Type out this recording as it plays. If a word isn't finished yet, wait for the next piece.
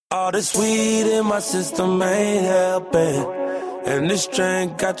All this weed in my system ain't helping, and this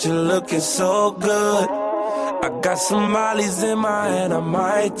drink got you looking so good. I got some mollies in my hand, I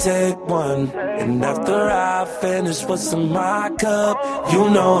might take one. And after I finish what's in my cup, you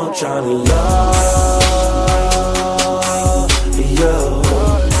know I'm tryna love you.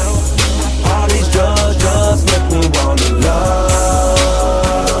 All these drugs just make me wanna love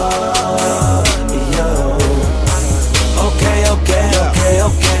you. Okay.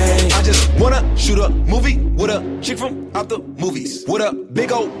 I just wanna shoot a movie with a chick from out the movies, with a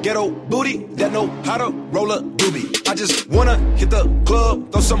big old ghetto booty that know how to roll a doobie. I just wanna hit the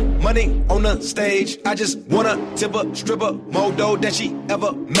club, throw some money on the stage. I just wanna tip a stripper more dough than she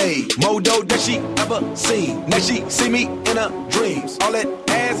ever made, more dough than she ever seen. Now she see me in her dreams. All that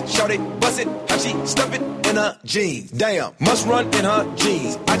ass, shout it, bust it, how she stuff it in her jeans. Damn, must run in her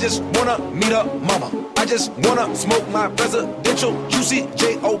jeans. I just wanna meet her mama. I just wanna smoke my presidential Juicy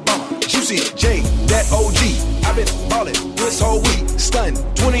J Obama. Juicy J, that OG. I've been ballin' this whole week, stunned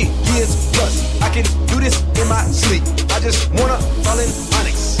 20 years plus. I can do this in my sleep. I just wanna fall in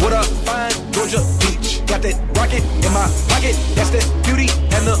Onyx with a fine Georgia beach. Got that rocket in my pocket, that's that Beauty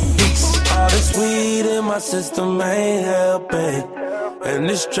and the Beast. All this weed in my system ain't helping, and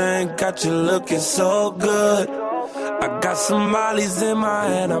this drink got you looking so good. I got some mollies in my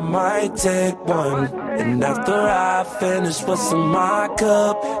hand, I might take one. And after I finish what's in my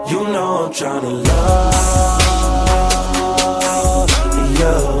cup, you know I'm tryna love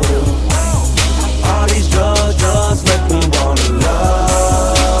you. All these drugs just make me wanna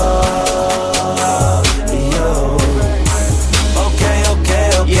love you. Okay.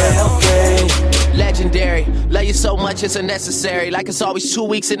 Legendary, love you so much it's unnecessary. Like it's always 2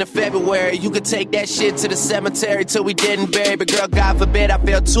 weeks into February. You could take that shit to the cemetery till we dead and buried. But girl, God forbid I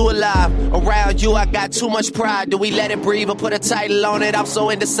feel too alive. Around you I got too much pride. Do we let it breathe or put a title on it? I'm so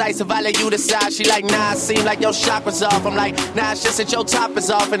indecisive, I let you decide. She like, nah, it seem like your chakra's off. I'm like, nah, it's just that your top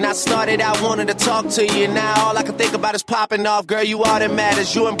is off. And I started out wanting to talk to you, and now all I can think about is popping off. Girl, you all that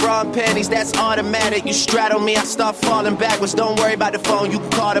matters. You in bra and panties, that's automatic. You straddle me, I start falling backwards. Don't worry about the phone, you can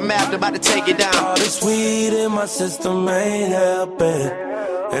call the map. They're about to take it down. All this weed in my system ain't helping,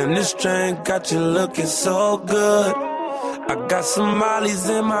 and this drink got you looking so good. I got some mollies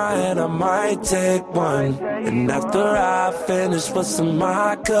in my hand, I might take one. And after I finish what's in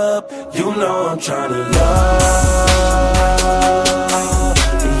my cup, you know I'm tryna love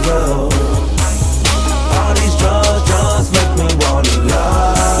you. All these drugs just make me wanna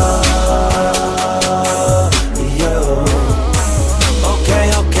love you. Okay.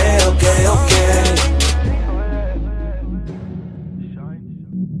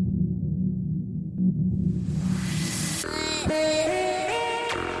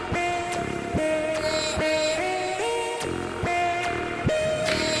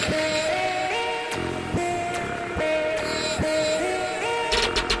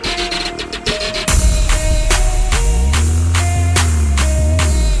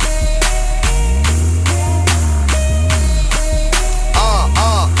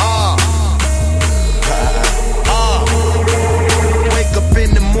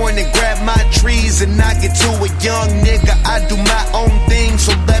 And I get to a young nigga, I do my own thing,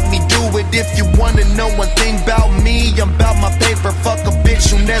 so let me do it. If you wanna know one thing about me, I'm about my paper. Fuck a bitch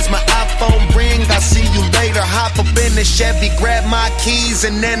soon as my iPhone ring. I see you later, hop up in the Chevy, grab my keys,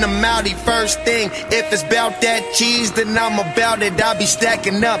 and then I'm outie. First thing, if it's about that cheese, then I'm about it. I be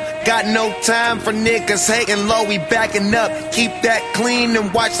stacking up, got no time for niggas hating low, we backing up. Keep that clean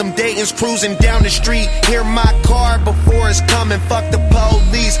and watch some Dayton's cruising down the street. Hear my car before it's coming, fuck the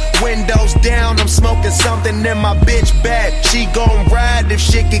police. Windows down, I'm smoking something in my bitch bag. She gon' ride if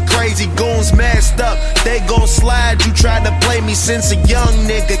shit get crazy. Goons masked up, they gon' slide. You tried to play me since a young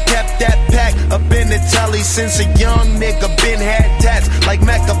nigga. Kept that pack up in the telly since a young nigga. Been had tats like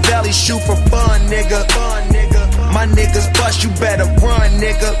Machiavelli. Shoot for fun, nigga. My niggas bust, you better run,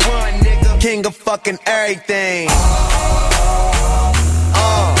 nigga. King of fucking everything.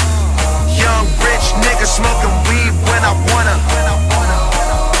 Young rich nigga smoking weed when I wanna.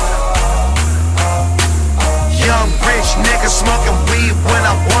 Young rich nigga smoking weed when I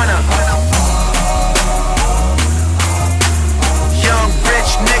wanna. Young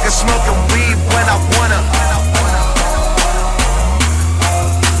rich nigga smoking weed when I wanna.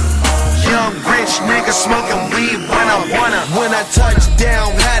 Young rich nigga smoking weed when I wanna. When I touch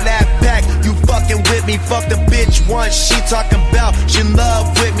down, had that pack. You fucking with me, fuck the bitch once. She talking about she in love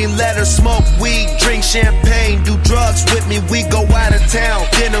with me. me, let her smoke weed, drink champagne, do drugs with me, we go out of town,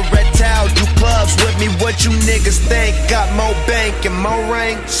 dinner at Tao, do clubs with me, what you niggas think? Got more bank and more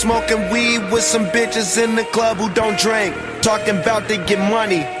rank, smoking weed with some bitches in the club who don't drink, talking about they get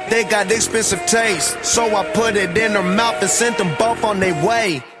money, they got expensive taste, so I put it in her mouth and sent them both on their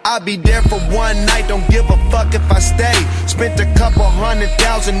way. I'll be there for one night, don't give a fuck if I stay. Spent a couple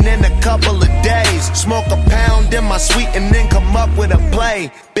 $100,000 in a couple of days. Smoke a pound in my suite and then come up with a play.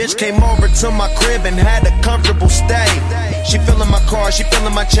 Bitch came over to my crib and had a comfortable stay. She feeling my car, she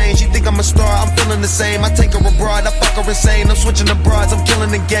feeling my chain. She think I'm a star, I'm feeling the same. I take her abroad, I fuck her insane. I'm switching the broads, I'm killing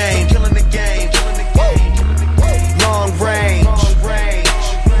the game. Long range,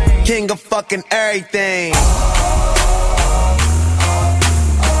 king of fucking everything.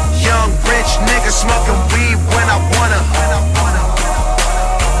 Young rich nigga smoking weed when I wanna.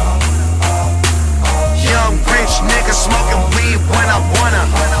 Young rich nigga smoking weed when I wanna.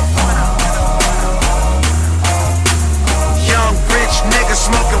 Young rich nigga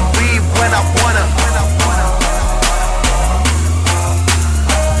smoking weed when I wanna.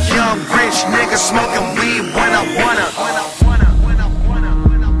 Young rich nigga smoking weed when I wanna.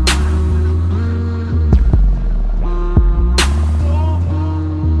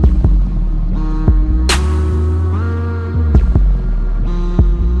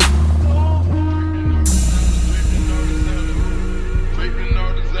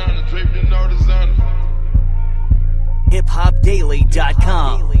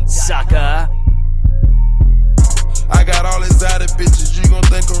 HipHopDaily.com, sucker. I got all exotic bitches, you gon'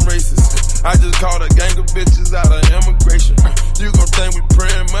 think I'm racist. I just called a gang of bitches out of immigration. You gon' think we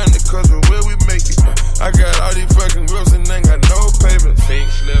praying money cause of where we make it. I got all these fucking girls and ain't got no payments. Pink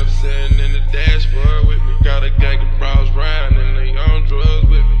slips sitting in the dashboard with me. Got a gang of bros riding and they on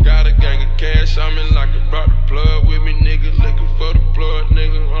drugs with me. Got a gang of cash on me like I brought the plug with me. Nigga looking for the plug,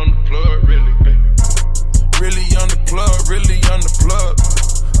 nigga on the plug, really. Really on the plug, really on the plug.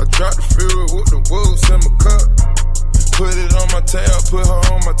 I dropped the fuel with the wolves in my cup. Put it on my tab, put her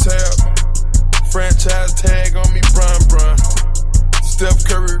on my tab. Franchise tag on me, Bron. Steph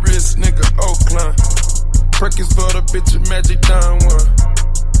Curry wrist, nigga, Oakland. Perkins for the bitch, Magic Don one.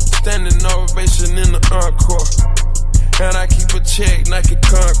 Standing ovation in the encore. And I keep a check, Nike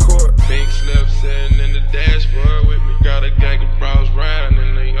Concord. Pink slips sitting in the dashboard with me. Got a gang of bros riding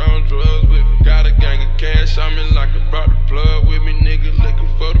and they on drugs with me. Got a gang of cash on me like I brought the plug with me. Nigga looking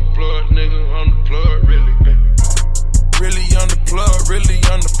for the plug, nigga on the plug, really. Really on the plug, really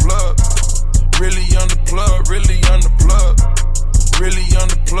on the plug. Really on the plug, really on the plug. Really on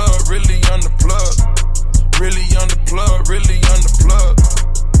the plug, really on the plug. Really on the plug, really on the plug.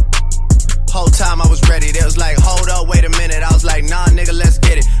 Whole time I was ready, they was like, hold up, wait a minute. I was like, nah, nigga, let's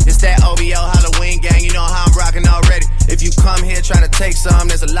get it. It's that OVO Halloween gang, you know how I'm rocking already. If you come here trying to take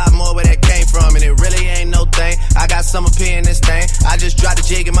some, there's a lot more where that came from, and it really ain't no thing. I got some P in this thing. I just dropped a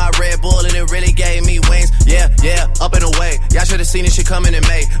jig in my Red Bull, and it really gave me wings. Yeah, up and away. Y'all should've seen this shit coming in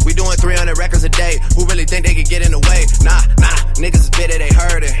May. We doing 300 records a day. Who really think they could get in the way? Nah, niggas is bitter, they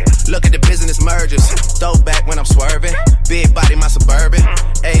heard it. Look at the business mergers. Throwback when I'm swerving. Big body, my Suburban.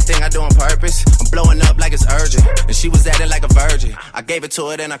 Everything I do on purpose. I'm blowing up like it's urgent. And she was acting like a virgin. I gave it to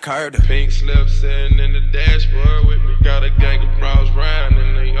her, then I curved her. Pink slips sitting in the dashboard with me. Got a gang of bros riding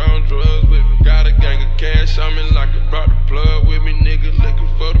and they on drugs with me. Got a gang of cash on me like I brought the plug with me. Nigga looking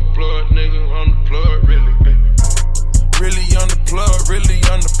for the plug, nigga on the plug, really. Really on the plug, really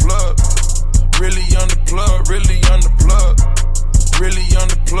on the plug. Really on the plug, really on the plug. Really on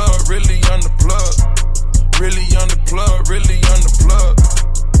the plug, really on the plug. Really on the plug, really on the plug.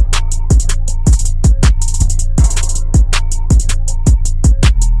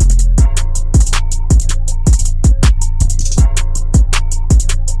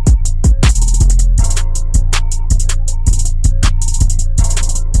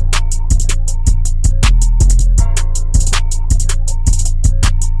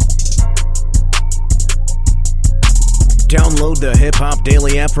 Download the Hip Hop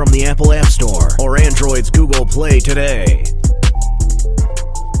Daily app from the Apple App Store or Android's Google Play today.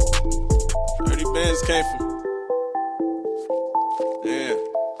 30 bands came from. Yeah.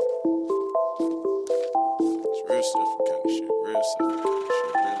 It's real stuff kind of shit. Real stuff kind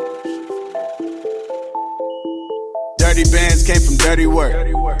of shit. Dirty bands came from dirty work.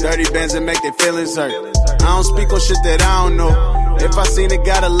 Dirty bands that make their feelings hurt. I don't speak on shit that I don't know. If I seen it,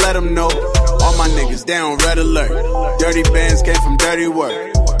 gotta let them know. All my niggas, they on red alert. Dirty bands came from dirty work.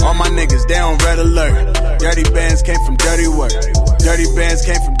 All my niggas, they on red alert. Dirty bands came from dirty work. Dirty bands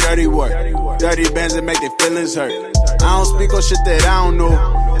came from dirty work. Dirty bands that make their feelings hurt. I don't speak on shit that I don't know.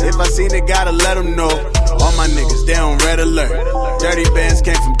 If I seen it, gotta let them know. All my niggas, they on red alert. Dirty bands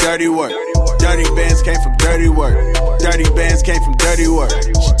came from dirty work. Dirty bands came from dirty work. Dirty bands came from dirty work.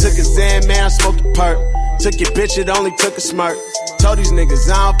 She took a Zan, man, I smoked a perk. Took your bitch, it only took a smirk. Told these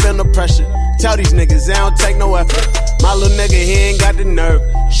niggas I don't feel no pressure. Tell these niggas I don't take no effort. My little nigga, he ain't got the nerve.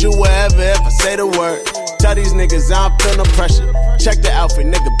 Shoot wherever if I say the word. Tell these niggas I don't feel no pressure. Check the outfit,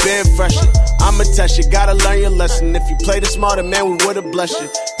 nigga, been fresher. I'ma test you, gotta learn your lesson. If you played it smarter, man, we would've blessed you.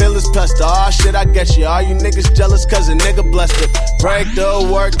 Feel his pester, oh shit, I get you. All you niggas jealous cause a nigga blessed it. Break the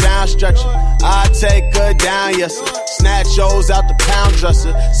work down, stretch it. I take her down, yes sir. Snatch O's out the pound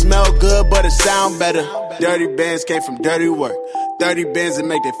dresser. Smell good, but it sound better. Dirty bands came from dirty work. 30 bands that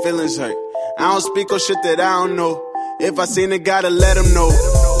make their feelings hurt. I don't speak on shit that I don't know. If I seen it, gotta let them know.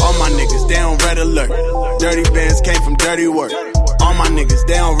 All my niggas, they on red alert. Dirty bands came from dirty work. All my niggas,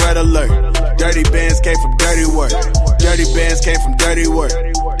 they on red alert. Dirty bands came from dirty work. Dirty bands came from dirty work.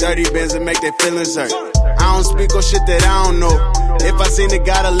 Dirty bands that make their feelings hurt. I don't speak on shit that I don't know. If I seen it,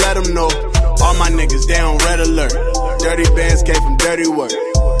 gotta let them know. All my niggas, they on red alert. Dirty bands came from dirty work.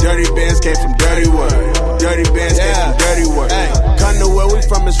 Dirty bands came from dirty work. Dirty bands came from dirty work. Hey, come to where we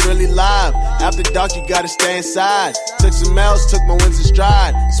from, it's really live. After dark, you gotta stay inside. Took some L's, took my wins in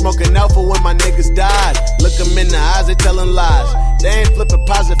stride. Smoking alpha when my niggas died. Look them in the eyes, they telling lies. They ain't flipping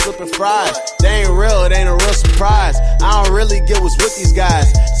pies, they flipping fries. They ain't real, it ain't a real surprise. I don't really get what's with these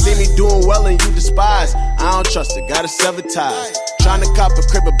guys. See me doing well and you despise. I don't trust it, gotta sever ties. Tryna cop a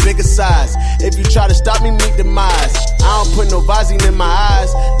crib a bigger size. If you try to stop me, meet demise. I don't put no Visine in my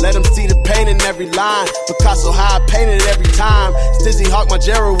eyes. Let them see the pain in every line. Picasso how I painted every time. Stizzy Hawk my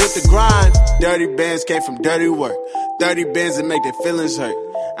Gerald with the grind. Dirty bands came from dirty work. 30 bands that make their feelings hurt.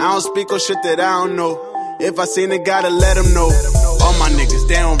 I don't speak on shit that I don't know. If I seen it, gotta let them know. All my niggas,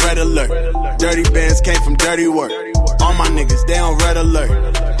 they on red alert. Dirty bands came from dirty work. All my niggas, they on red alert.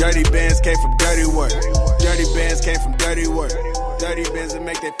 Dirty bands came from dirty work. Dirty bands came from dirty work. Dirty bands that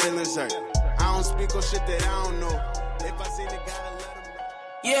make their feelings hurt. I don't speak on shit that I don't know. If I seen it, gotta let them know.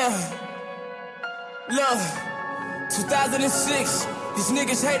 Yeah. Look, 2006. These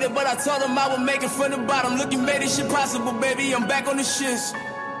niggas hated, but I told them I would make it from the bottom. Look, you made this shit possible, baby. I'm back on the shits.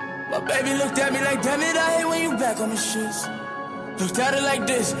 My baby looked at me like, damn it, I hate when you back on the shits. Looked at it like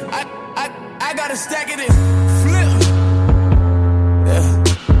this. I gotta stack it in. Flip. Yeah.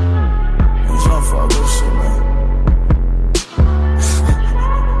 I'm trying to fuck this shit, man.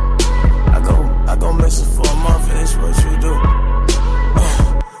 I go miss it for a month, and it's what you do.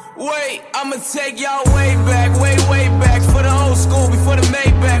 Wait, I'ma take y'all way back, way back. For the old school, before the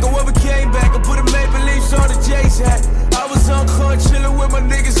Maybach. Or when we came back, I put a Maple Leafs on the J's hat. I was on court, chillin' with my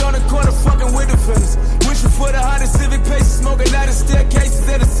niggas on the corner, fucking with the fellas. Wishing for the hottest Civic paces, smoking out of staircases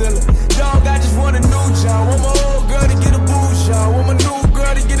at the cellar. Dog, I just want a new job. Want my old girl to get a boo job. Want my new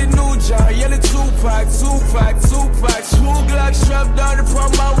girl to get a new job. Yelling Tupac. Smooth Glock strapped on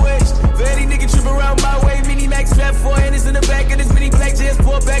upon my waist. Fetty nigga trippin' around my way. Mini Max strap 4 handers in the back of this mini black jazz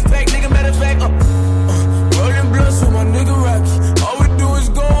 4 backpack. Nigga, matter of fact, rolling blunts with my nigga Rocky. All we do is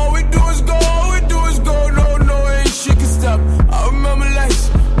go, all we do is go, all we do is go. No, ain't shit can stop. I remember lights,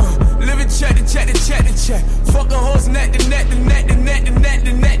 living chat to chat. Fuck a horse, neck to neck.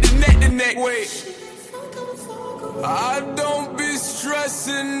 Wait, I don't be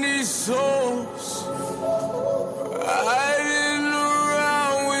stressing these hoes. Riding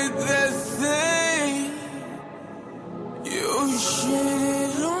around with that thing. You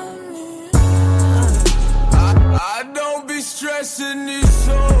shit on me. I don't be stressing these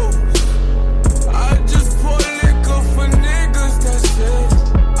hoes. I just pour liquor for niggas, that's it.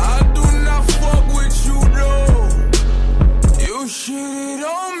 I do not fuck with you though. You shit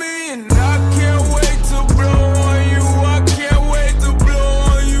on me and I can't wait to blow on you. I can't wait to blow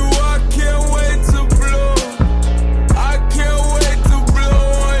on you. I can't wait to blow. I can't wait to blow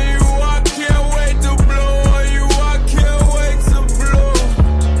on you. I can't wait to blow on you. I can't wait to blow.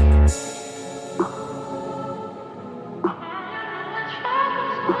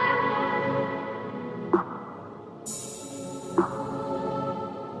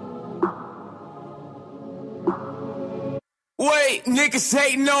 Wait, niggas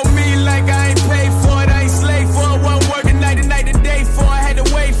hating on me like I ain't paid for it. I ain't slave for it. One working night to day for it. I had to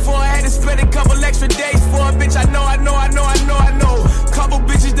wait for it. I had to spend a couple extra days for it. Bitch, I know. Couple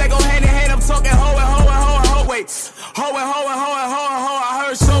bitches that go hand in hand. I'm talking hoe. Wait, hoe. I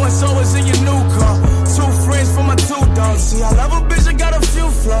heard so is in your new car. 2 friends for my 2 dogs. See, I love a bitch, I got a few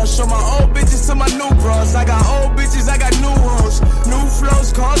flaws. Show my old bitches to my new bros. I got old bitches, I got new hoes. New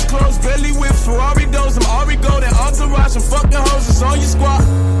flows, cars closed, Bentley with Ferrari doors. I'm Ari Gold and Entourage and fucking hoes. It's on your squad.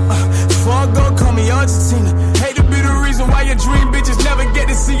 Before I go, call me Argentina. Hate to be the reason why your dream bitches never get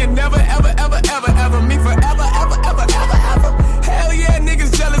to see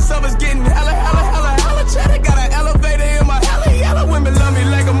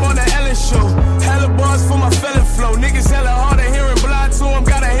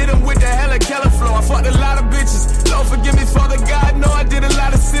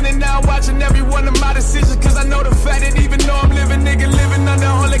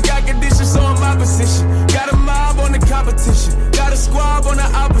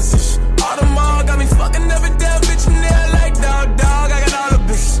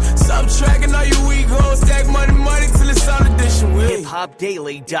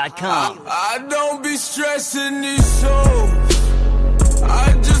HipHopDaily.com. I don't be stressing these souls.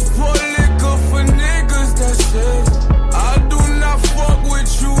 I just pour liquor for niggas, that's it. I do not fuck with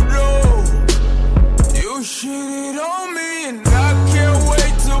you though. You shit it on me and I can't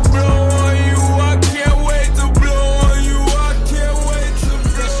wait to blow on you. I can't wait to blow on you. I can't wait to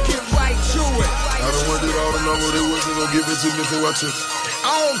blow. Let's get right to it. I don't want it all to know what it was, they gon' give it to me to watch it.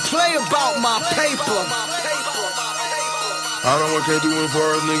 I don't play about my paper. I don't want can't do it for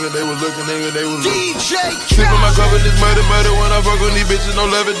us, nigga. They was looking, nigga, they was looking. DJ Sippin' my cup in this muddy when I fuck on these bitches, no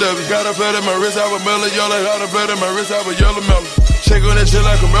lovey-dovey. Got a flat in my wrist, I was mellow, y'all like got a flat in my wrist, I was yellow mellow. Shake on that shit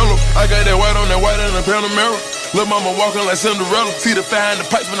like a mellow. I got that white on that white and a Panamera. Lil' mama walking like Cinderella. See the fire in the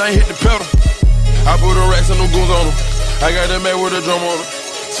pipes when I hit the pedal. I put the racks and them goons on them. I got that man with a drum on them.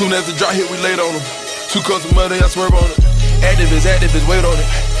 Soon as the drop hit, we laid on them. 2 cups of muddy, I swerve on it. Active is, wait on it.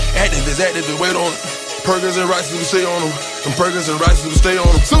 Active is, wait on it. Perkins and rices, we stay on them. And Perkins and rices, we stay on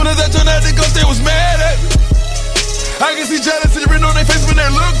them. Soon as I turned out the ghost, they was mad at me. I can see jealousy written on their face when they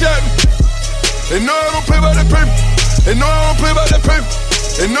looked at me. They know I don't play by that paper. They know I don't play by that paper.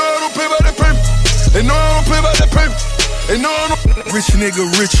 They know I don't play by that paper. They know I don't play by that paper. They know I don't. Rich nigga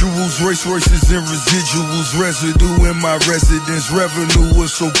rituals, race royces and residuals. Residue in my residence, revenue was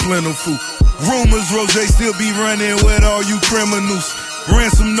so plentiful. Rumors, Rose still be running with all you criminals.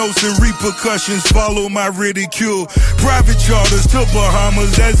 Ransom notes and repercussions follow my ridicule. Private charters to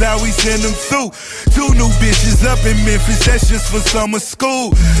Bahamas, that's how we send them through. 2 new bitches up in Memphis, that's just for summer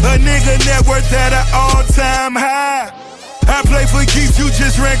school. A nigga net worth at an all-time high. I play for keeps, you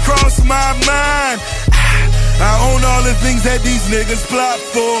just ran across my mind. I own all the things that these niggas plot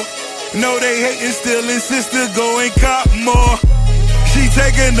for. No, they hatin', still insist to go and cop more. She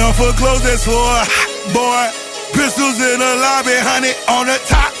taking off her clothes, that's for a hot boy. Pistols in the lobby, honey, on the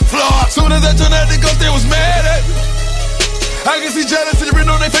top floor. Soon as I turned out the ghost, they was mad at me. I can see jealousy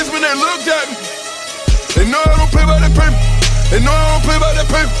written on their face when they looked at me. They know I don't play by that paper. They know I don't play by that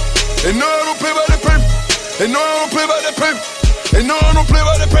paper. They know I don't play by that paper. They know I don't play by that paper. They know I don't play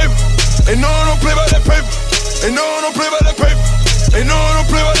by that paper. They know I don't play by that paper. They know I don't play by that paper. They know I don't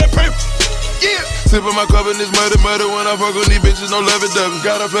play by that paper. Yeah. Sippin' my cup in this muddy when I fuck on these bitches, no lovey-dovey.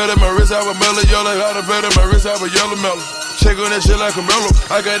 Got a flat in my wrist, I was mellow, y'all like got a flat in my wrist, I was yellow mellow. Shake on that shit like a mellow.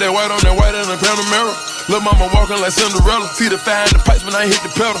 I got that white on that white and a Panamera. Lil' mama walking like Cinderella. See the fire in the pipes when I hit the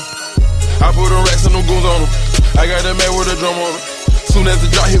pedal. I put the racks and them goons on them. I got that man with a drum on them. Soon as the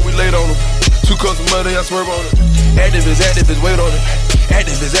drop hit, we laid on them. 2 cups of muddy, I swerve on it. Active is, wait on it.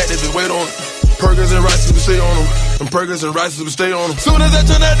 Active is, wait on it. Perkins and rices, we stay on them. And Perkins and rices, we stay on them. Soon as I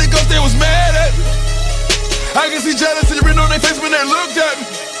turned out the ghost, they was mad at me. I can see jealousy written on their face when they looked at me.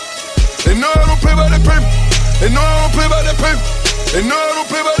 They know I don't play by that paper. They know I don't play by that paper. They know I don't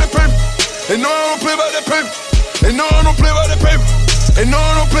play by that paper. They know I don't play by that paper. They know I don't play by that paper. They know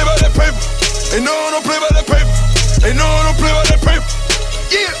I don't play by that paper. They know I don't play by that paper. They know I don't play by that paper.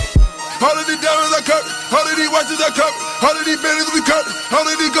 Yeah. All of these diamonds I cut, all of these watches I cut, all of these Bentleys we cut, all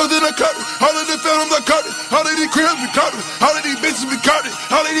of these girls that I cut, all of the films I cut, all of these cribs we cut, all of these bitches we cut,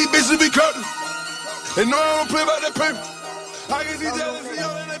 all of these bitches we cut. They know I don't play by that paper. I can see jealousy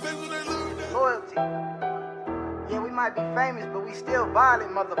all in their face when they look at loyalty. Yeah, we might be famous, but we still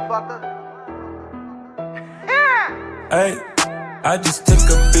violent, motherfucker. Hey, I just took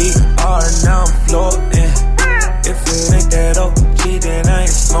a beat, now I'm floating. If it ain't that OG, then I ain't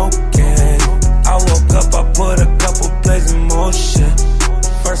smoking. I woke up, I put a couple plays in motion.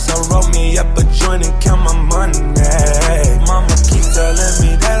 First I roll me up a joint and count my money. Mama keep telling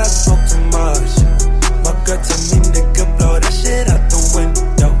me that I smoke too much. My girl tell me, nigga, blow that shit out the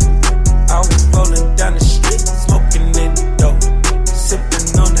window. I was rolling down the street, smoking in the dope.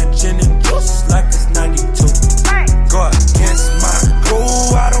 Sipping on that gin and juice like it's 92. Go against my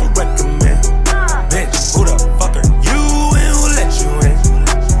crew, I don't recommend. Bitch, who the fuck are you and who let you in?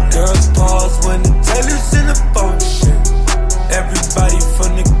 Girls pause when the Taylor's in the function. Everybody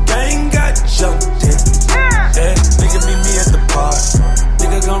from the gang got jumped in. Yeah, nigga meet me at the park.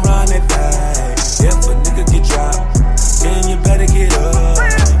 Nigga gon' run that thing. If a nigga get dropped, then you better get up.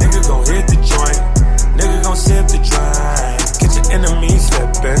 Nigga gon' hit the joint. Nigga gon' sip the drink. Get your enemies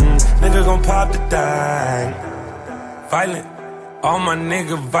slipping. Nigga gon' pop the thing. Violent, all my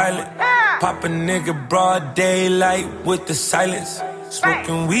nigga violent. Pop a nigga broad daylight with the silence.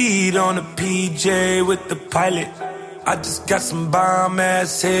 Smoking weed on the PJ with the pilot. I just got some bomb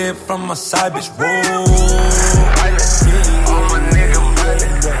ass head from my side bitch. Whoa. All my nigga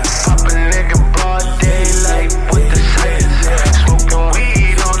violent. Pop a nigga broad daylight with the silence. Smoking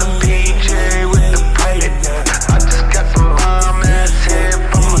weed on the PJ with the pilot. I just got some bomb ass head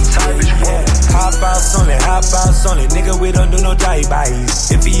from my side bitch. Whoa. Hop outs only, nigga, we don't do no no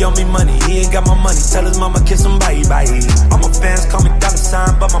drive-bys. If he owe me money, he ain't got my money. Tell his mama kiss him bye-bye. All my fans call me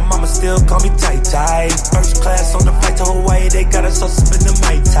 $, but my mama still call me tight. First class on the flight to Hawaii, they got us all sipping the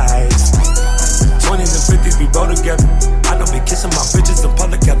Mai Tais. 20s and 50s, we roll together. I don't be kissing my bitches in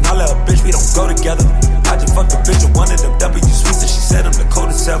public, and all a bitch, we don't go together. I just fucked a bitch with one of them W sweets, and she said I'm the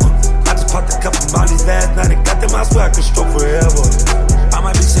coldest ever. I just popped a couple mollies last night and got them, I swear I could stroke forever. I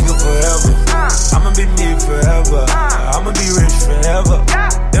might be single forever, I'ma be me forever, I'ma be rich forever,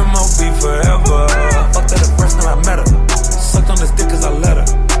 M.O.B. forever. Fucked her the first time I met her, sucked on this dick cause I let her.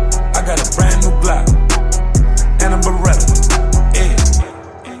 I got a brand new Glock, and a Beretta, yeah.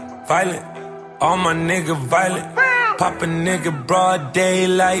 Violent, all my nigga violent. Pop a nigga broad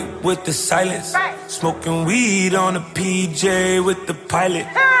daylight with the silence. Smoking weed on a PJ with the pilot.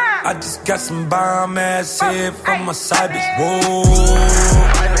 I just got some bomb ass head from my side bitch. Whoa.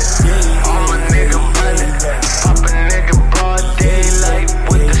 All my nigga violent. Pop a nigga broad daylight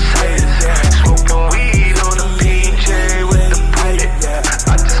with the silence. Smoking weed on a PJ with the pilot.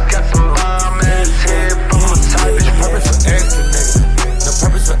 I just got some bomb ass head from my side bitch. No purpose for extra nigga. No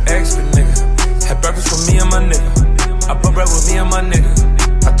purpose for extra nigga. Had breakfast with me and my nigga. I put bread with me and my nigga.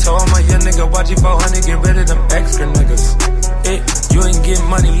 I told my young nigga, watch you 400, get rid of them extra niggas. You ain't getting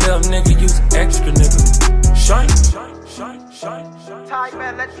money, little nigga, use extra nigga. Shine. Ty,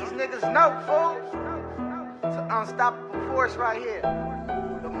 man, let these niggas know, fool. It's an unstoppable force right here.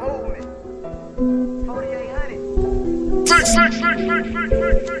 The movement.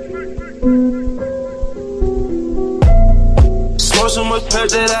 4800. Smoke so much pep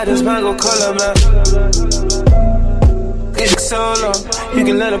that I just mango color, man. So long, you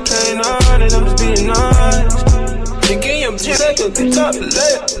can let her play on it, I'm just being honest. Again, your bitch like a guitar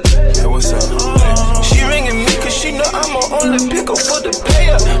player. Yeah, what's up? She ringing me cause she know I'm her only picker for the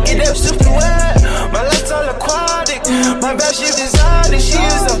payer. Get that super wet, my lifestyle aquatic. My bad shit is odd and she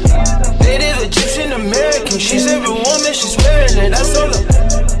is a native Egyptian American. She's every woman, she's wearing it, that's all her.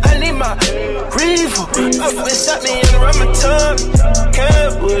 I need my reefer up inside me and around my tummy.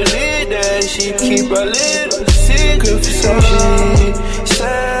 Can't believe that she keep a little secret for some shit.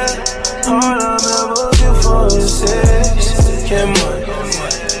 Said, all I'm ever looking for is sex. Get money,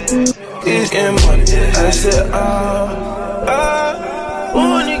 is get money. I said, I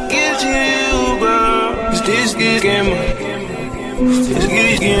wanna give to you, girl. Cause this is get money. This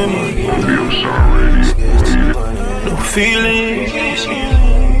is get money. No feelings,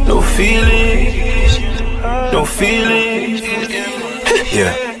 no feelings, no feelings.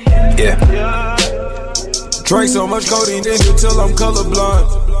 Yeah. Drink so much codeine till I'm colorblind.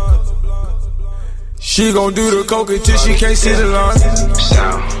 She gon' do the coke until she can't see the line.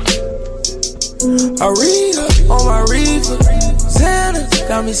 I read her on my reefer. Santa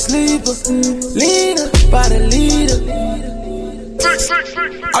got me sleeper. Leaner by the leader.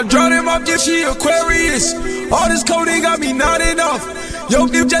 I drowned in my gift, she Aquarius. All this codeine got me nodding off. Yo,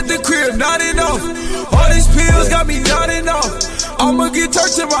 dip at the crib, not enough. All these pills got me nodding off. I'ma get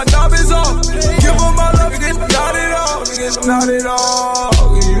turned till my knob is off. Give her my love, nigga, not it all. Nigga, not it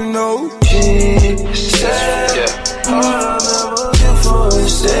all. You know. She said, all I'm ever looking for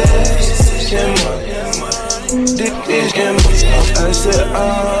is sex. Get money. Dick is get money. I said, I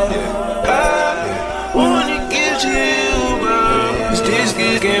wanna give to you, bro. Cause this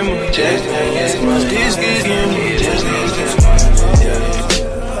is get money. This is get money.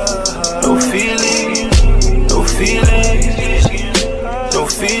 No feeling, no feeling. No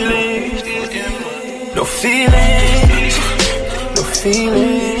feelings, no feelings, no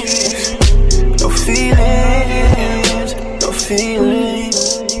feelings, no feelings, no feelings.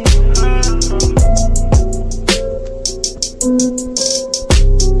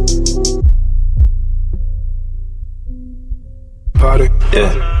 Party,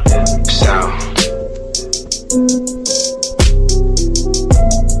 yeah, sound.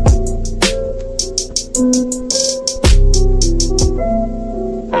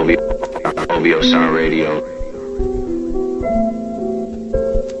 OVO Sound Radio.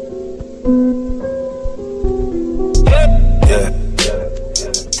 Yeah.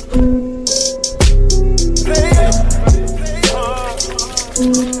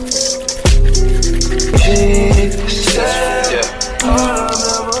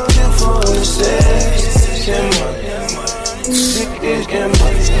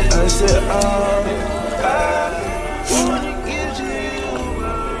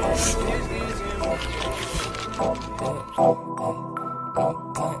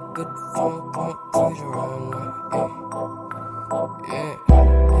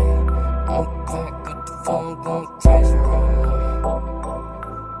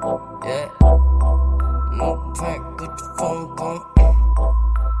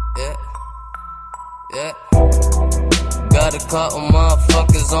 couple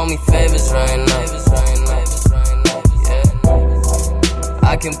motherfuckers on me favors right now. Yeah.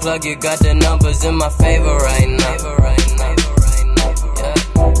 I can plug you, got the numbers in my favor right now. Yeah.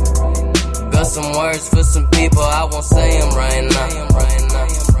 Got some words for some people, I won't say them right now.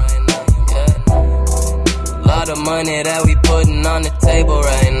 Yeah. Lot of money that we putting on the table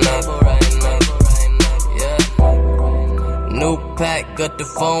right now. New pack, got the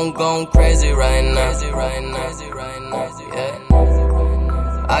phone going crazy right now. Yeah.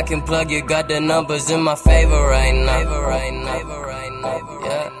 I can plug you, got the numbers in my favor right now.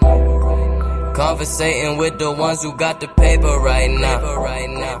 Yeah. Conversating with the ones who got the paper right now.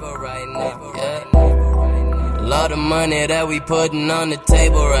 Yeah. Lot of money that we putting on the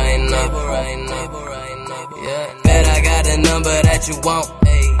table right now. Yeah. Bet I got a number that you want.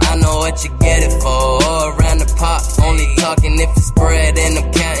 I know what you get it for, all around the pot. Only talking if it's spread and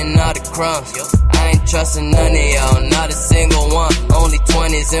I'm counting all the crumbs. I ain't trusting none of y'all, not a single one. Only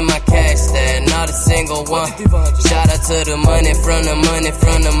 20s in my cash stack, not a single one. Shout out to the money, from the money,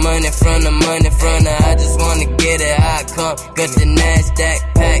 from the money, from the money, from the I just wanna get it how I come. Got the NASDAQ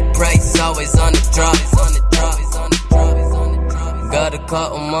pack price, always on the drop. Got a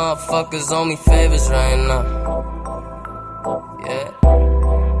couple motherfuckers on me favors right now. Yeah.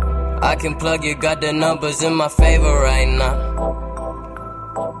 I can plug you, got the numbers in my favor right now.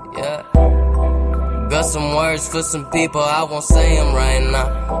 Yeah. Got some words for some people, I won't say them right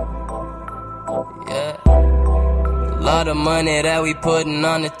now. Yeah. Lot of money that we putting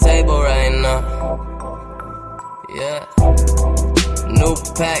on the table right now. Yeah. New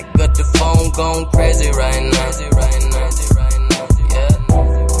pack, got the phone going crazy right now. Yeah.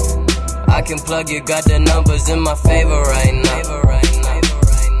 I can plug you, got the numbers in my favor right now.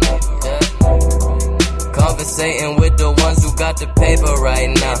 Conversating with the ones who got the paper right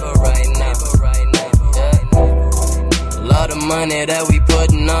now. Yeah. Lot of money that we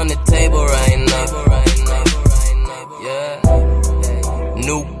putting on the table right now. Yeah.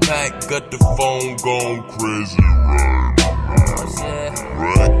 New pack, got the phone going crazy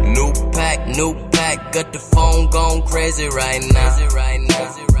right. New pack, got the phone going crazy right now.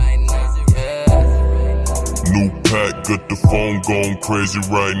 Yeah. New pack, got the phone going crazy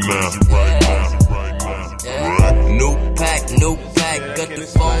right now. New pack, got the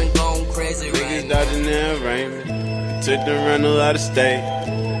phone going crazy right Niggas dodging their arraignment. Took the rental out of state.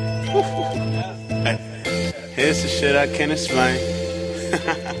 Hey, here's some shit I can't explain.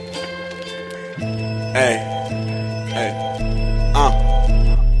 Hey,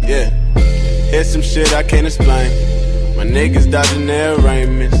 yeah. Here's some shit I can't explain. My niggas dodging their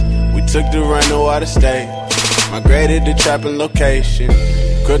arraignments. We took the rental out of state. Migrated to trapping location.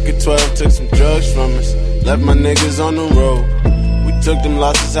 Crooked 12 took some drugs from us. Left my niggas on the road. We took them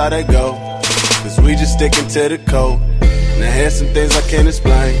losses how they go. Cause we just sticking to the code. Now here's some things I can't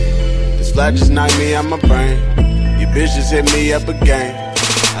explain. This flat just knocked me out my brain. Your bitch just hit me up again.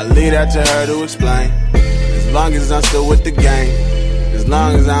 I leave that to her to explain. As long as I'm still with the game. As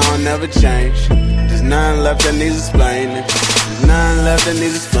long as I don't never change. There's nothing left that needs explaining. There's nothing left that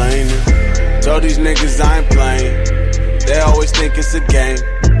needs explaining. Told these niggas I ain't playing. They always think it's a game.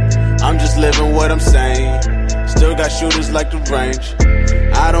 I'm just living what I'm saying. Still got shooters like the range.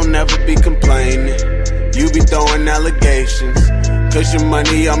 I don't never be complaining. You be throwing allegations. Cushion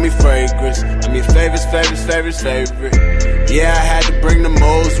money on me fragrance. I mean favorites. Yeah, I had to bring the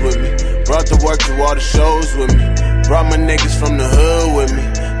moles with me. Brought the work to all the shows with me. Brought my niggas from the hood with me.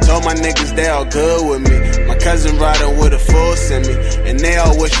 Told my niggas they all good with me. My cousin riding with a full semi. And they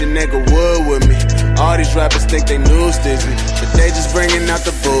all wish a nigga would with me. All these rappers think they news Disney, but they just bringing out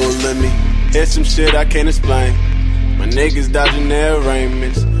the bull in me. Here's some shit I can't explain. My niggas dodging their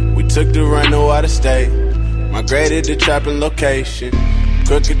arraignments. We took the rental out of state. Migrated to trapping location.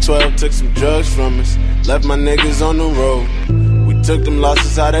 Crooked 12 took some drugs from us. Left my niggas on the road. We took them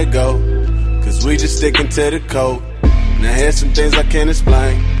losses how they go. Cause we just sticking to the code. Now here's some things I can't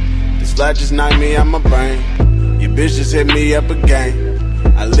explain. This flat just knocked me out my brain. Your bitch just hit me up again.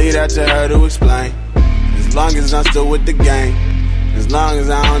 I leave that to her to explain. As long as I'm still with the game. As long as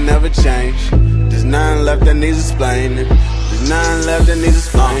I don't never change. There's nothing left that needs explaining. There's nothing left that needs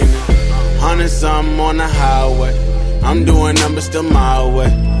explaining. 100-something on the highway. I'm doing numbers still my way.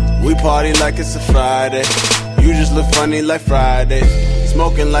 We party like it's a Friday. You just look funny like Fridays.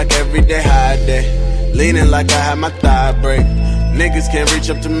 Smoking like everyday high day. Leaning like I had my thigh break. Niggas can't reach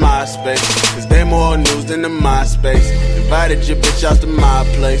up to my space. Cause they more news than the MySpace. Invited your bitch out to my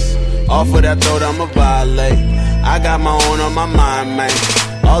place. Off of that throat I'ma violate. I got my own on my mind, man.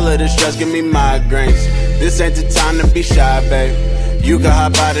 All of this stress give me migraines. This ain't the time to be shy, baby. You can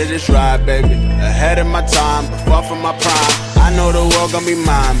hop out of this ride, baby. Ahead of my time, but far from my prime. I I know the world gon' be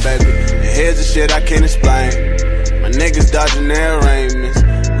mine, baby. And here's the shit I can't explain. My niggas dodging their arraignments.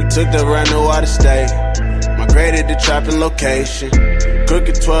 We took the revenue out of state. Migrated to trapping location.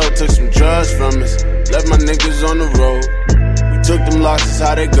 Crooked 12 took some drugs from us. Left my niggas on the road. We took them losses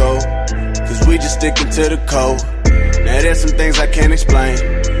how they go. Cause we just sticking to the code. Now there's some things I can't explain.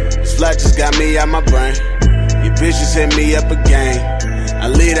 This flat just got me out my brain. You bitches hit me up again. I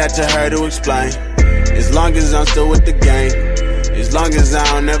leave that to her to explain. As long as I'm still with the game. As long as I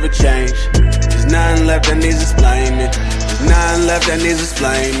don't ever change. There's nothing left that needs explaining. There's nothing left that needs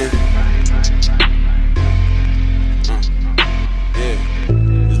explaining.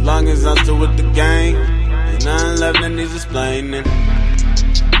 Yeah. As long as I'm still with the game. There's nothing left that needs explaining.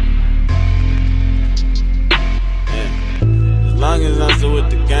 Yeah. As long as I'm still with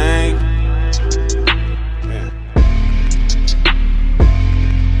the gang.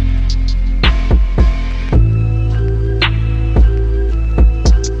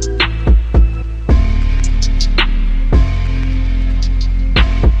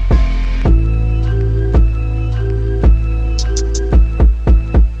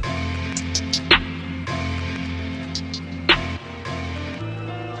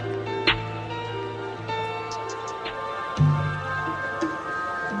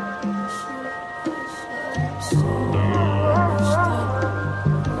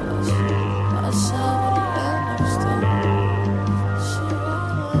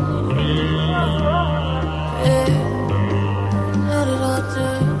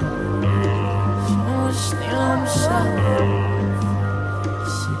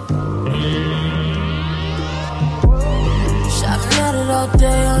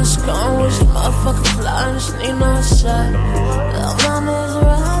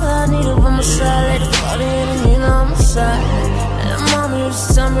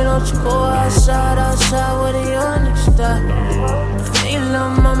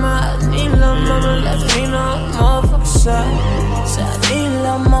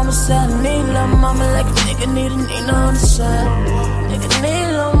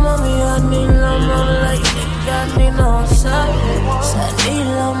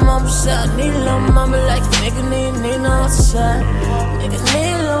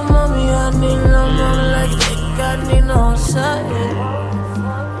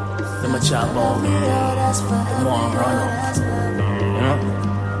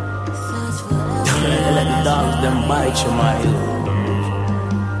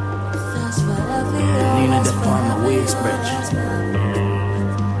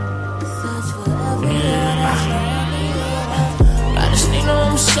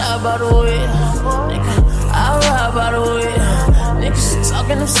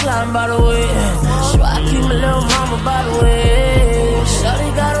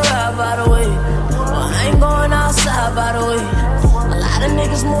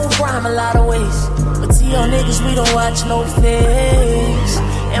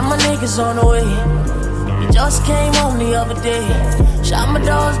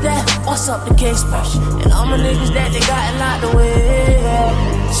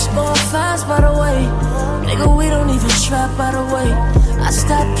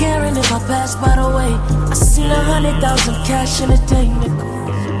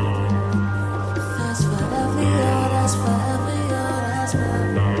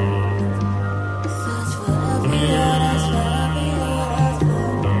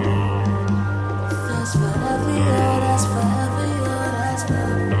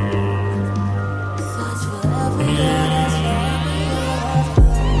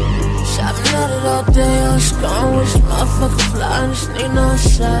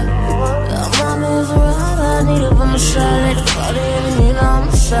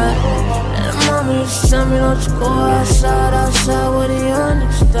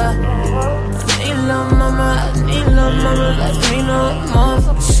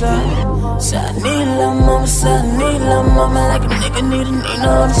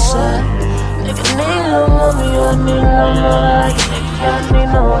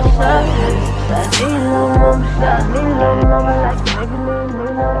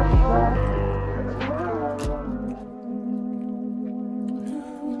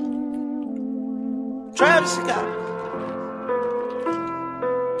 Travis Scott.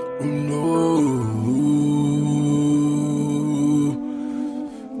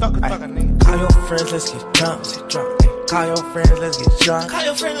 Call your friends, let's get drunk. Call your friends, let's get drunk. Call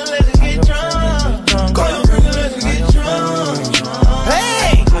your friends, let's get drunk. Call your friends, let's get drunk.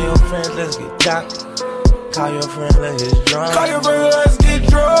 Hey! Call your friends, let's get drunk. Call your friends, let's get drunk. Call your friends, let's get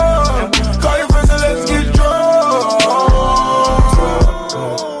drunk. Call your friends, let's get drunk.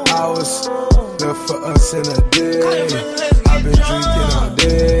 Hours left for us in a day. I've been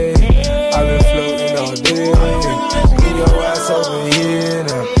in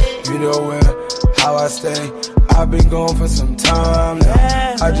now. You know where, how I stay. I've been gone for some time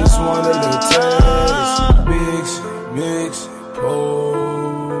now. I just want a little taste. Mix it,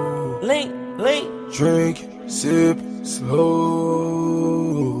 pour. Link. Drink, sip, slow.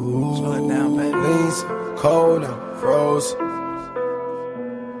 Slow it down, baby. Lean some cold now, froze.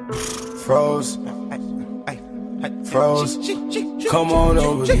 Come on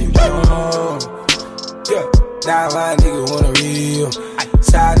over here, yeah, now my nigga wanna real.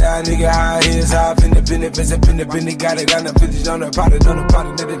 Side down nigga, high heels off in the business, got the finish on the potty,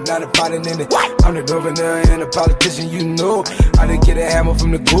 nigga, not a potty, nigga. I'm the governor and a politician, you know. I didn't get a hammer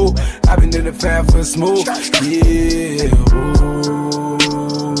from the ghoul. I've been in the fan for smooth, yeah. Ooh.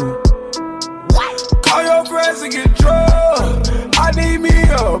 Call your friends and get drunk. I need me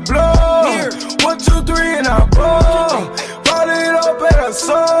a blow. 1, 2, 3 and I blow. Ball it up and I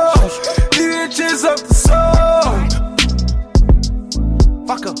saw. Leave the chins up the soul.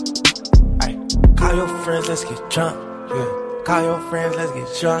 Fuck up. Ay, call your friends, let's get drunk. Yeah. Call your friends, let's get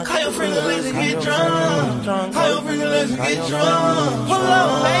drunk. Call your friends, let's get drunk. Call your friends, let's get drunk. Pull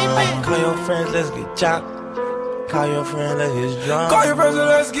up, baby. Call your friends, let's get drunk. Call your friends, let's get drunk. Call your friends and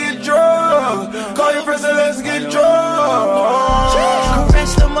let's get drunk. Call your friends and let's get drunk.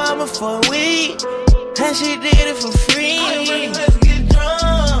 Caress the mama for a week, and she did it for free. Call your friends, let's get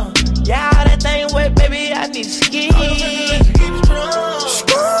drunk. Yeah, all that thing wet, baby, I need ski. Call your friends, let's get drunk.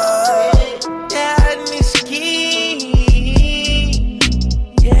 Yeah, I need ski.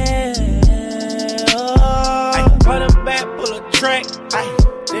 Yeah. Oh. Ay, run it back, pull a track. Ay,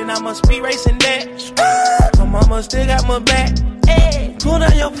 then I must be racing that. My mama still got my back. Hey, pull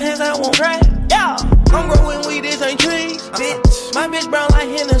down your pants, I won't crack. Yeah, I'm growing weed, this ain't trees, bitch. My bitch brown like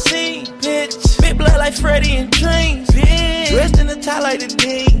Hennessy, bitch. Big blood like Fetty and dreams, bitch. Dressed in the tie like the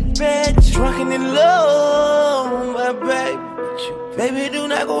D, bitch. Drunken in love, my baby. Baby, do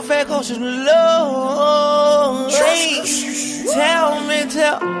not go fat, cause it's low. Tell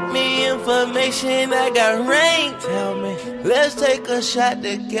me information, I got rain. Tell me, let's take a shot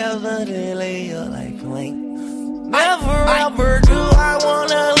together, then lay up like plank. Never ever do I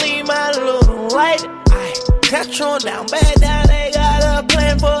wanna leave my little light. I catch on down bad, now they got a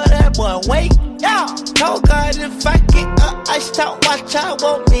plan for that boy. Wait, yeah. Told God if I get iced out, watch I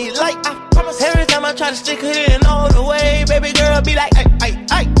won't be like. I promise every time I try to stick it in all the way, baby girl be like, ay.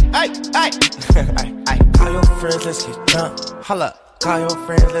 Call your friends, let's get drunk. Holla. Call your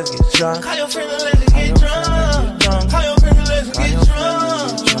friends, let's get drunk. Call your friends, let's get drunk. Call your friends, let's get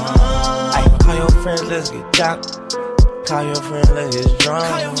drunk. Call your friends, let's get drunk. Call your friends, let's get drunk.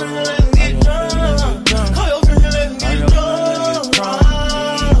 Call your friends, let's get drunk. Call your friends, let's get drunk.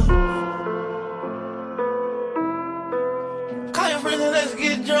 Call your friends, let's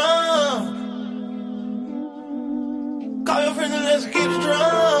get drunk. Call your friends, let's get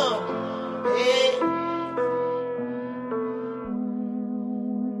drunk. Yeah.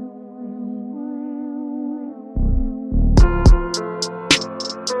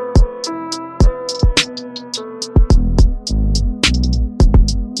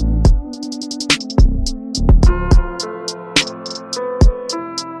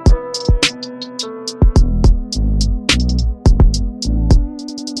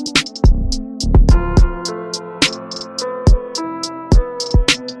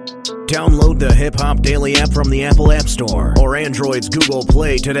 Download the Hip Hop Daily app from the Apple App Store or Android's Google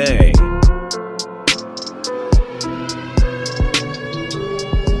Play today.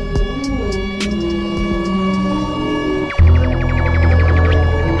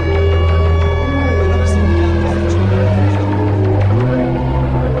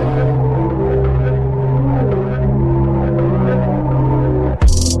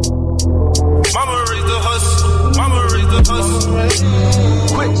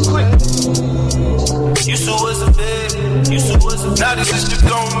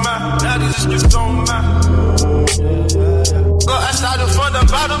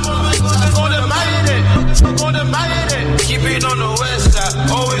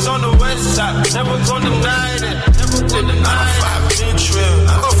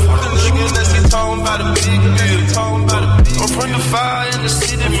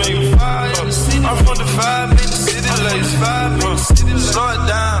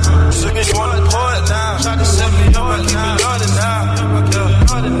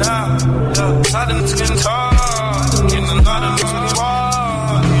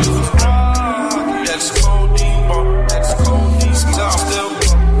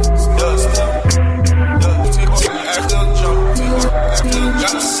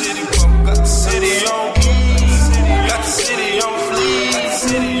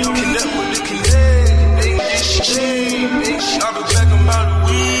 I've been back on my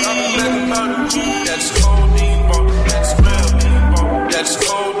That's codeine bump. That's real. That's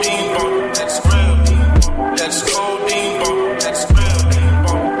codeine bump. That's real. That's codeine bump. That's real.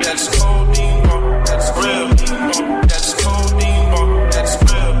 That's codeine bump. That's real. That's codeine bump. That's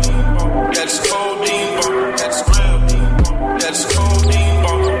real. That's codeine bump. That's real. That's codeine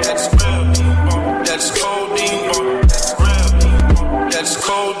bump. That's real. That's codeine bump. That's real. That's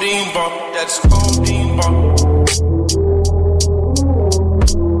codeine bump. That's codeine bump.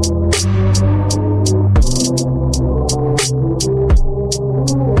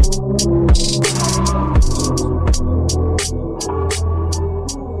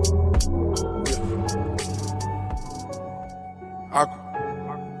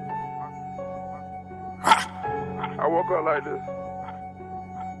 I woke up like this.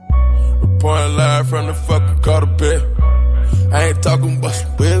 Reporting live from the fucking quarter bed. I ain't talking about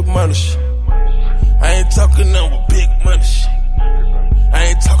some big money shit. I ain't talking about big money shit. I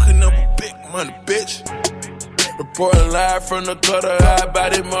ain't talking about big money, bitch. Reporting live from the gutter, high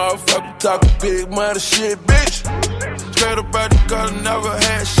body motherfucker talking big money shit, bitch. Straight up out the gutter, never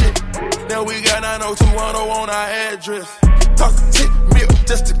had shit. Now we got 90210 on our address. Talking tick milk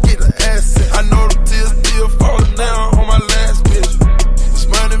just to get an asset. I know the tears still falling down on my last bitch. This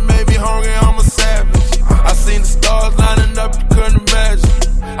money made me hungry, I'm a savage. I seen the stars lining up, you couldn't imagine.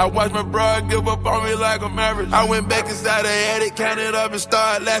 I watched my brother give up on me like I'm average. I went back inside the attic, counted up and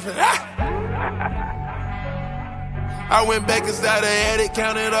started laughing. I went back inside the attic,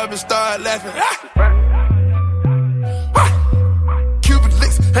 counted up and started laughing. Cupid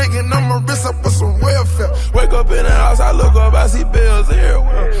licks hanging on my wrist, I put some welfare. Wake up in the house, I look up, I see bills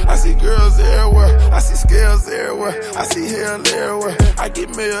everywhere. I see girls everywhere, I see scales everywhere. I see hell everywhere, I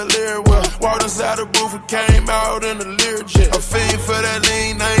get mail everywhere. Walked inside the booth and came out in the Learjet. A fiend for that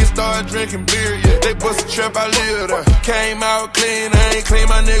lean, I ain't started drinking beer yet. They bust a trap, I live there. Came out clean, I ain't clean,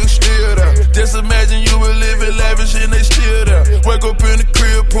 my nigga still there. Just imagine you were living lavish and they still there. Wake up in the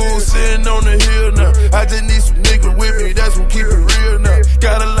crib, pool, sitting on the hill now. I just need some niggas with me, that's what keep it real now.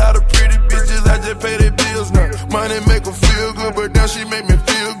 Got a lot of pretty bitches, I just pay their bills now. Money make her feel good, but now she make me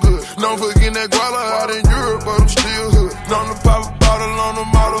feel good. Known for getting that guala out in Europe, but I'm still hood. Known to pop a bottle on the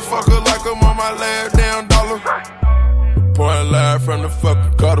motherfucker like I'm on my last damn dollar. Reporting live from the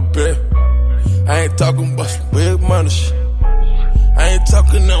fucking quarter bed. I ain't talking about some big money shit. I ain't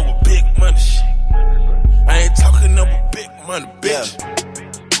talking about big money shit. I ain't talking about big money, bitch. Yeah.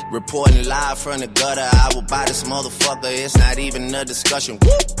 Reporting live from the gutter, I will buy this motherfucker, it's not even a discussion.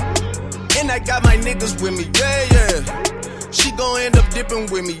 Woo! And I got my niggas with me, yeah, yeah. She gon' end up dipping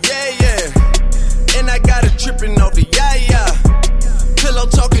with me, yeah, yeah. And I got her tripping off the yeah. Pillow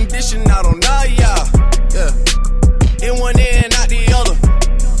talking, dishing out on yeah. In one ear and out the other.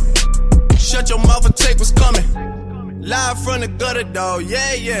 Shut your mouth and take what's coming. Live from the gutter, dog,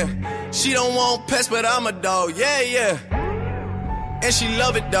 yeah, yeah. She don't want pets, but I'm a dog, yeah, yeah. And she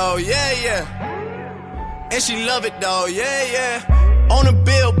love it, dog, yeah, yeah. And she love it, dog, yeah, yeah. On the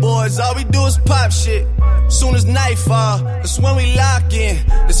billboards, all we do is pop shit. Soon as nightfall, that's when we lock in.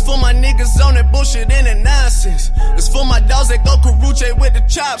 This for my niggas on that bullshit and that nonsense. This for my dogs that go karuche with the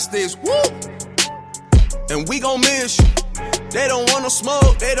chopsticks. Woo! And we gon' miss you. They don't want no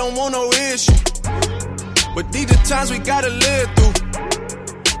smoke, they don't want no issue. But these are times we gotta live through.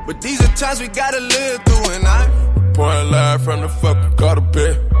 But these are times we gotta live through. And I Reporting live from the fucking quarter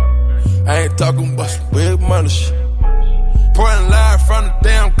bed. I ain't talking about some big money shit. Reporting live from the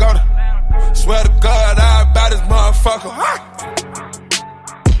damn gutter. Swear to God, I buy this motherfucker.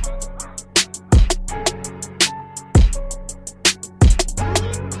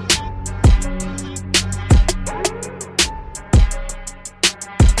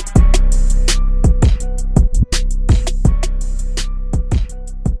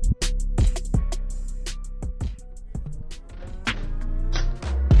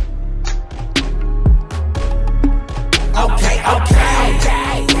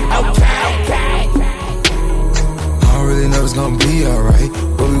 It's gonna be alright,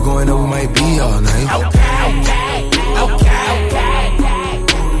 but we going up, we might be all night.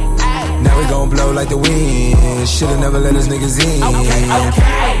 Now we gon' blow like the wind. Should've never let us niggas in.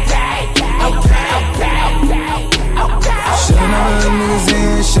 Should've never let niggas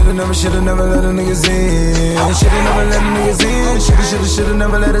in. Should've never let the niggas in. Should've never let the niggas in. Should've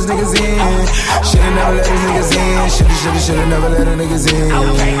never let us niggas in. Should've never let us niggas in. Should've never let the niggas in.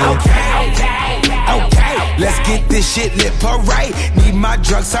 Okay, let's get this shit lit right. Need my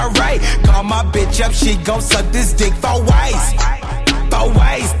drugs, alright. Call my bitch up, she gon' suck this dick 4 ways. 4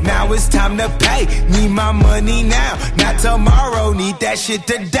 ways, now it's time to pay. Need my money now, not tomorrow. Need that shit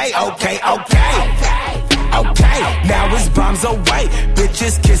today. Okay. Okay, now it's bombs away.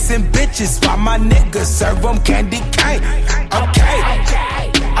 Bitches kissing bitches while my niggas serve them candy cane. Okay,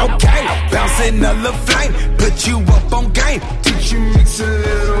 bouncing a little flame, put you up on game. Teach you mix a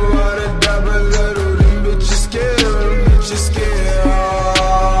little water, dab a little, them bitches scared, them bitches scared.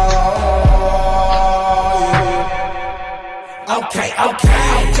 Okay. I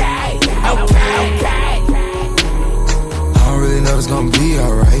don't really know it's gonna be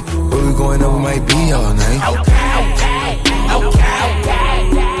alright, but we going over might be all night.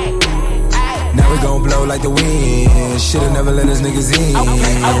 Now we gon' blow like the wind. Should've never let us niggas in.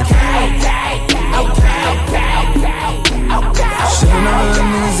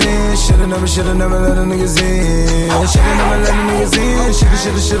 Should've never let niggas in. Should've never let the niggas in. Should've never let the niggas in.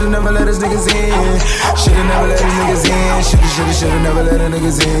 Should've never let us niggas in. Should've never let us niggas in. Should've never let the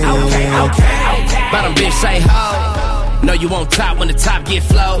niggas in. Bottom bitch say ho. Know you on top when the top get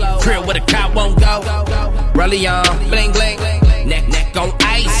flow. Crib where the cop won't go. Rollie on, bling bling. Neck on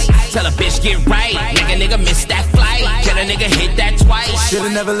ice. Tell a bitch get right. Nigga miss that flight. Can a nigga hit that twice?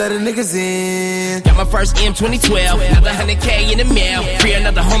 Should've never let the niggas in. Got my first M 2012. Another 100K in the mail. Free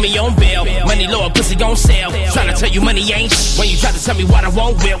another homie on bail. Money low, pussy gon' sell. Tryna tell you money ain't shit. When you try to tell me what I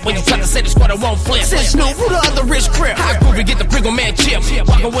won't whip. When you try to say the squad I won't flip. Since Snoop, who the other rich crip? High groovy, get the Pringle Man chip.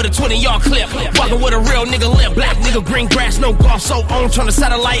 Walking with a 20-yard clip. Walking with a real nigga lip. Black nigga, green grass, no golf. So on, turn the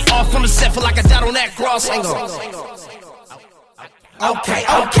satellite off from the set. Feel like I died on that cross. Hang on. Okay. I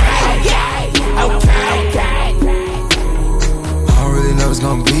don't really know it's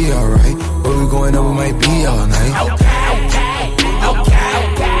gonna be alright, but we going over might be all night.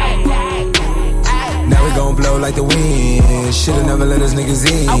 Now we gon' blow like the wind. Should've never let us niggas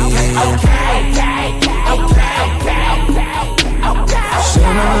in.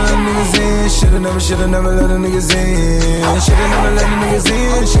 Should've never let niggas in. Should've never let the niggas in. Should've never let the niggas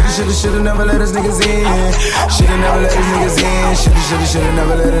in. Should've never let us niggas in. Should've never let us niggas in. Should've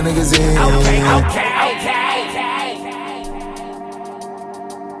never let the niggas in.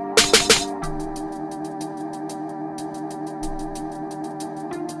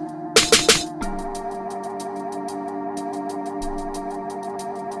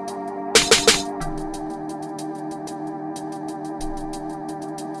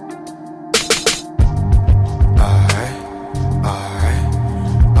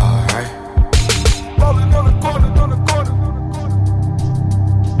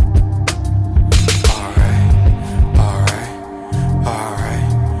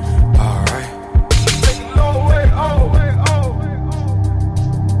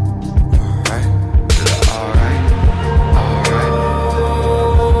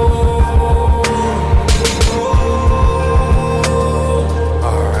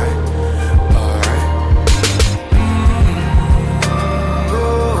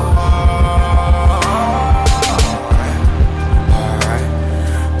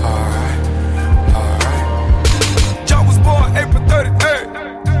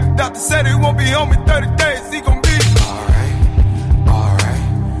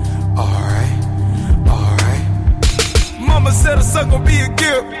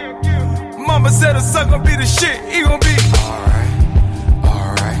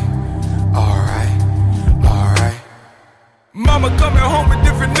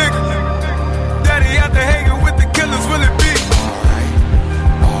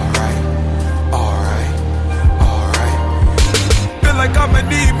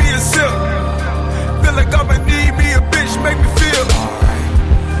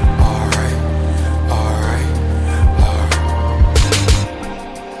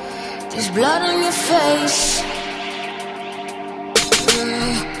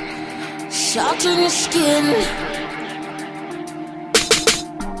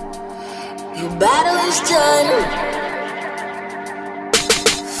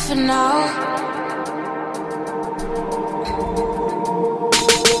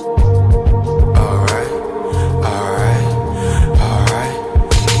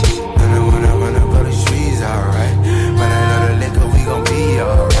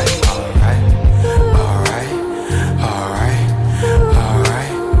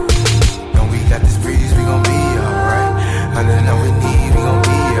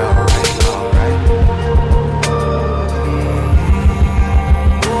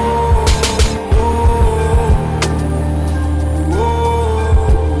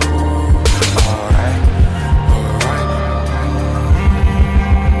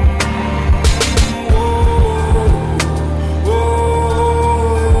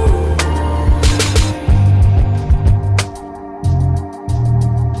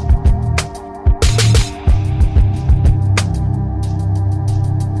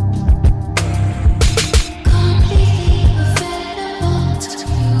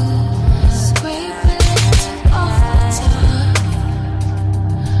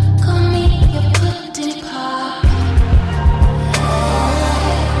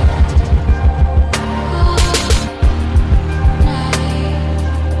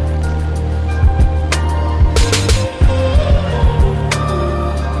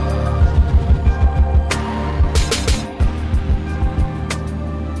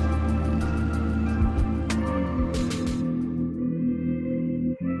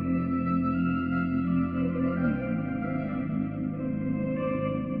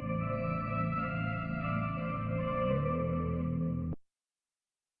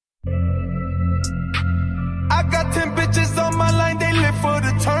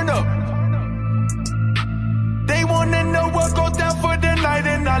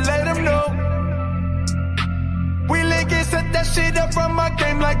 let them know. We link and set that shit up from my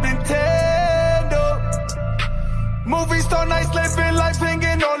game like Nintendo. Movie star nights, living life,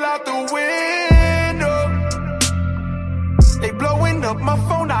 hanging all out the window. They blowing up my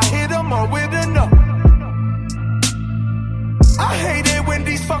phone, I hit them all with a no. I hate it when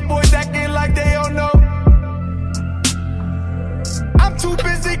these fuckboys acting like they don't know. I'm too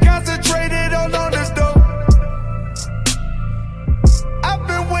busy concentrated all on this dope. I've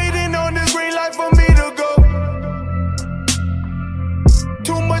been waiting on this green light for me to go.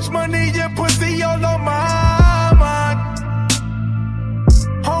 Too much money and pussy all on my mind.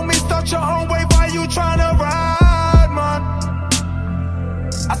 Homie, start your own way, why you tryna ride, man?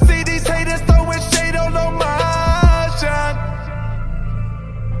 I see these haters throwing shade all on my shine.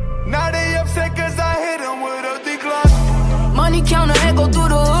 Now they upset cause I hit them with a decline. Money counter echo through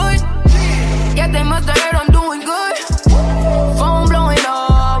the hood. Yeah, they must have heard I'm doing good. Phone blowing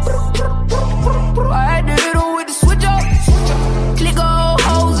up. I had to hit them with the switch up. Click all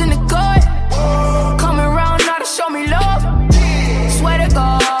holes in the cut. Coming around now to show me love. Swear to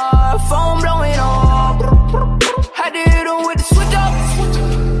God, phone blowing up. Had to hit them with the switch up.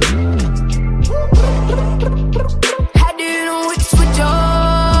 Had to hit them with the switch up.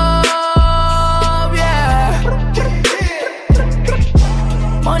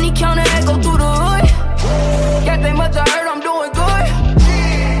 Money counter echo through the hood. Yeah, they must have heard I'm doing good.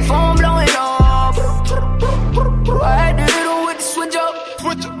 Phone blowing up. I had to hit them with the switch up.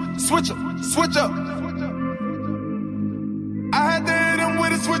 Switch up, switch up, switch up. I had to hit him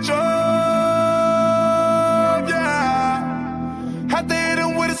with a switch up. Yeah. Had to hit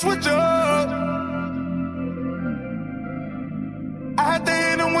him with a switch up. I had to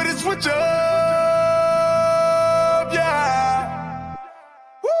hit him with a switch up. Yeah.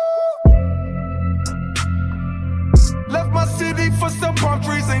 Left my city for some palm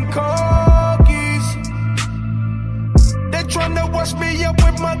trees and cookies. They tryna wash me up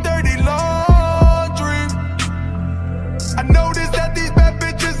with my dirty laundry. I noticed that these bad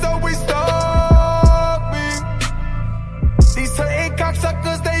bitches always stalk me. These certain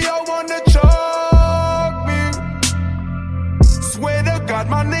cocksuckers, they all wanna choke me. Swear to God,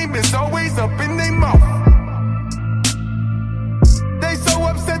 my name is always up in their mouth. They so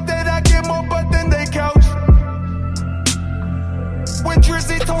upset that I get more butt than they couch. When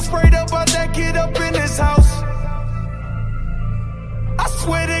Drizzy told sprayed up about that kid up in his house. I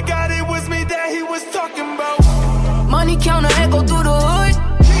swear to God it was me that he was talking about. Money counter echo through the hood.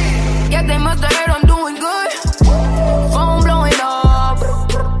 Yeah, they must have heard I'm doing good. Phone blowing up.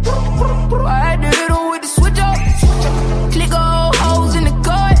 I had to hit them with the switch up. Click all holes in the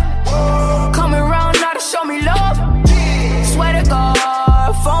cut. Coming around now to show me love. Swear to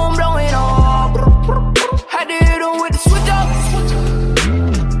God, phone blowing up. Had to hit them with the switch up.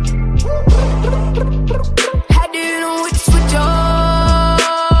 Had to hit them with the switch up.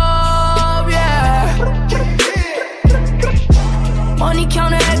 Money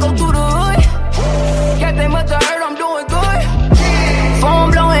counter echo through the hood. Yeah, they must have heard I'm doing good.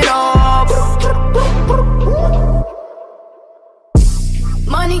 Phone blowing up.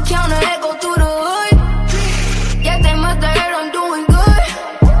 Money counter echo through the hood. Yeah, they must have heard I'm doing good.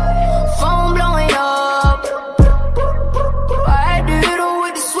 Phone blowing up. I had to hit them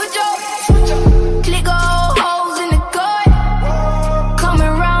with the switch up. Click all holes in the cut. Coming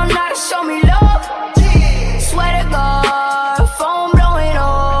around now to show me love. Swear to God, phone blowing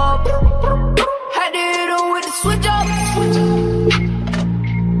up. Had to hit them with the switch up.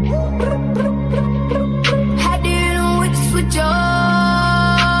 Had to hit them with the switch up.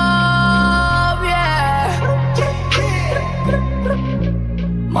 Yeah.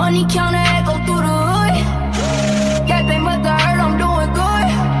 Money counter echo through the hood. Yeah, they must have heard I'm doing good.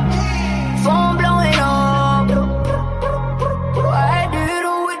 Phone blowing up. I had to hit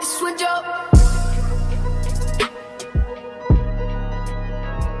them with the switch up.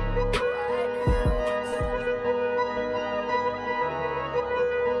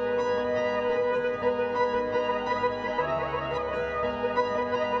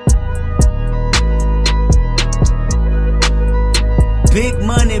 Big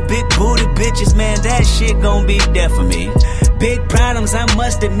money, big booty bitches, man, that shit gon' be there for me. Big problems, I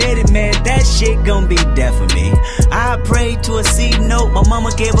must admit it, man, that shit gon' be there for me. I prayed to a C note, my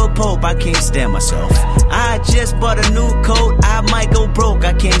mama gave up hope, I can't stand myself. I just bought a new coat, I might go broke,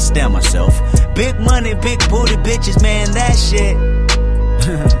 I can't stand myself. Big money, big booty bitches, man, that shit.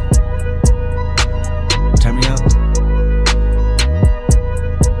 Turn me up.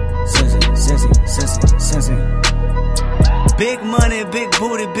 Sissy. Big money, big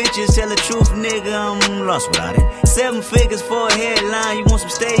booty bitches, tell the truth, nigga, I'm lost without it. 7 figures for a headline, you want some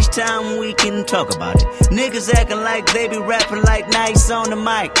stage time, we can talk about it. Niggas acting like they be rapping like Nice on the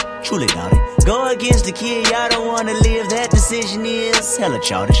mic, truly doubt it. Go against the kid, y'all don't wanna live, that decision is hella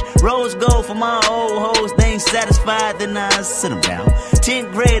childish. Rose gold for my old hoes, they ain't satisfied, then I sit them down.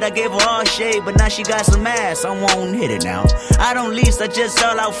 10th grade, I gave her all shade, but now she got some ass, I won't hit it now. I don't lease, I just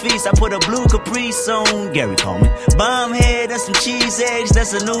all out feast, I put a blue Caprice on Gary Coleman. Bomb head and some cheese eggs,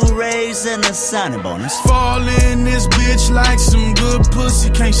 that's a new raise and a signing bonus. Fall in this bitch like some good pussy,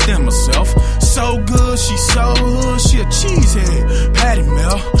 can't stand myself. So good, she so hood, she a cheesehead. Patty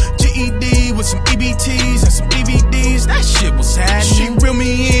Mel, GED with some EBTs and some DVDs, that shit was happening. She reeled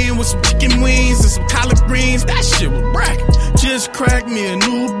me in with some chicken wings and some collard greens, that shit was bracket. Just cracked me a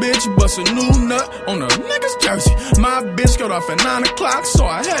new bitch, bust a new nut on a nigga's jersey. My bitch got off at 9 o'clock, so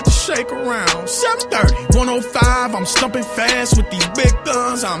I had to shake around. 7:30, 105, I'm stumping fast with these big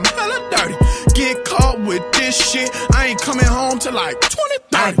guns, I'm hella dirty. Get caught with this shit, I ain't coming home till like 2030.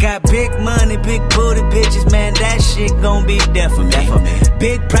 I got big money, big booty bitches, man, that shit gon' be there for me.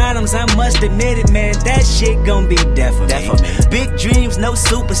 Big problems, I must admit it, man, that shit gon' be there for me. Big dreams, no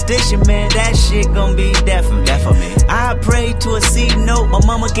superstition, man, that shit gon' be there for me. I prayed to a C note, my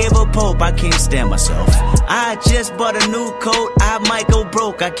mama gave a pope, I can't stand myself. I just bought a new coat, I might go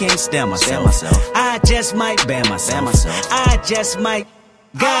broke, I can't stand myself. I just might ban myself. I just might.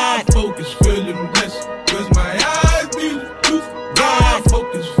 God. I focus feeling blessed, cause my eyes be the truth. God. I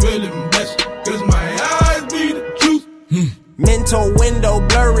focus feeling blessed, cause my eyes be the truth. Mental window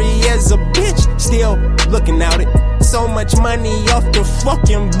blurry as a bitch, still looking out it. So much money off the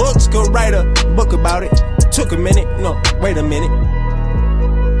fucking books, could write a book about it. Took a minute, no, wait a minute.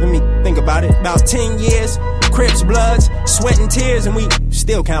 Let me think about it. About 10 years, Crips, Bloods, sweat and tears, and we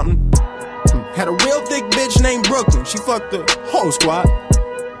still counting. Had a real thick bitch named Brooklyn, she fucked the whole squad.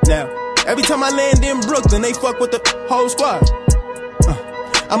 Now, every time I land in Brooklyn, they fuck with the whole squad.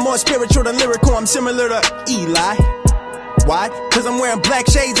 I'm more spiritual than lyrical, I'm similar to Eli. Why? Cause I'm wearing black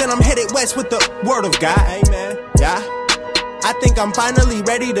shades and I'm headed west with the word of God. Amen. Yeah. I think I'm finally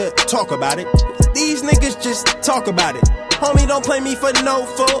ready to talk about it. These niggas just talk about it. Homie, don't play me for no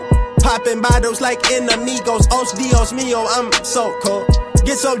fool. Popping bottles like enemigos. Os Dios mío, I'm so cold.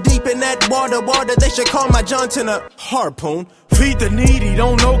 Get so deep in that water, they should call my Johnson a harpoon. Feed the needy,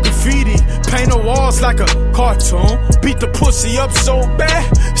 don't know graffiti. Paint the walls like a cartoon. Beat the pussy up so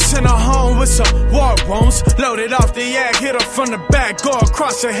bad, send her home with some war wounds. Loaded off the yak, hit her from the back, go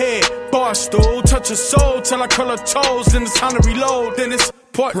across her head. Bar stool, touch her soul till I curl her toes. Then it's time to reload, then it's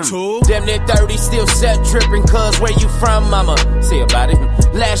part 2. Damn near 30, still set tripping, cuz where you from, mama? See about it.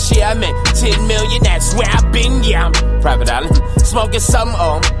 Last year I made 10 million, that's where I been, yeah, I'm private island. Smoking something,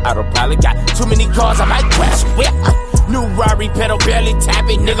 autopilot. Got too many cars, I might crash. New Rari pedal, barely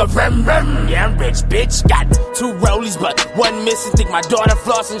tapping, nigga, rum, rum. Yeah, I'm rich, bitch. Got 2 rollies, but 1 missing. Think my daughter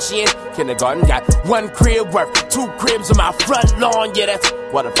flossing, she in kindergarten. Got 1 crib worth 2 cribs on my front lawn. Yeah, that's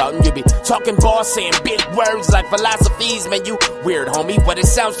what a fountain. You be talking boss, saying big words like philosophies. Man, you weird, homie, but it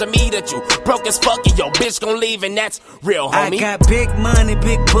sounds to me that you broke as fuck and your bitch gon' leave, and that's real, homie. I got big money,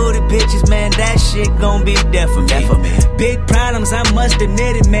 big booty bitches, man, that shit gon' be there for me. Big problems, I must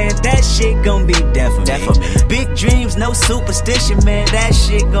admit it, man, that shit gon' be there for me. Big dreams, no superstition, man, that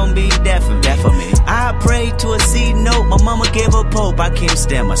shit gon' be there for me. I prayed to a C note, my mama gave a pope, I can't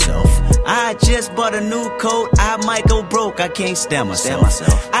stand myself. I just bought a new coat, I might go broke, I can't stand myself.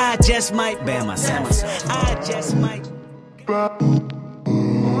 I just might ban myself. I just might.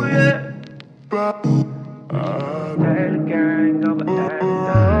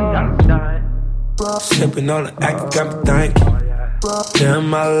 Sipping on the act, got me thinking. Damn,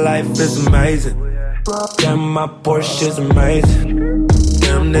 my life is amazing. Damn, my Porsche is amazing.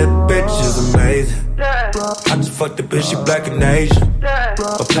 Damn, that bitch is amazing. I just fucked the bitch, she black and Asian.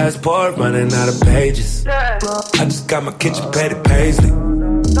 My passport running out of pages. I just got my kitchen painted paisley.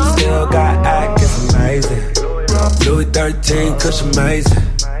 Still got act, it's amazing. Louis 13, kush amazing.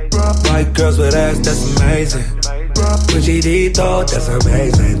 White girls with ass, that's amazing. When she did though, that's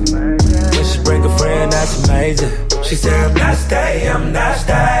amazing. When she bring a friend, that's amazing. She said I'm not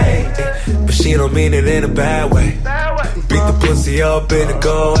stay, but she don't mean it in a bad way. Beat the pussy up in a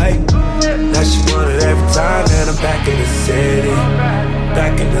go away. Now she want it every time, and I'm back in the city.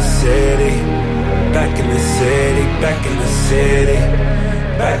 Back in the city. Back in the city. Back in the city.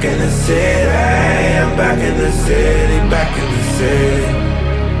 Back in the city. I'm back in the city. Back in the city.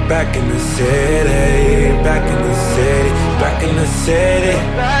 back in the city, back in the city, back in the city,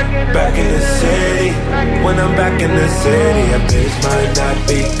 back in the city. When I'm back in the city, a bitch might not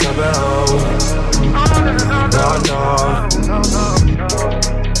be coming home. No.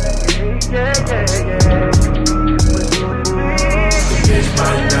 The bitch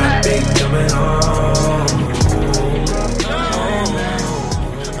might not be coming home.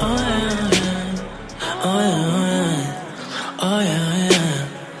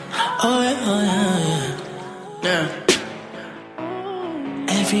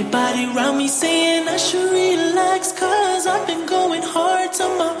 Everybody around me saying I should relax, cause I've been going hard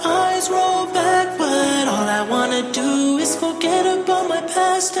till my eyes roll back. But all I wanna do is forget about my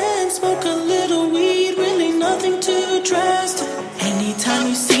past and smoke a little weed, really nothing too drastic. Anytime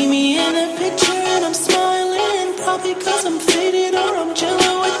you see me in a picture and I'm smiling, probably cause I'm faded or I'm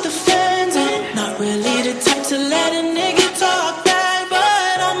chilling with the fans. And not really the type to let a nigga talk back,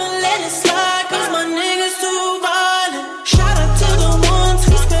 but I'ma let it slide cause my niggas too violent. Shout out to the ones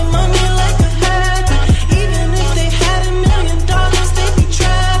who spend money like a habit. Even if they had $1 million, they'd be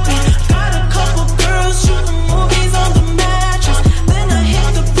trapping. Got a couple girls shooting movies on the mattress. Then I hit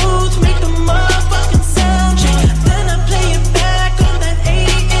the booth, make the motherfucking sound check. Then I play it back on that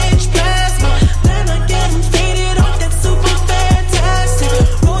 80-inch plasma. Then I get them faded off that super fantastic.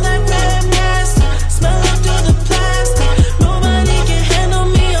 Roll that grandmaster, smell it through the plastic. Nobody can handle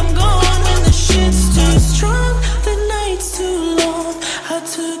me, I'm gone when the shit's too strong. The night's too long, I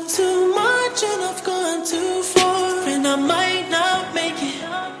took too much and I've gone too far. And I might not make it,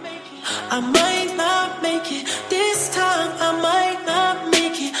 I might not make it. This time I might not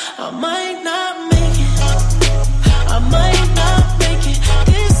make it, I might not make it, I might not make it.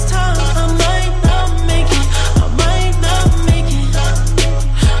 This time I might not make it, I might not make it,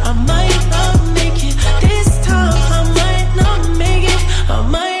 I might not make it. This time I might not make it, I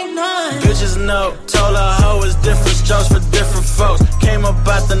might not. Bitches know, told her hoe is different strokes for different folks. Came up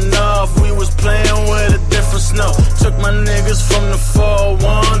out the north, we was playing with a different snow. Took my niggas from the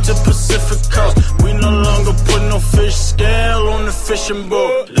 401 to Pacific Coast. We no longer put no fish scale on the fishing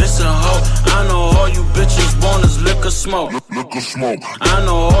boat. Listen ho, I know all you bitches want is liquor smoke. I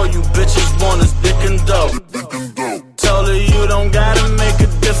know all you bitches want is dick and dope. Told her you don't gotta make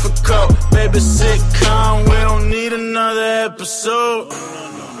it difficult. Baby sitcom, we don't need another episode.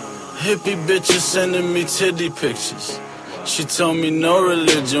 Hippie bitches sending me titty pictures. She told me no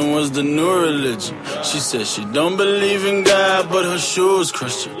religion was the new religion. She said she don't believe in God, but her shoes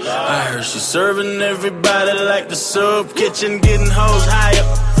Christian. I heard she serving everybody like the soup kitchen, getting hoes higher,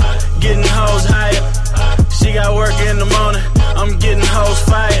 getting hoes higher. She got work in the morning, I'm getting hoes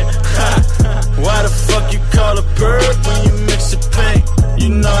fired. Why the fuck you call her perp when you mix it pink? You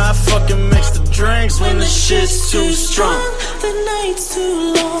know I fucking mix the drinks when the shit's too strong. The night's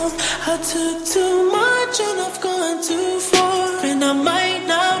too long, I took too much and I've gone too far. And I might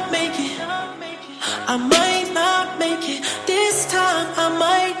not make it, I might not make it. This time I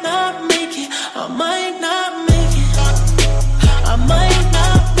might not make it, I might not make it, I might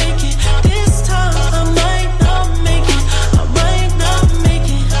not make it. This time I might not make it, I might not make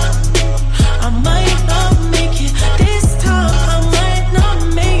it, I might not make it. This time I might not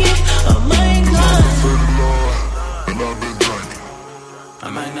make it, I might not. And I've been drinking. I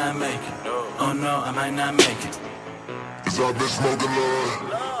might not make it. Oh no, I might not make it. Cause I've been smoking, Lord,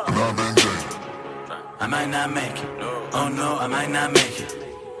 and I've been drinking. I might not make it. Oh no, I might not make it.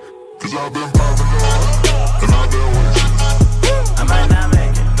 Cause I've been popping, Lord, and I've been waiting. I might not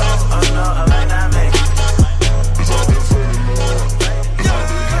make it. Oh no, I might not make it. Cause I've been feeling, Lord, and I've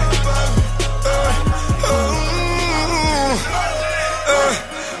been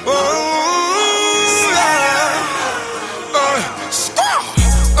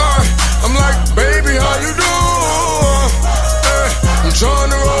I'm like, baby, how you do? I'm trying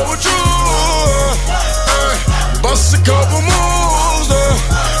to roll with you. Bust a couple moves.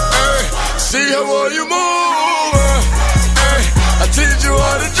 See how well you move. I teach you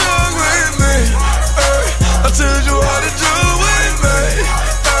how to jug with me. I teach you how to jug with me.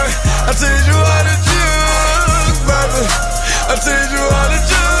 I teach you how to jug, baby. I teach you how to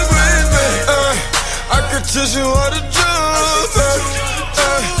jug with me. I could teach you how to jug, baby.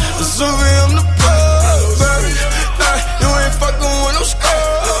 Suvi, I'm the plug, baby. You ain't fucking with no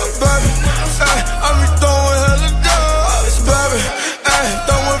scrub, baby. I be throwing hella dubs, baby.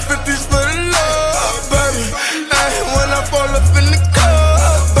 Throwing 50s for the love, baby. When I fall up in the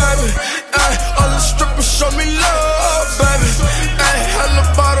club, baby. All the strippers show me love, baby. Hella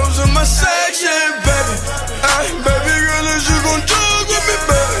bottles in my section, baby. Baby girl, is you gon' jug with me,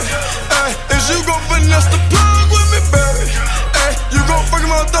 baby? Is you gon' finesse the plug with me, baby?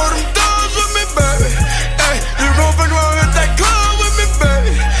 roll them thugs with me, baby. Ay, you gon' fuck around at that club with me,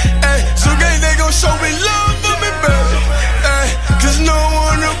 baby. Ay, so gang, they gon' show me love for me, baby. Ay, cause no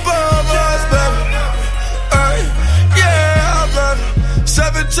one above us, baby. Ay, yeah, baby.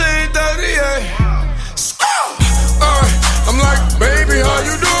 1738. I'm like, baby, how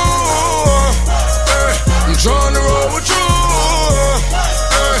you doing? Ay, I'm tryna roll with you.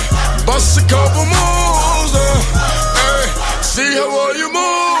 Ay, bust a couple moves. Ay, see how well you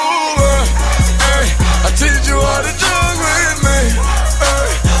move. Ay, I teach you how to jug with me. Ay,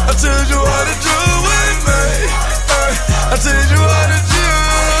 I teach you how to jug with me. Ay, I teach you how to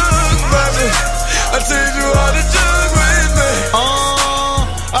jug, baby. I teach you how to jug with me.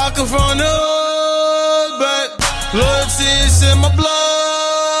 I come from the hood, but loyalty is in my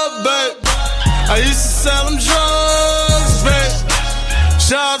blood, babe. I used to sell them drugs, babe.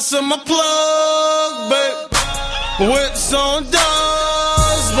 Shout out to my plug, babe. Whips on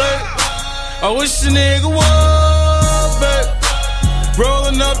dogs, babe. I wish a nigga was, babe.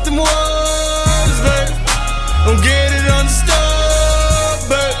 Rolling up them ones, babe. Don't get it understood,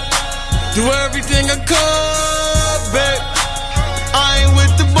 babe. Do everything I could, babe. I ain't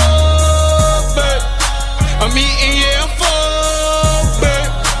with the ball, babe. I'm eating, yeah, I'm full,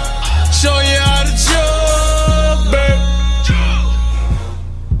 babe. Show you how to jug, babe.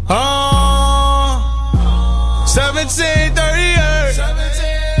 1738.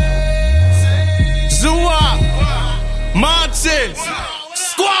 Zua, Montes,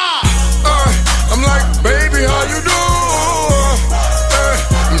 Squad. I'm like, baby, how you doing?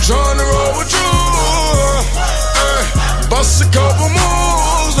 I'm tryna roll with you. Bust a couple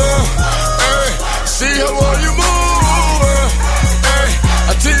moves. See how well you move.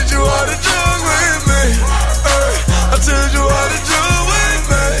 I teach you how to jug with me. I teach you how to jug with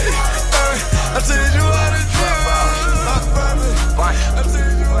me. I teach you how to jug. I teach you how to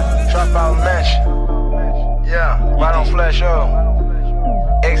Drop out match. Yeah, right on Flash O.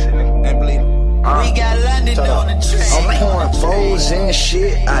 Exiting and bleeding. We got London on the train. I'm pouring foes and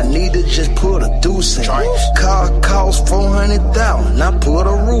shit. I need to just put a deuce in. Car cost 400,000. I put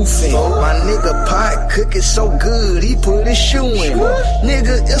a roof in. My nigga pot cooking so good, he put his shoe in.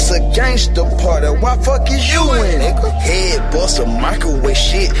 Nigga, it's a gangster party. Why fuck is you in? Head bust a microwave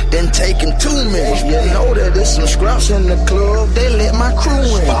shit, then taking 2 minutes. You know that there's some scraps in the club. They let my crew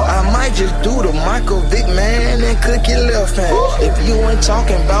in. I might just do the Michael Vick, man, and cook your left hand. If you ain't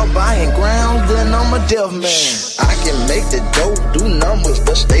talking about buying ground, then I'm a deaf man. I can make the dope do numbers,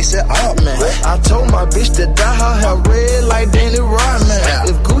 but Stacey Altman. I told my bitch to dye her hair red like Danny Rodman.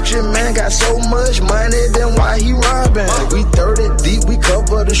 If Gucci man got so much money, then why he robbing? We 30 deep, we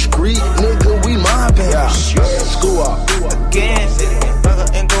cover the street, nigga, we mobbing. School up again, fuck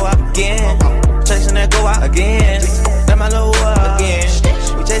up and go out again. Chasing that go out again. That my little again.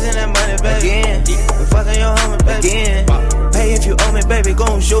 We chasing that money back again. We fucking your homie back again. Hey, if you owe me, baby,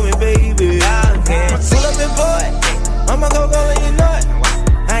 gon' show me, baby. I can pull up and boy. I'ma go and you know it.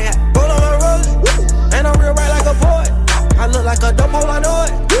 I got roll on my rollin', and I'm real right like a boy. I look like a dope hole, I know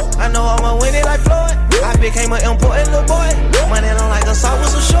it. I know I'ma win it like Floyd. I became an important little boy. Money don't like a saw with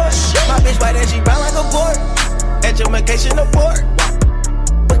some shorts. My bitch white and she brown like a board. Education report.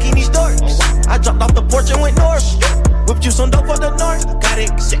 Bikini storks. I dropped off the porch and went north. Whipped you some dope for the north. Got it.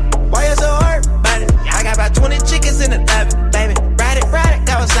 Why you so hard? I got about 20 chickens in the oven, baby. Ride it,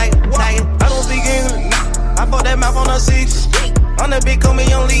 I was like, tag it. I don't speak English, I bought that mouth on the seats. On the big coming,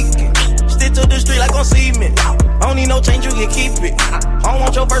 young leaking. Stick to the street like on cement. I don't need no change, you can keep it. I don't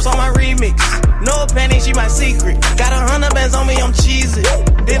want your verse on my remix. No panic, she my secret. Got 100 bands on me, I'm cheesy.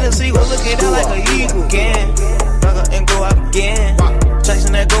 Didn't see what look at that like an eagle. Again, fuck up and go out again.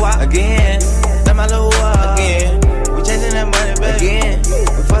 Chasing that go out again. That my little again. We chasing that money back again.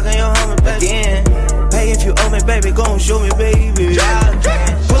 We fucking your homie back again. Hey, if you owe me, baby, gon' show me, baby.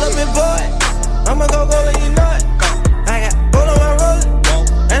 Pull up and boy, I'ma go and you know it. I got roll on my rollin',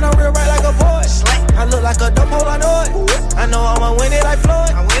 and I'm real right like a boy. I look like a dope hole, I know it. I know I'ma win it like Floyd.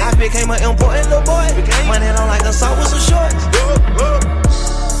 I became an important little boy. Money don't like a saw with some shorts.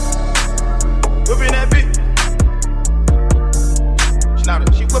 Whipping that bitch.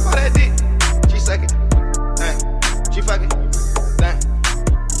 She whip out that dick. She suck it. Dang. She fuck it. Dang.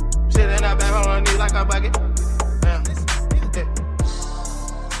 Sitting up back on her knees like a bucket.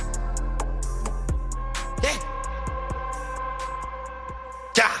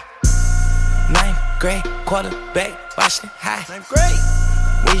 Ninth grade quarterback, Washington High. Ninth grade.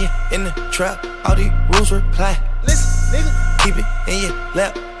 When you in the trap, all these rules reply. Listen, nigga. Keep it in your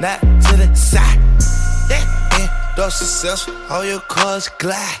lap, not to the side. Endorse successful, all your cars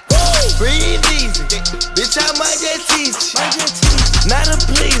glide. Breathe easy, bitch, I might just teach you. not a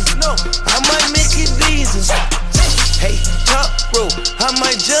pleaser. No, I might make it decent. Hey, top row, I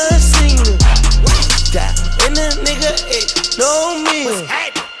might just sing it. Die in a nigga, it no meal.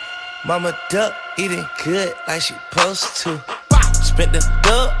 Mama duck eating good like she supposed to. Spent the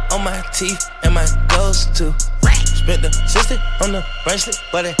dub on my teeth and my goes too. Spent the 60 on the bracelet,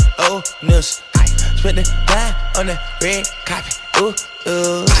 but it old news. Spent the dime on the red carpet. Ooh,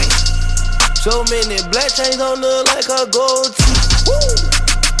 ooh. So many black chains on the like a gold teeth.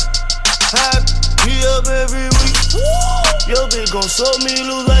 High me up every week. Yo bitch gon' suck me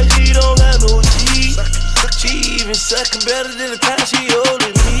loose like she don't got no teeth. She even sucking better than the time she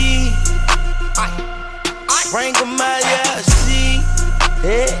holding me. Bring 'em out, yeah, I see.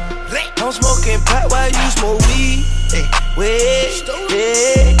 Yeah. I'm smoking pot while you smoke weed. Wait,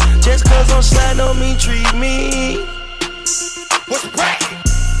 yeah. Just cause I'm sliding don't mean treat me. What's the break?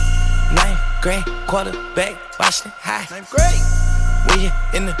 9th grade, quarterback, Washington High. 9th grade. When you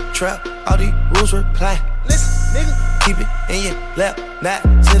in the trap, all these rules reply. Listen, nigga. Keep it in your lap, not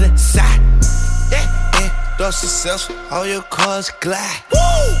to the side. Yeah. Endorse successful, all your cars glide. Woo!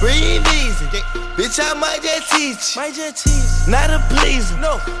 Breathe easy. Bitch, I might just teach. Not a pleaser.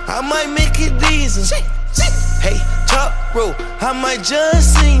 No, I might make it decent. Hey, top row, I might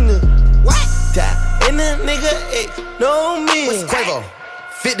just sing the what? Die in a nigga, it no me. Quavo.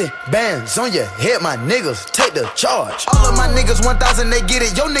 50 bands on your head, my niggas, take the charge. All of my niggas 1,000, they get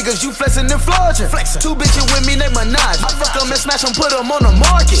it. Yo niggas, you flexing and flourishing. Two bitches with me, they menage. I fuck them and smash them, put them on the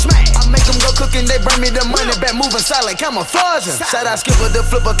market. I make them go cooking, they bring me the money back, moving silent, camouflaging. Shout out Skipper, the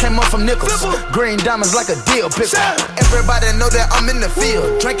flipper came up from nickels. Green diamonds like a deal picker. Everybody know that I'm in the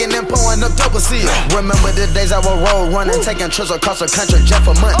field, drinking and pouring up double seal. Remember the days I would roll, running, taking trips across the country just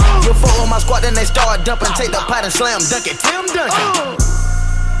for money. You fuck with my squad, then they start dumping, take the pot and slam dunk it. Tim Duncan.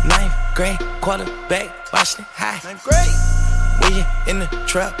 9th grade, quarterback, Washington High. 9th grade. When you in the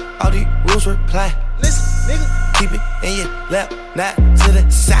trap, all these rules reply. Listen, nigga. Keep it in your lap, not to the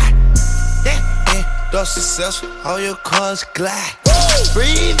side. Yeah. Endorse successful, all your cars glide. Woo!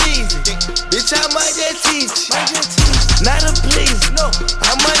 Breathe easy. Bitch, I might just teach. Not a pleaser. No,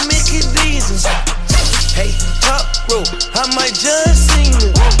 I might make it decent. Hey, top row, I might just sing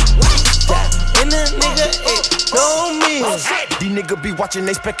it. Die in a nigga, it no me. These niggas be watching,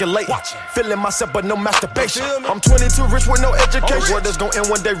 they speculate. Feeling myself, but no masturbation. I'm 22, rich with no education. Word that's gon' end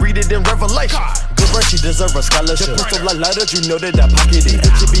one day, read it in Revelation. Good run, she deserve a scholarship. The pistol like lighters, you know that I pocket it.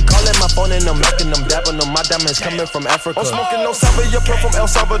 Bitch, be calling my phone and I'm knocking them, dabbing them. My diamonds coming from Africa. I'm smoking no Salvia, pearl from El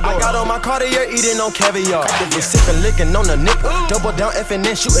Salvador. I got on my Cartier, eating on caviar. They sipping, licking on the nickel. Double down, effing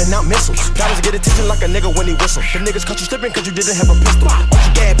and shooting out missiles. Gotta get attention like a nigga when he whistle. The niggas caught you slipping cause you didn't have a pistol. Watch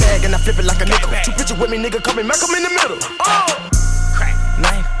your gas bag and I flip it like a nickel. Two bitches with me, nigga, coming back, I'm in the middle.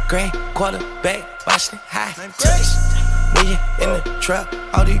 9th grade, quarterback, Washington High. 9th grade. When you in the trap,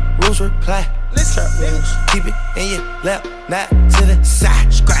 all these rules reply. Listen, keep it in your lap, not to the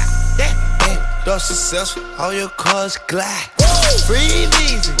side. Scrap, yeah. Endorse successful, all your cars glide. Breathe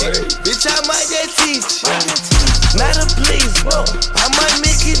easy, bitch, I might just teach. Not a pleaser, no, I might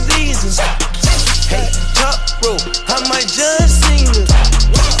make it decent. Hey, top row, I might just sing it.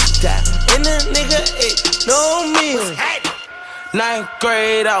 Die in a nigga, it no meal. 9th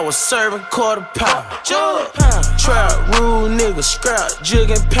grade, I was serving quarter pound. Trap, rule, nigga, scrap, jig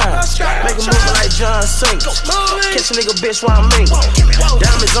and pound. Make a move like John Cena. Catch a nigga bitch while I'm mingling.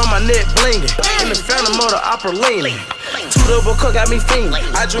 Diamonds on my neck blinging. In the Phantom of the opera leaning. Two double cook got me fiending.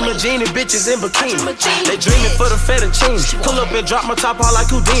 I dream of genie bitches in bikini. They dreaming for the fettuccine. Pull up and drop my top all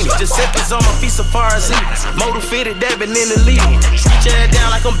like Houdini. Just seconds on my feet so far as eat. Motor fitted, dabbing in the lead. Reach your head down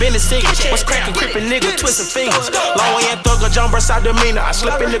like I'm Benny Siegel. What's cracking, crippin' nigga, twisting fingers. Long way and thugger, John Bursa demeanor. I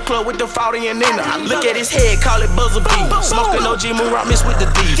slip in the club with the 40 and Nina. I look at his head, call it buzzer beat. Smoking OG Moon Rock mixed with the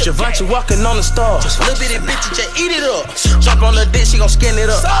D. Javante walking on the stars. Little bitty bitch, just eat it up. Jump on the dick, she gon' skin it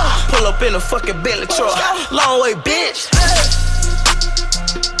up. Pull up in a fucking Bentley truck. Long way, bitch.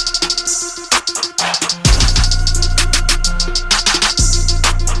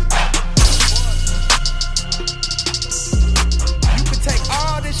 You can take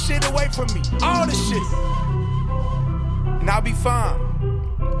all this shit away from me. All this shit. And I'll be fine.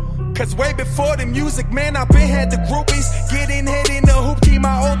 Cause way before the music, man, I been had the groupies. Getting head in the hoopty,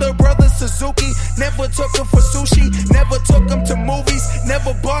 my older brother Suzuki. Never took him for sushi, never took him to movies.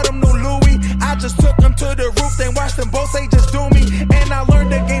 Never bought him no Louis, I just took him to the roof. Then watched them both say just do me. And I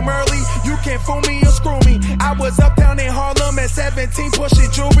learned the game early, you can't fool me or screw me. I was uptown in Harlem at 17 pushing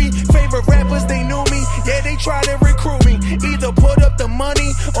jewelry. Favorite rappers, they knew me. Yeah, they try to recruit me. Either put up the money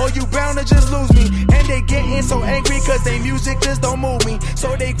or you bound to just lose me. And they getting so angry cause they music just don't move me.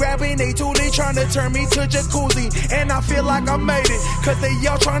 So they grabbing they tool, they trying to turn me to jacuzzi. And I feel like I made it cause they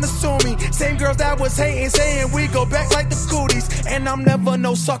all trying to sue me. Same girls that was hating, saying we go back like the cooties. And I'm never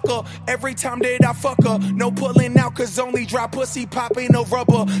no sucker. Every time that I fuck her, no pulling out cause only dry pussy popping no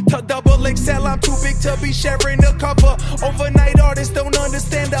rubber. To double XL, I'm too big to be sharing the cover. Overnight artists don't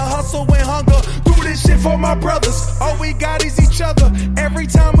understand the hustle and hunger. Do this shit for my brothers. All we got is each other. Every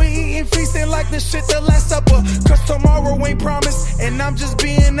time we eating, feasting like the shit the Last Supper. Cause tomorrow ain't promised, and I'm just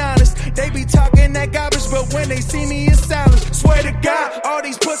being honest. They be talking that garbage, but when they see me, it's silence. Swear to God, all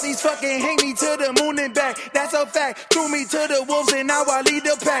these pussies fucking hang me to the moon and back. That's a fact. Threw me to the wolves, and now I lead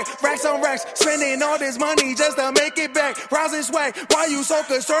the pack. Racks on racks, spending all this money just to make it back. Rising swag, why you so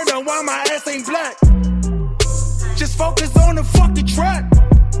concerned on why my ass ain't black? Just focus on the fucking track.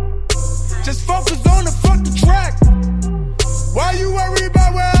 Just focus on the fucking track. Why you worry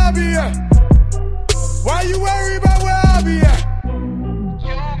about where I be at? Why you worry about where I be at?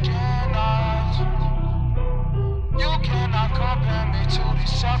 You cannot compare me to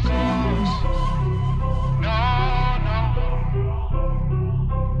these suckers. No, no.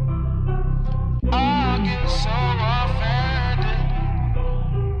 I get so offended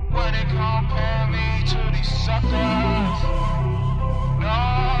when they compare me to these suckers. No,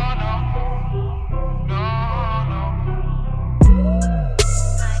 no.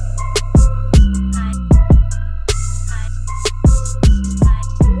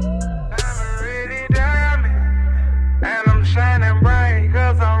 Shining bright,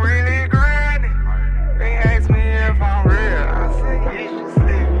 cause I'm really grinding. They ask me if I'm real, I say, you should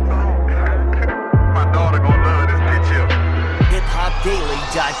sleep on. My daughter gon' love this bitch here.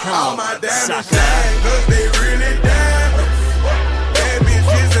 HipHopDaily.com. All my diamonds shine, cause they really diamonds. Bad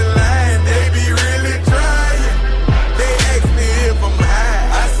bitches in line, they be really trying. They ask me if I'm high,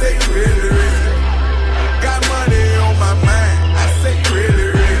 I say really, really. Got money on my mind, I say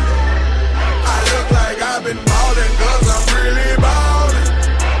really, really. I look like I've been ballin' cause I'm really ballin'.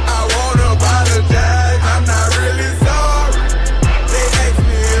 I wanna apologize, I'm not really sorry. They ask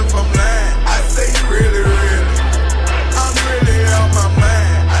me if I'm lying, I say really, really. I'm really out my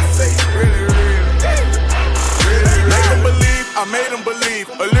mind, I say really, really. Really, make them believe, I made them believe.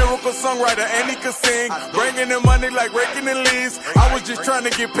 A lyrical songwriter and he could sing. Bringing in money like raking in leaves. I was just trying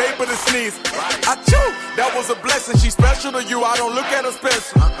to get paper to sneeze. I chew, that was a blessing. She special to you, I don't look at her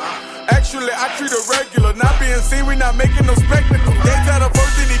special. Actually, I treat her regular. Not being seen, we not making no spectacle. They said her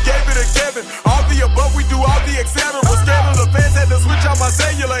first and he gave it to Kevin. All the above, we do all the etc. Scared of the fans, had to switch out my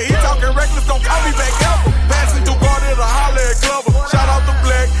cellular. He talking reckless, don't call me back ever. Passing through Garden to holler at Glover. Shout out to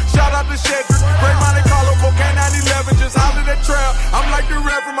Black, shout out to Shedrick. Great Monte Carlo, cocaine 911, just hollered at Trail. I'm like the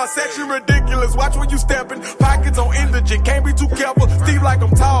Reverend, my section ridiculous. Watch when you steppin', pockets on indigent, can't be too careful. Steve like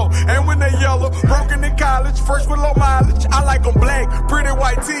I'm tall, and when they yellow, broken in college, first with low mileage. I like them black, pretty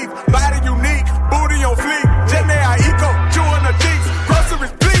white teeth, body unique, booty on fleek. Jenny I eco, chewing the cheeks.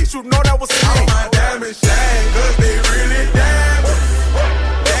 Groceries, please, you know that was me. All my diamonds shine, cause they really diamonds.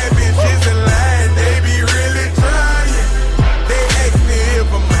 Bad bitches in line, they be really trying. They ask me if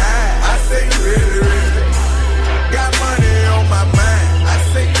I'm high, I say really, really. Got money on my mind, I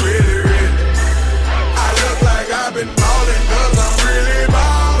say really, really. I look like I've been ballin' cause I'm really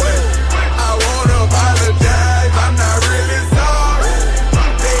ballin'. I wanna apologize, I'm not really sorry.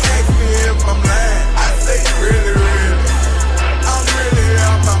 They ask me if I'm lying, I say really, really. I'm really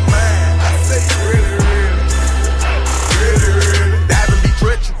out my mind, I say really, really. Really, really. Diving be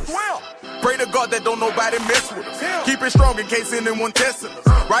treacherous. Pray to God that don't nobody mess with us. Keep it strong in case anyone testing us.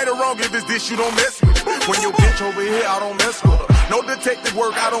 Right or wrong, if it's this, you don't mess with it. When your bitch over here, I don't mess with her. No detective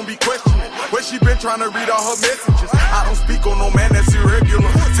work, I don't be questioning. Where she been trying to read all her messages. I don't speak on no man that's irregular.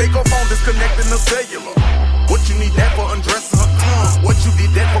 Take her phone, disconnecting the cellular. What you need that for undressing her? What you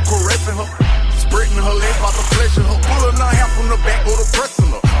did that for caressing her? Spreading her legs about to pleasure her. Pulling her hair from the back, go to pressing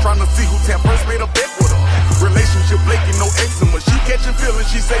her. Trying to see who tap first, made a bet with her. Relationship flaking, no eczema. She catching feelings,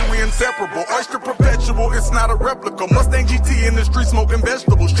 she say we inseparable. Oyster perpetual, it's not a replica. Mustang GT in the street smoking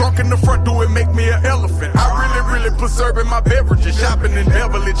vegetables. Trunk in the front, do it make me an elephant. I really preserving my beverages. Shopping in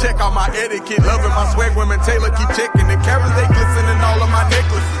Beverly, check out my etiquette. Loving my swag, women Taylor, keep checking the carrots, they glistening all of my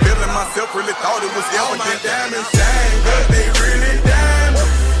necklaces. Feeling myself, really thought it was elegant. All my diamonds shine, cause they really diamonds.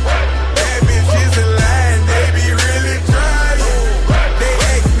 Bad bitches in line, they be really trying. They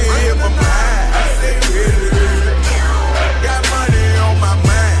ask me if I'm high, I say really, really. Got money on my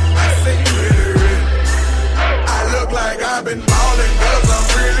mind, I say really, really. I look like I've been ballin' cause I'm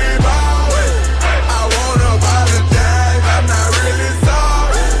really ballin'. I wanna apologize, I'm not really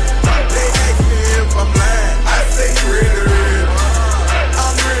sorry.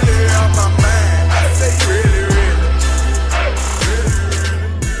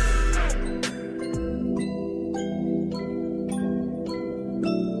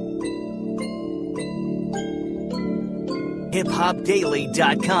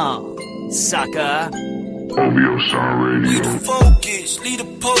 hiphopdaily.com. Sucker. OVO Sound Radio. We the focus, lead the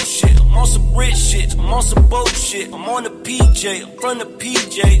post shit. I'm on some rich shit, I'm on some bullshit. I'm on the PJ, I'm from the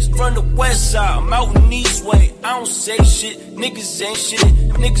PJs, from the west side. I'm out in East Way, I don't say shit. Niggas ain't shit,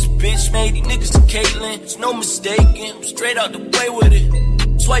 niggas bitch made it, niggas Caitlyn. There's no mistaking, I'm straight out the way with it.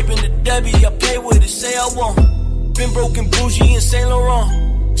 Swiping the Debbie, I pay with it, say I won't. Been broken bougie in Saint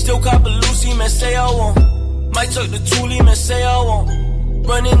Laurent. Still cop a Lucy, man, say I won't. Might tuck the Thule, man, say I won't.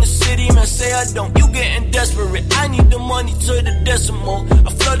 Run in the city, man, say I don't. You getting desperate, I need the money to the decimal.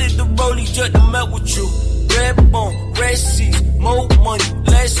 I flooded the rollie just to melt with you. Red bone, red seats, more money,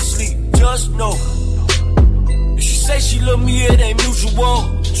 less sleep, just know. If she say she love me, it ain't mutual.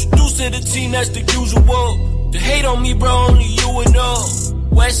 Introduced to the team, that's the usual. The hate on me, bro, only you would know.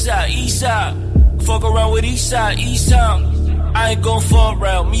 West side, east side, fuck around with east side, east town. I ain't gon' fuck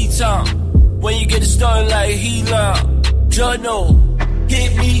around, me time. When you get it started like he line, just know.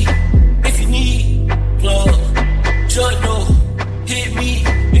 Hit me if you need plug. Just know. Hit me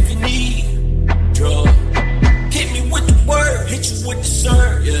if you need drug. Hit me with the word, hit you with the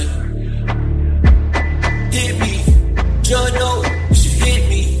serve, yeah. Hit me, just know. You should hit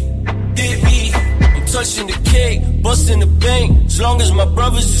me, hit me. I'm touching the cake, busting the bank. As long as my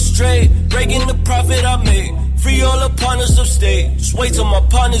brothers are straight, breaking the profit I make. Free all the partners upstate. Just wait till my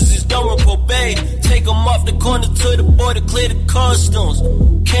partners is done with probate. Take them off the corner to the border, clear the customs.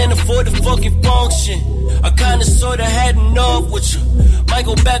 Can't afford the fucking function. I kinda sorta had enough with you. Might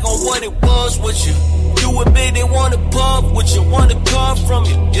go back on what it was with you. Do it big, they wanna pub with you. Want a car from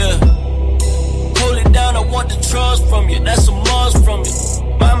you, yeah. Hold it down, I want the trust from you. That's a must from you.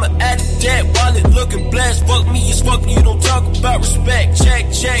 Mama at the debt, wallet looking blessed. Fuck me, it's fuck you, don't talk about respect. Check,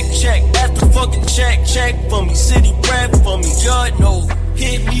 check, check, after fucking check, check for me. City rap for me, Judge no.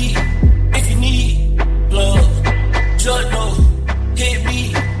 Hit me if you need love. Judge no. Hit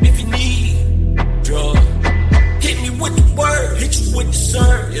me if you need drug. Hit me with the word, hit you with the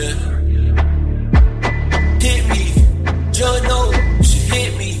serve, yeah. Hit me, Judge no. You should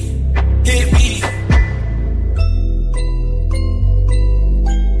hit me, hit me.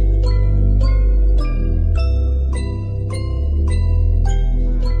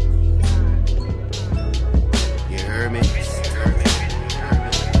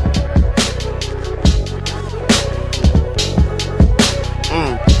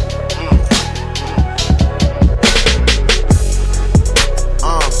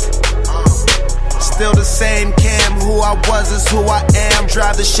 Still the same Cam, who I was is who I am.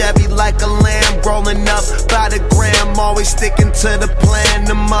 Drive the Chevy like a lamb, rolling up by the gram. Always sticking to the plan.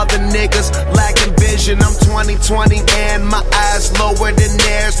 Them other niggas lacking vision. I'm 20/20 and my eyes lower than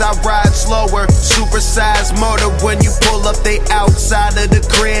theirs. I ride slower, supersized motor. When you pull up, they outside of the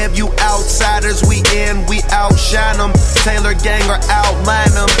crib. You outsiders, we in, we outshine them. Taylor gang or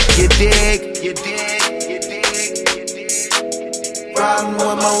outline them. You dig? You dig? Riding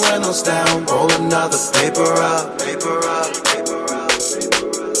with my windows down, roll another paper up, paper up, paper up.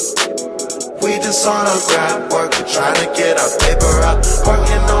 We just on a grab, working, trying to get our paper up.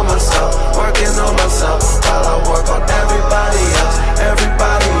 Working on myself, while I work on everybody else,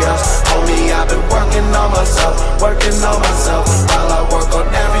 everybody else. Homie, I've been working on myself, while I work on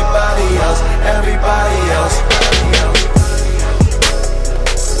everybody else, everybody else.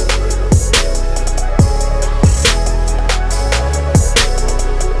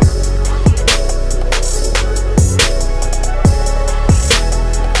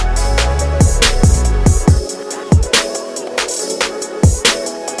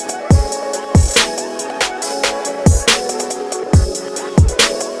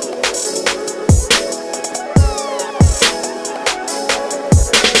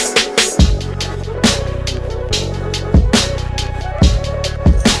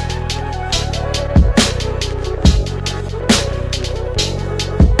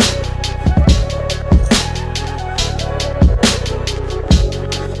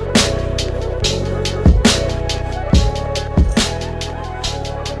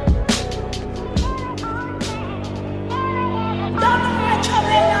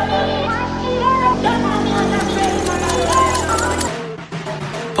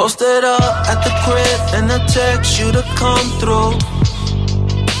 Posted up at the crib and I text you to come through.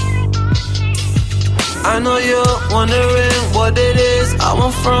 I know you're wondering what it is I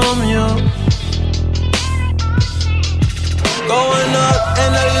want from you. Going up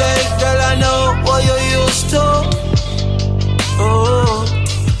in the lake, girl, I know what you're used to. Ooh.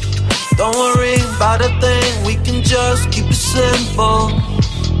 Don't worry about a thing, we can just keep it simple.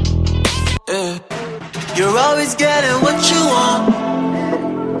 Yeah. You're always getting what you want.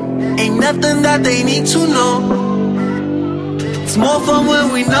 Ain't nothing that they need to know. It's more fun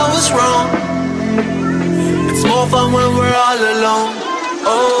when we know it's wrong. It's more fun when we're all alone.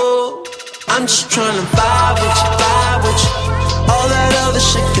 Oh, I'm just trying to vibe with you, vibe with you. All that other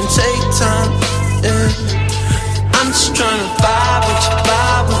shit can take time, yeah. I'm just trying to vibe with you,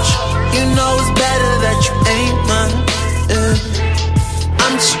 vibe with you. You know it's better that you ain't mine, yeah.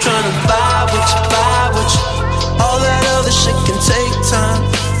 I'm just trying to vibe with you, vibe with you. All that other shit can take time,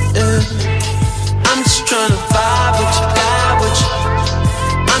 yeah. I'm just trying to vibe with you, vibe with you.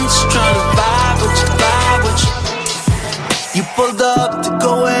 I'm just trying to vibe with you, vibe with you. You pulled up to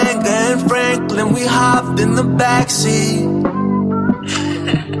Goenga and Franklin, we hopped in the backseat.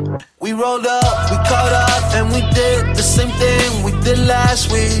 We rolled up, we caught up, and we did the same thing we did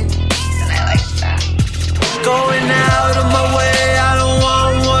last week. Going out of my way, I don't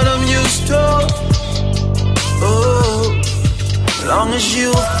want what I'm used to. Oh, as long as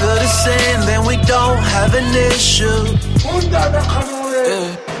you feel the same, then we don't have an issue.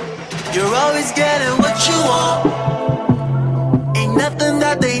 Yeah. You're always getting what you want. Ain't nothing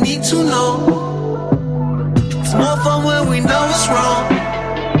that they need to know. It's more fun when we know it's wrong.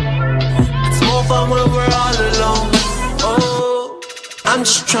 It's more fun when we're all alone. Oh, I'm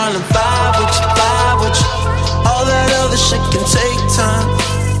just trying to vibe with you, vibe with you. All that other shit can take time,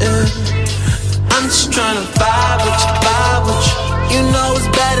 yeah. I'm just trying to vibe with you, vibe with you. You know it's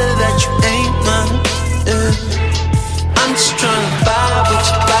better that you ain't mine, yeah. I'm just trying to vibe with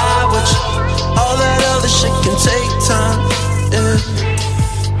you, vibe with you. All that other shit can take time, yeah.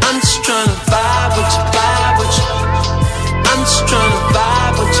 I'm just trying to vibe with you, vibe with you. I'm just trying to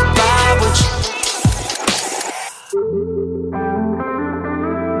vibe with you, vibe with you.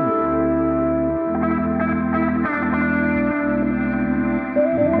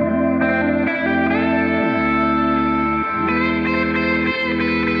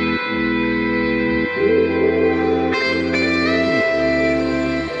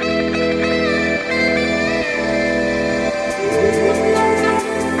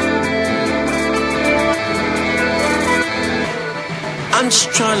 I'm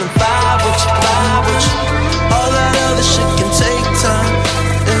just trying to vibe with you, vibe with you. All that other shit can take time,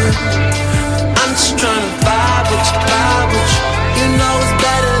 yeah. I'm just trying to vibe with you, vibe with you. You know it's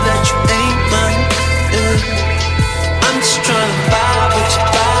better that you ain't mine, yeah. I'm just trying to vibe with you,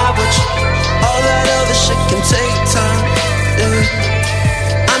 vibe with you. All that other shit can take time, yeah.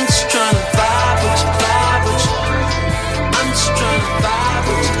 I'm just trying to vibe with you, vibe with you. I'm just trying to vibe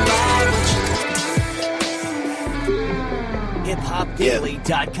with you, vibe with you.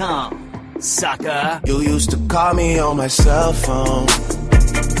 HipHopDaily.com, sucker. You used to call me on my cell phone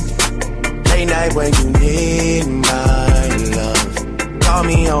late night when you need my love. Call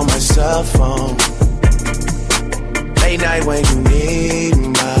me on my cell phone late night when you need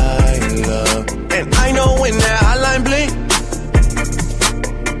my love. And I know when that hotline blink,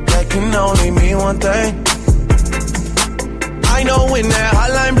 that can only mean one thing. I know when that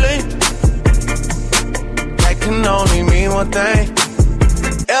hotline blink, that can only mean one thing.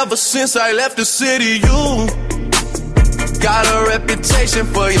 Ever since I left the city, you got a reputation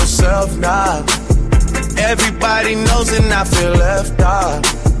for yourself now. Everybody knows and I feel left out.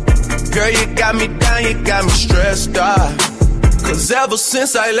 Girl, you got me down, you got me stressed out. Cause ever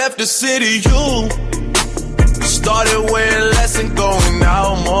since I left the city, you started wearing less and going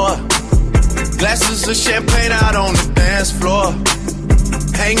out more. Glasses of champagne out on the dance floor.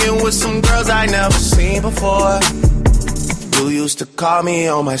 Hanging with some girls I never seen before. You used to call me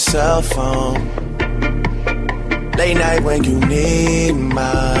on my cell phone late night when you need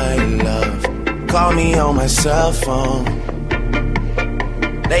my love. Call me on my cell phone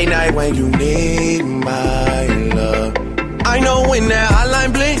late night when you need my love. I know when that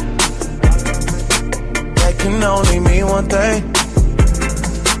hotline blink, that can only mean one thing.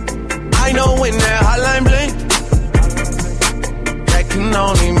 I know when that hotline blink, that can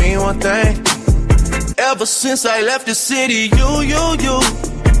only mean one thing. Ever since I left the city, you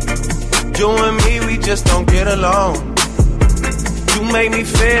and me, we just don't get along. You make me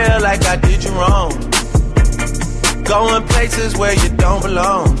feel like I did you wrong. Going places where you don't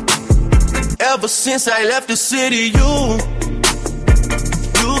belong. Ever since I left the city, you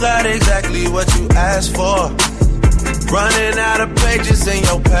got exactly what you asked for. Running out of pages in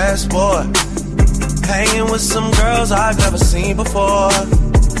your passport. Hanging with some girls I've never seen before.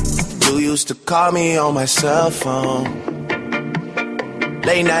 You used to call me on my cell phone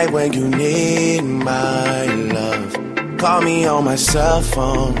late night when you need my love. Call me on my cell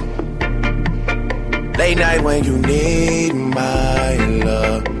phone late night when you need my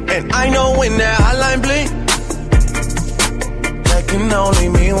love. And I know when that hotline blink, that can only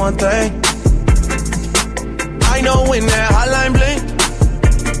mean one thing. I I know when that hotline blink,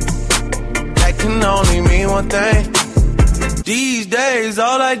 that can only mean one thing. These days,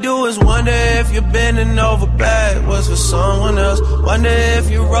 all I do is wonder if you're bending over backwards for someone else. Wonder if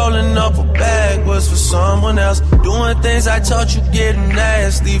you're rolling up a backwards for someone else. Doing things I taught you getting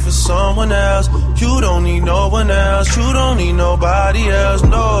nasty for someone else. You don't need no one else. You don't need nobody else,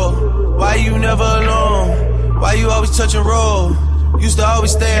 no. Why you never alone? Why you always touch and roll? Used to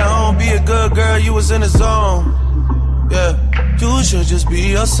always stay at home, be a good girl, you was in the zone. Yeah, you should just be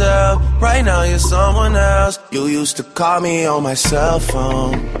yourself. Right now you're someone else. You used to call me on my cell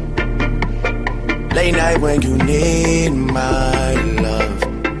phone, late night when you need my love.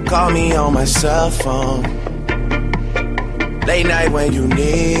 Call me on my cell phone, late night when you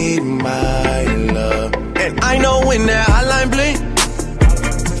need my love. And I know when that hotline blink,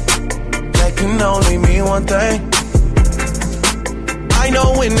 that can only mean one thing. I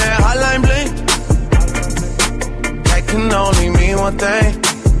know when that hotline blink, that can only mean one thing.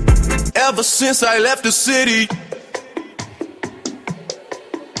 Ever since I left the city,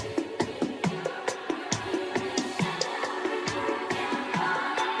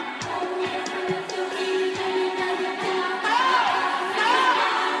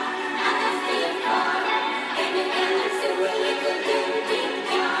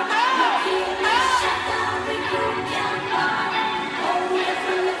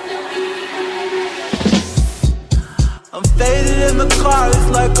 faded in the car, it's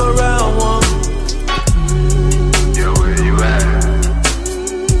like a round one. Yo, where you at?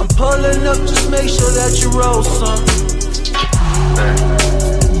 I'm pulling up, just make sure that you roll some.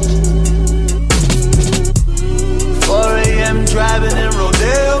 4 a.m. driving in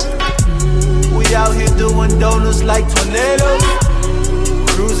Rodeo. We out here doing donuts like tornadoes.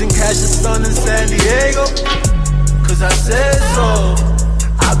 Cruising, catch the sun in San Diego. Cause I said so.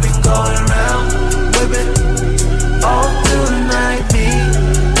 I've been going around, whipping all through the night, me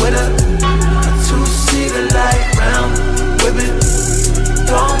with a two-seater light round, whipping.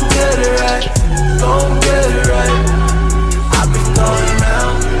 Gon' get it right, gon' get it right. I've been going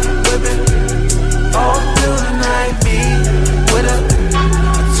around, whipping all through the night, me with a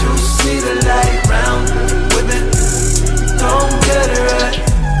two-seater light round, whipping. Gon' get it right,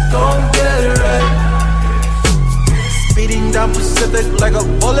 gon' get it right. Speeding down Pacific like a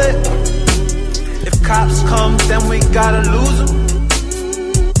bullet. If cops come, then we gotta lose them.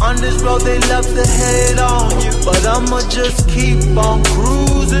 On this road, they love to hate on you, but I'ma just keep on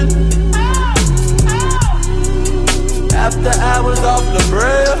cruising. After hours off La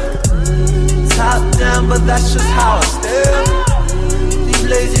Brea, top down, but that's just how I stare. These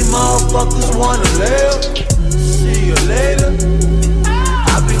lazy motherfuckers wanna live. See you later.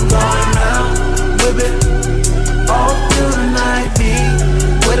 I've been going round, whipping all through the night, me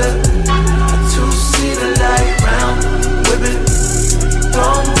with a two-seater light round, whipping.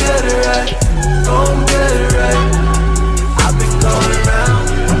 Gon' get it right, gon' get it right. I've been going around,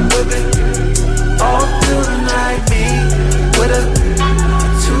 whipping all through the night, me with a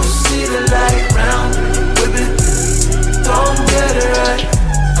two-seater light round, whipping. Gon' get it right,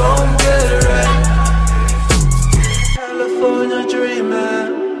 gon' get it right. California dreaming,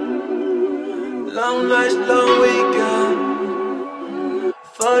 long nights, long weekend.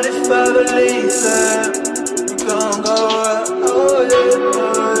 45 Elise, we gon' go out, oh yeah,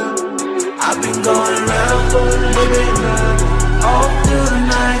 oh yeah. I've been going around, living all through the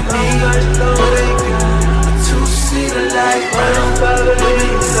night, me with a two-seater light round, 45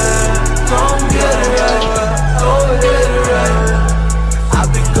 Elise, gon' get it right, gon' get it right. I've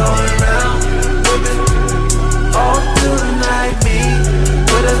been going around, living all through the night, me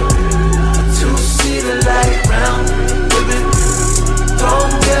with a two-seater light round, living.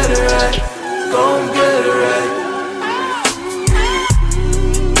 Gon' get it right, gon' get it right.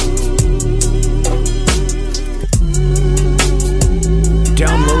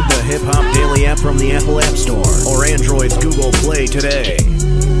 Download the Hip Hop Daily app from the Apple App Store or Android's Google Play today.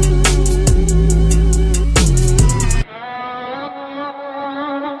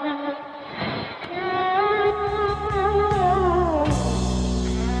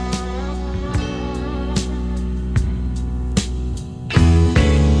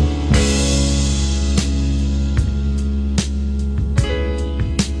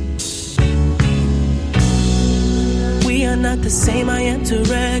 Not the same, I am too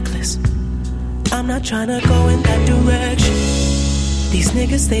reckless. I'm not tryna go in that direction. These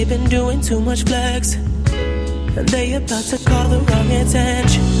niggas, they've been doing too much flexing, and they about to call the wrong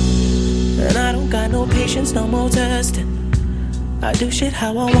attention. And I don't got no patience, no more testing. I do shit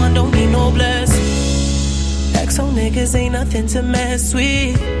how I want, don't need no blessing. XO niggas ain't nothing to mess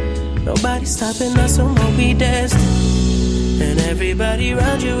with. Nobody stopping us from what we destined. And everybody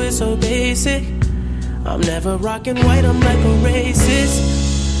around you is so basic. I'm never rocking white, I'm like a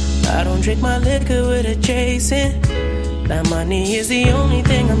racist. I don't drink my liquor with a chasing. That money is the only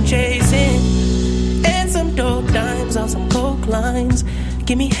thing I'm chasing. And some dope dimes on some coke lines.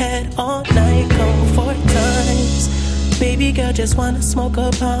 Give me head all night, come 4 times. Baby girl just wanna smoke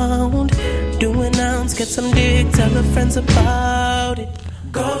a pound. Do an ounce, get some dick, tell her friends about it.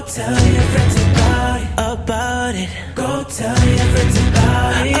 Go tell your friends about it. About it. Go tell your friends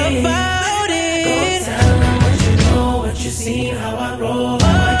about it. About it. Go tell them what you know, what you seen, how I roll, how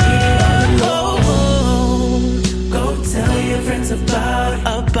I get on the low. Go tell your friends about it.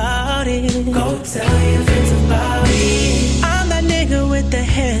 About it. Go tell your friends about it. I'm that nigga with the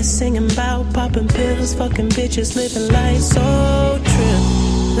hair singing about popping pills, fucking bitches, living life so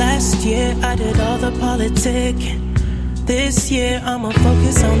true. Last year I did all the politicking. This year I'ma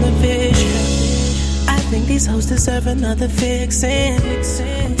focus on the vision. I think these hoes deserve another fixin'.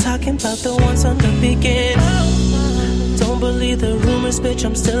 I'm talking about the ones on the beginning. Don't believe the rumors, bitch,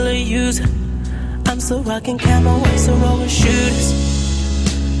 I'm still a user. I'm still rocking camo, whites and roller shooters.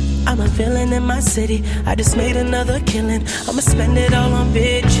 I'm a villain in my city, I just made another killing. I'ma spend it all on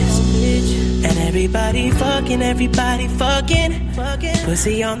bitches. And everybody fucking, everybody fucking.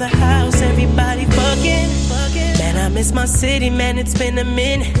 Pussy on the house, everybody fucking. Man, I miss my city, man, it's been a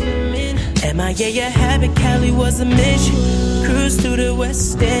minute. MIA, a habit, Cali was a mission. Cruise through the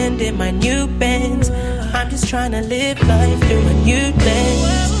West End in my new Benz. I'm just trying to live life through a new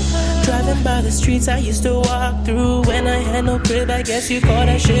lens. Driving by the streets I used to walk through. When I had no crib, I guess you call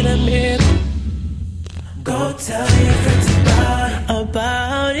that shit a miracle. Go tell your friends about it.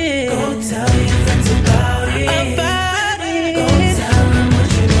 About it. Go tell your friends about it. About it. Go tell them what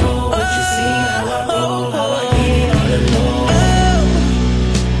you know, what you see, how I roll, how I get on the low.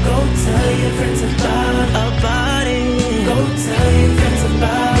 Go tell your friends about it. Go tell your friends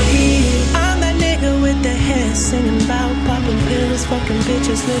about it. I'm that nigga with the hair singing about popping pills, fucking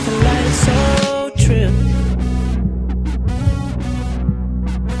bitches, living life so true.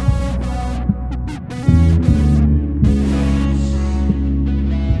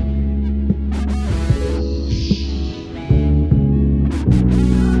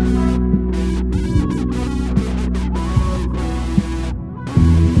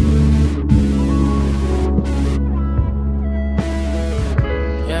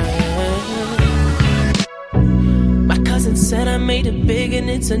 Said I made it big and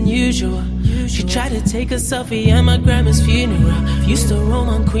it's unusual. She tried to take a selfie at my grandma's funeral. Used to roam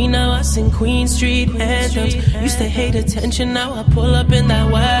on Queen, now I sing Queen Street anthems. Used to hate attention, now I pull up in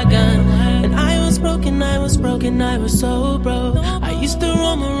that wagon. And I was broken, I was broken, I was so broke. I used to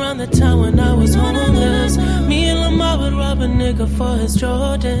roam around the town when I was homeless. Me and Lamar would rob a nigga for his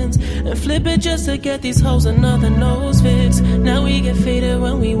Jordans and flip it just to get these hoes another nose fix. Now we get faded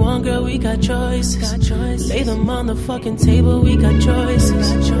when we want, girl, we got choices. Lay them on the fucking table, we got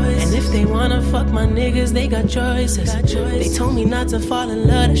choices. And if they wanna fuck my niggas, they got choices. They told me not to fall in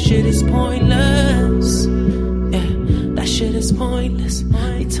love, that shit is pointless. Yeah, that shit is pointless.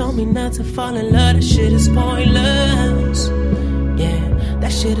 They told me not to fall in love, that shit is pointless. Yeah,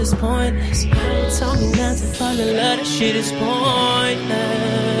 that shit is pointless. They told me not to fall in love, that shit is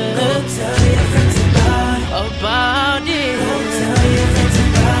pointless. Go tell your friends about it. About it. Go tell your friends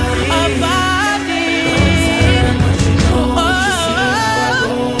about it. About it. Go tell them what you know, what you see, how I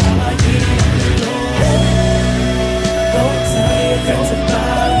roll, how I get on the low. Go tell your friends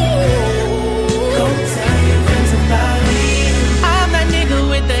about it. Go tell your friends about it. I'm that nigga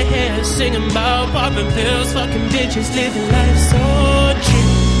with the hair singing about popping pills, fucking bitches, living life so cheap.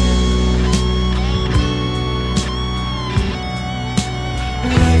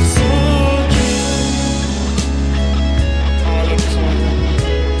 Life so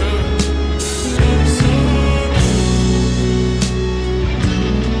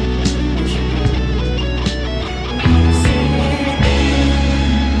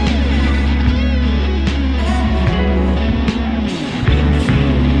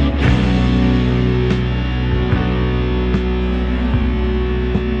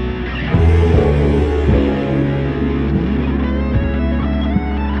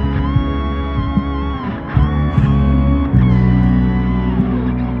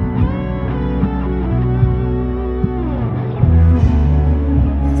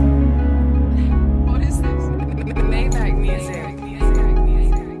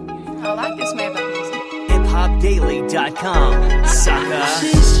hiphopdaily.com, sucker.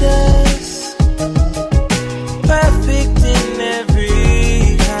 She's just perfect in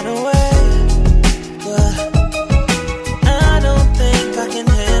every kind of way, but I don't think I can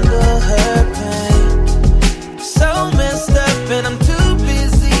handle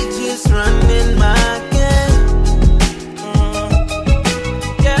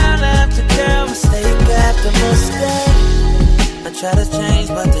to change,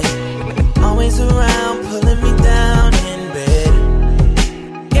 but they always around, pulling me down in bed.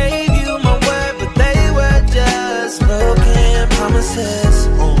 Gave you my word, but they were just broken promises.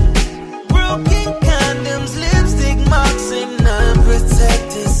 Broken condoms, lipstick marks, and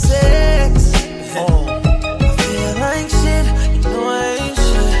unprotected sex. I feel like shit, you know I ain't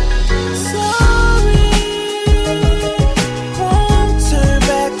shit. Sorry, won't turn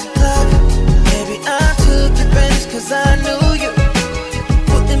back the clock. Maybe I took advantage cause I knew you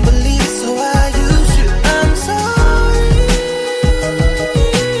wouldn't believe it, so I used you. I'm sorry.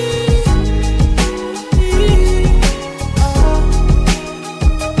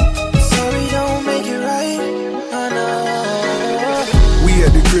 Sorry don't make it right. Oh no. We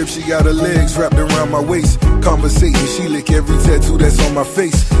at the crib, she got her legs wrapped around my waist. Conversating, she lick every tattoo that's on my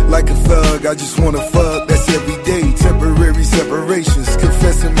face. Like a thug, I just wanna fuck, that's every day. Temporary separations,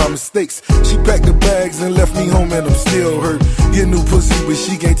 confessing my mistakes. She packed the bags and left me home and I'm still hurt. Get new pussy, but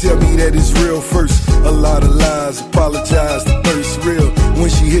she can't tell me that it's real first. A lot of lies, apologize, the thirst real. When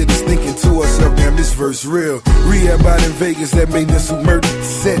she hit us thinking to herself, damn, this verse real. Rehab out in Vegas, that made this who murdered the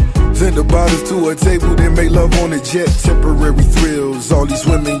set. Send the bottles to her table, then make love on the jet. Temporary thrills, all these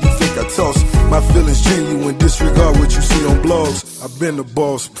women you think I toss. My feelings genuine, disregard what you see on blogs. I've been a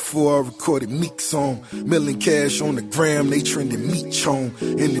boss before I recorded Meek's song. Million cash on the gram, they trending meat chone.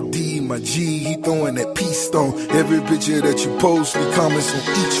 In the D, my G, he throwing that peace stone. Every picture that you post, me comments on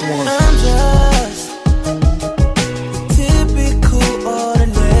each one. I'm just a typical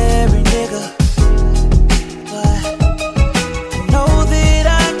ordinary nigga, but I know that I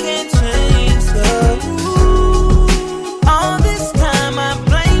can change the rules. All this time I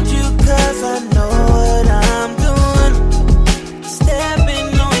blamed you cause I know what I'm doing. Stepping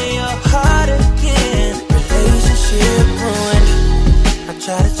on your heart again, relationship ruined. I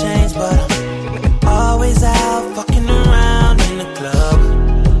try to change but I'm always out fucking around in the club.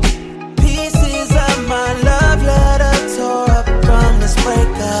 Pieces of my love letter tore up from this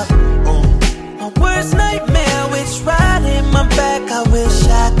breakup. My worst nightmare, which right in my back, I wish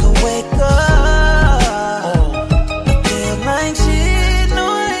I could wake up. I feel like shit, no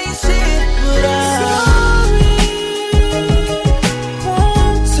I ain't shit, but sorry,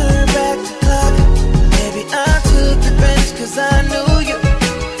 won't turn back the clock. Maybe I took advantage cause I knew you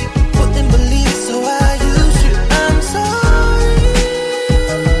wouldn't believe it, so I used you. I'm sorry.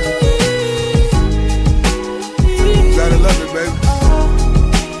 Gotta love it, baby.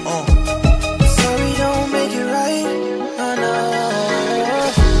 Sorry don't make it right. Oh no.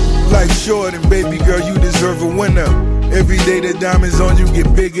 Life's short and baby girl, you deserve a winner. Every day the diamonds on you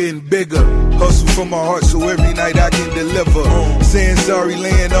get bigger and bigger. Hustle from my heart so every night I can deliver. Saying sorry,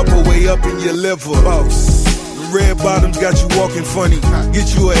 laying up or way up in your liver. Boss. The red bottoms got you walking funny.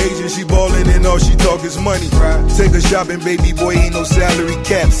 Get you an agent, she ballin' and all she talk is money. Take her shopping, baby boy, ain't no salary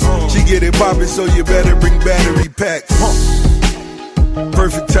caps. She get it poppin', so you better bring battery packs.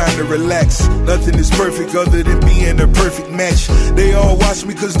 Perfect time to relax. Nothing is perfect other than being a perfect match. They all watch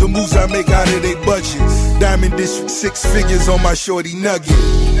me cause the moves I make out of their budget. Diamond District 6 figures on my shorty nugget.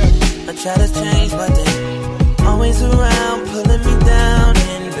 I try to change but they always around, pulling me down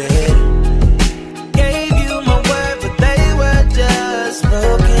in bed. Gave you my word but they were just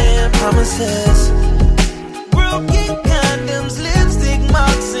broken promises. Broken condoms, lipstick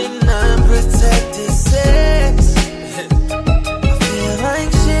marks, and unprotected sex.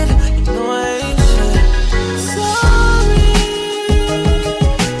 Like shit, you know I ain't shit. Sorry,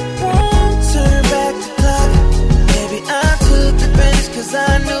 won't turn back the clock. Maybe I took advantage cause I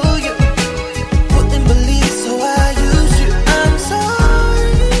knew you wouldn't believe it, so I used you. I'm sorry.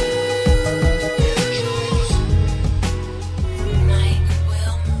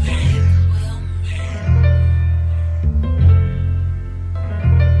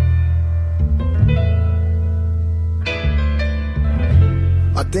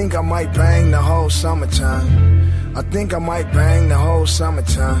 I think I might bang the whole summertime. I think I might bang the whole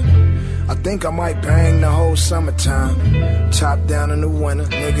summertime. I think I might bang the whole summertime. Top down in the winter,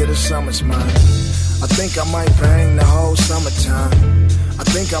 nigga, the summer's mine. I think I might bang the whole summertime. I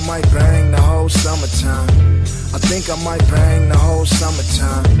think I might bang the whole summertime. I think I might bang the whole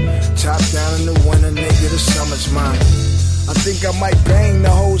summertime. Top down in the winter, nigga, the summer's mine. I think I might bang the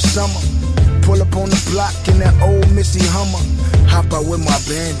whole summer. Pull up on the block in that old Missy Hummer. Hop out with my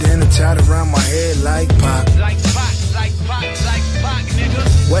bandana tied around my head like Pac. Like Pac, like Pac, like Pac,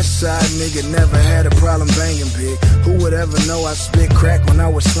 nigga. West side nigga never had a problem banging big. Who would ever know I spit crack when I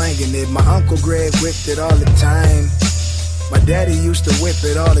was slanging it? My Uncle Greg whipped it all the time. My daddy used to whip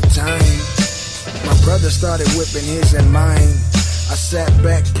it all the time. My brother started whipping his and mine. I sat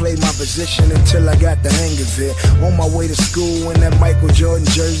back, played my position until I got the hang of it. On my way to school in that Michael Jordan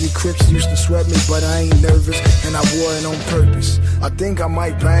jersey, Crips used to sweat me, but I ain't nervous, and I wore it on purpose. I think I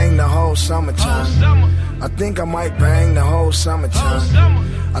might bang the whole summertime. I think I might bang the whole summertime.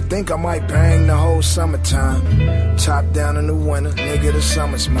 I think I might bang the whole summertime. Top down in the winter, nigga, the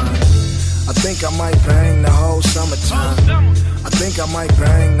summer's mine. I think I might bang the whole summertime. I think I might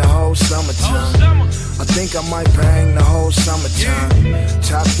bang the whole summertime. I think I might bang the whole summertime.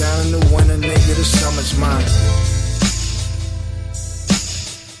 Top down in the winter, nigga, the summer's mine.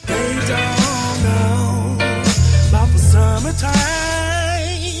 They don't know about the summertime.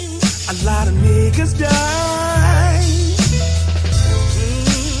 A lot of niggas die.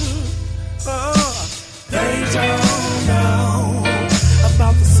 They don't know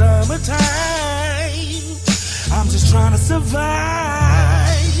about the summertime. I'm just trying to survive.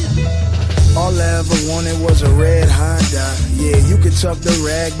 All I ever wanted was a red Honda. Yeah, you can tuck the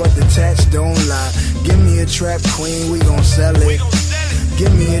rag, but the tats don't lie. Give me a trap queen, we gon' sell it.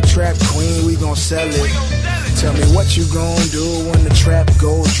 Give me a trap queen, we gon' sell it. Tell me what you gon' do when the trap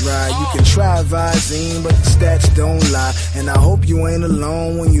go dry. You can try Visine, but the stats don't lie. And I hope you ain't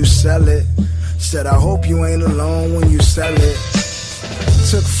alone when you sell it. Said I hope you ain't alone when you sell it.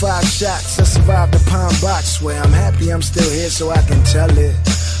 Took 5 shots, I survived the pine box. Swear I'm happy I'm still here so I can tell it.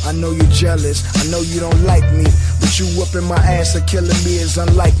 I know you jealous, I know you don't like me, but you whooping my ass or killing me is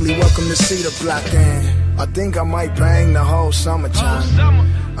unlikely. Welcome to Cedar Block, and I think I might bang the whole summertime.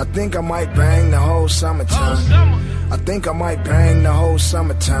 I think I might bang the whole summertime. I think I might bang the whole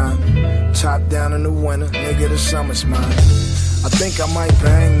summertime. Top down in the winter, nigga, the summer's mine. I think I might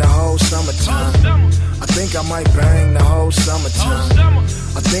bang the whole summertime. I think I might bang the whole summertime.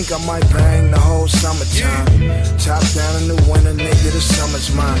 I think I might bang the whole summertime. Top down in the winter, nigga, the summer's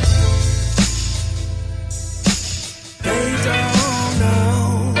mine. They don't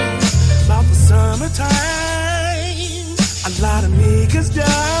know about the summertime. A lot of niggas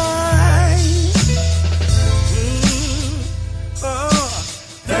die.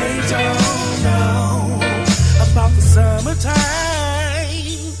 They don't know about the summertime.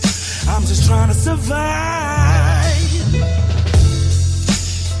 I'm just trying to survive.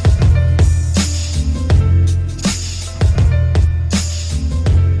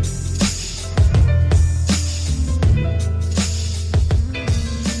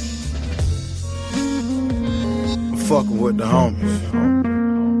 Fucking with the homies.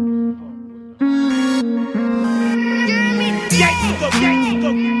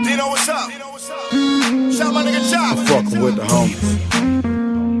 Dino, what's up? Shout my nigga Chop. I'm fucking with the homies.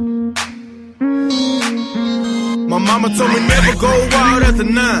 My mama told me never go wild after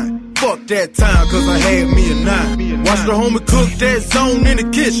 9. Fuck that time, cause I had me a 9. Watch the homie cook that zone in the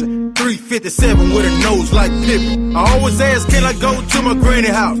kitchen. 357 with a nose like Pippin. I always ask, can I go to my granny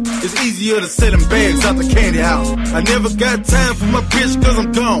house? It's easier to selling bags out the candy house. I never got time for my bitch cause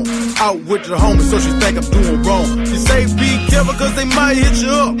I'm gone. Out with the homies so she think I'm doing wrong. She say be careful cause they might hit you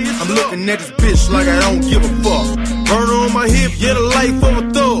up. I'm looking at this bitch like I don't give a fuck. Burner on my hip, get a life of a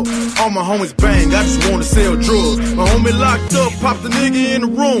thug. All my homies bang, I just wanna sell drugs. My homie locked up, popped the nigga in the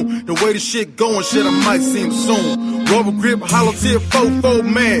room. The way the shit going, shit, I might see him soon. Rubber grip, hollow tip, 4-4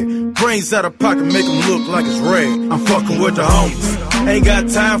 mag. Brains out of pocket, make him look like it's rag. I'm fucking with the homies. Ain't got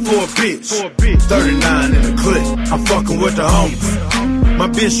time for a bitch. 39 in the clip. I'm fucking with the homies. My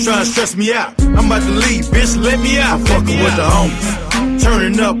bitch tryna stress me out. I'm about to leave, bitch, let me out. I'm fucking with the homies.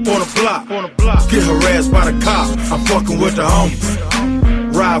 Turning up on the block. Get harassed by the cop. I'm fucking with the homies.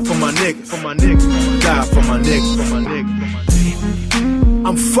 Ride for my niggas. Die for my niggas.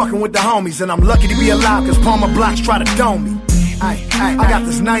 I'm fucking with the homies and I'm lucky to be alive cause Palmer Blocks try to dome me. I got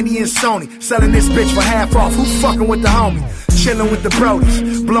this 90-inch Sony, selling this bitch for half off. Who fucking with the homie? Chilling with the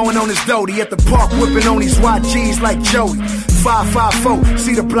Brodies, blowing on his Doty at the park, whipping on these YGs like Jody. 554,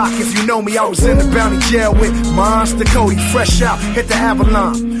 see the block if you know me. I was in the bounty jail with Monster Cody, fresh out, hit the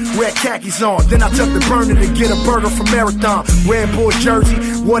Avalon. Red khakis on, then I took the burner to get a burger from Marathon. Red Bull jersey,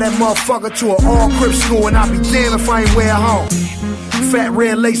 wore that motherfucker to an all-crip school, and I'll be damned if I ain't wear it home. Fat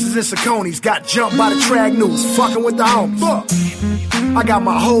red laces and Sauconys, got jumped by the Trag News, fucking with the homies. Fuck. I got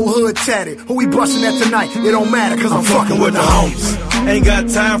my whole hood tatted. Who we bustin' at tonight? It don't matter, cause I'm fucking with the homies. Ain't got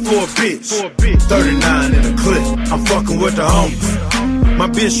time for a bitch. 39 in the clip. I'm fucking with the homies. My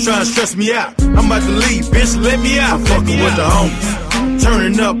bitch tryna stress me out. I'm about to leave, bitch, let me out. I'm fucking with the homies.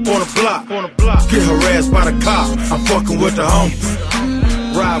 Turning up on the block. Get harassed by the cop. I'm fucking with the homies.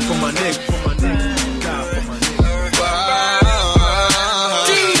 Ride for my nigga.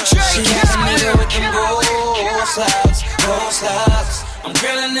 DJ Khaled. I'm I'm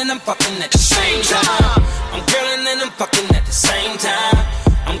grilling and I'm fucking at the same time. I'm grilling and I'm fucking at the same time.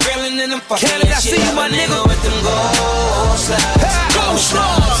 I'm grilling and I'm fucking. Canada, I see you, my nigga. With them gold slugs. Gold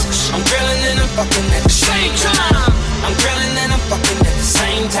slugs. I'm grilling and I'm fucking at the same time. I'm grilling and I'm fucking at the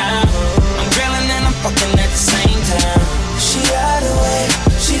same time. I'm grilling and I'm fucking at the same time. She lied away,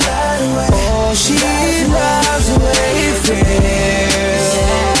 she lied away. Oh, she loves the way it feels.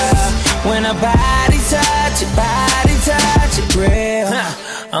 Yeah. When her body touch it real.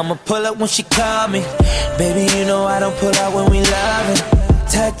 I'ma pull up when she call me. Baby, you know I don't pull out when we loving.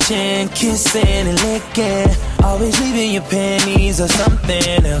 Touching, kissing, and licking. Always leaving your panties or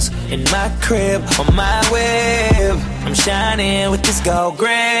something else in my crib, on my web. I'm shining with this gold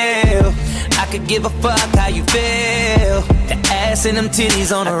grill. I could give a fuck how you feel. The ass and them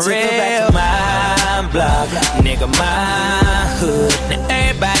titties on the real. My block, nigga, my hood. Now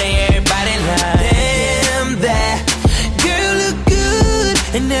everybody lying. Damn, that girl look good,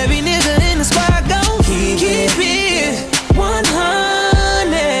 and every nigga in the spot gon' keep it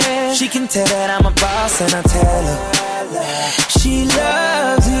 100. She can tell that I'm a boss, and I tell her she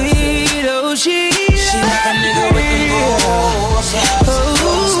loves it. Oh, she like a nigga with the balls.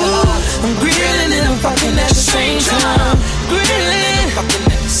 I'm grilling and I'm fucking at the same time. Grilling,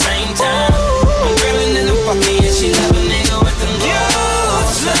 fucking at the same time. I'm grilling and I'm fucking, yeah, she love a nigga with them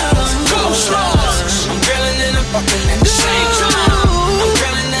balls. I'm grilling and I'm fucking at the same time. I'm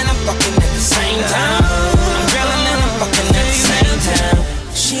grilling and I'm fucking at the same time. I'm grilling and I'm fucking at the same time.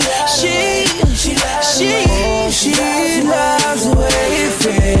 She loves the way it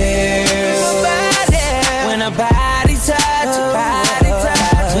feels. When her body touch it,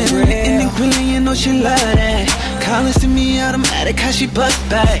 in the queen, you know she love that. Calling to me automatic, how she bust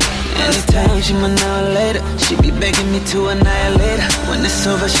back. Anytime she might know later, she be begging me to annihilate her. When it's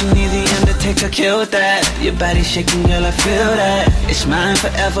over, she need the Undertaker, kill that. Your body shaking, girl, I feel that. It's mine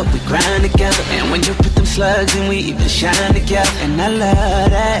forever, we grind together. And when you put them slugs in, we even shine together. And I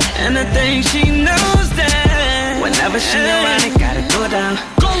love that, and I think she knows that. Whenever she around, it gotta go down.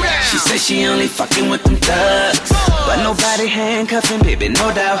 She says she only fucking with them thugs, but nobody handcuffing, baby,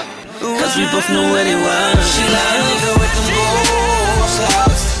 no doubt. Cause we both know what it was. She like a nigga with them gold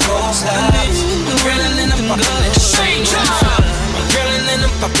slugs. I'm grilling and I'm fucking at the same time. I'm grilling and I'm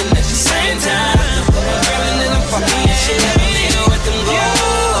fucking at the same time. I'm grilling and I'm fucking, yeah, she like a nigga with them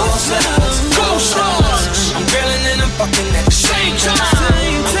gold slugs. I'm grilling and I'm fucking at the same time.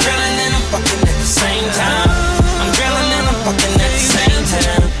 I'm grilling and I'm fucking at the same time. I'm grilling and I'm fucking at the same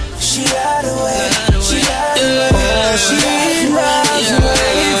time. She lied away, she lied away. She loves the way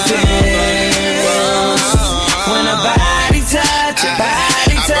it feels. When her body touch it,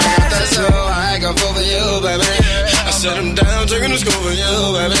 body touch it. I got for you, baby. I set him down, taking the scope for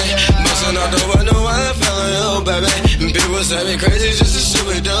you, baby. Bustin' out the window, I follow you, baby. And people say me crazy, just the shit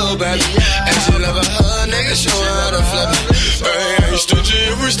we do, baby. And she love a hug, nigga, show her how to flip it. Hey, I ain't stingy,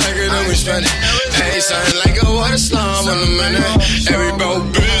 if we stack it, then we spend it. Hey, sound like a water slum on the minute. Every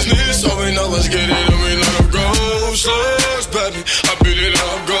bout business, so we know let's get it, and we let them go. Slugs, baby. I beat it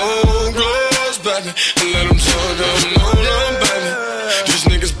up, gold gloves, baby. And let them tell them, no, baby. These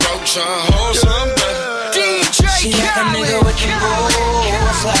niggas broke, tryna hold some, baby. She like a nigga with the gold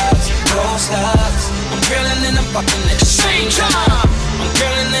slugs. I'm grilling and I'm fucking at the same time. I'm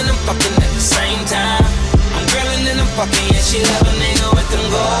grilling and I'm fucking at the same time. I'm grilling and I'm fucking, yeah, she love a nigga with them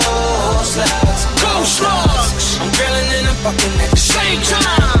gold slugs. I'm grilling and I'm fucking at the same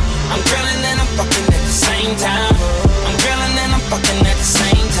time. I'm grilling and I'm fucking at the same time. I'm grilling and I'm fucking at the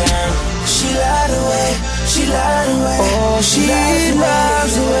same time. She lied away, she lied away. Oh, she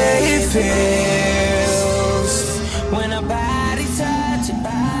loves the way it feels. When her body touch it,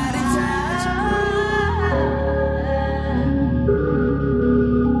 body touch it.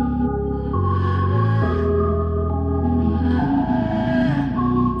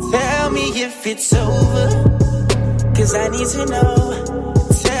 Tell me if it's over, 'cause I need to know.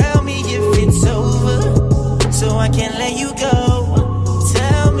 Tell me if it's over, so I can let you go.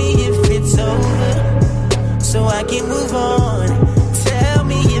 Tell me if it's over, so I can move on. Tell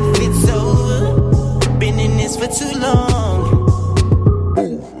me if it's over, been in this for too long.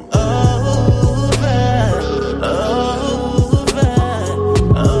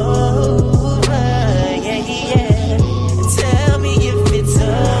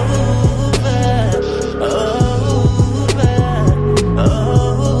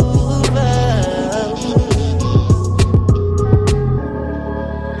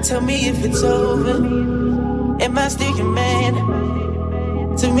 If it's over, am I still your man?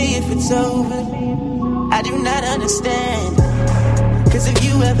 Tell me if it's over, I do not understand. 'Cause if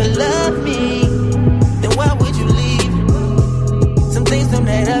you ever loved me, then why would you leave? Some things don't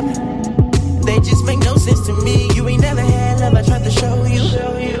add up. They just make no sense to me. You ain't never had love, I tried to show you.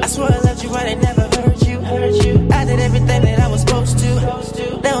 I swore I loved you, but I never hurt you. I did everything that I was supposed to.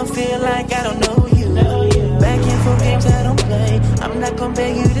 Now I feel like I don't know you. Back and forth games I don't play. I'm not gonna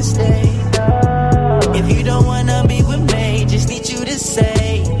beg you to stay. If you don't wanna be with me, just need you to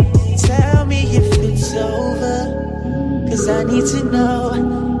say, tell me if it's over. Cause I need to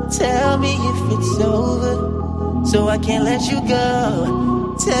know. Tell me if it's over. So I can't let you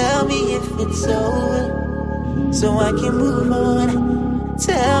go. Tell me if it's over. So I can move on.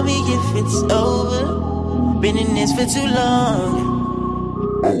 Tell me if it's over. Been in this for too long.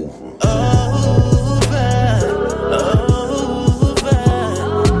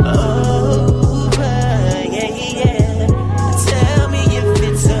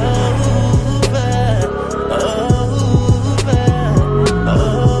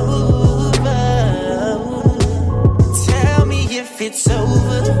 It's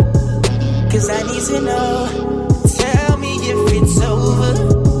over, cause I need to know. Tell me if it's over,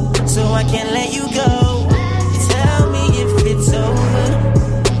 so I can let you go. Tell me if it's over,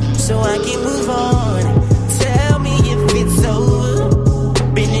 so I can move on. Tell me if it's over,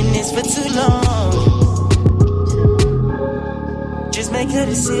 been in this for too long. Just make a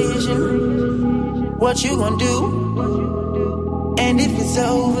decision, what you gon' do. And if it's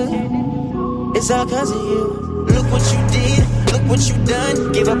over, it's all cause of you. Look what you did, look what you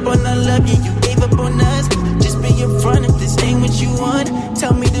done. Gave up on our love, yeah, you gave up on us. Just be upfront if this ain't what you want.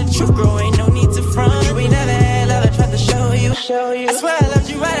 Tell me the truth, girl, ain't no need to front. You ain't never had love, I tried to show you. I swear I loved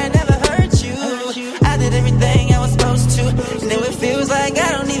you right, I never hurt you. I did everything I was supposed to. And now it feels like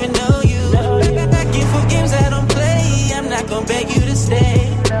I don't even know you. Back and forth games I don't play. I'm not gonna beg you to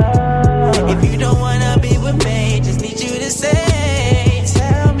stay. If you don't wanna be with me, just need you to say,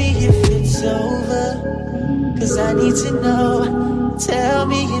 tell me if it's over. Cause I need to know. Tell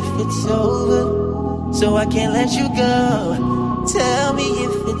me if it's over, so I can't let you go. Tell me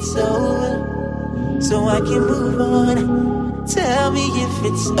if it's over, so I can move on. Tell me if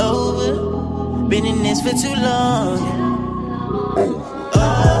it's over. Been in this for too long.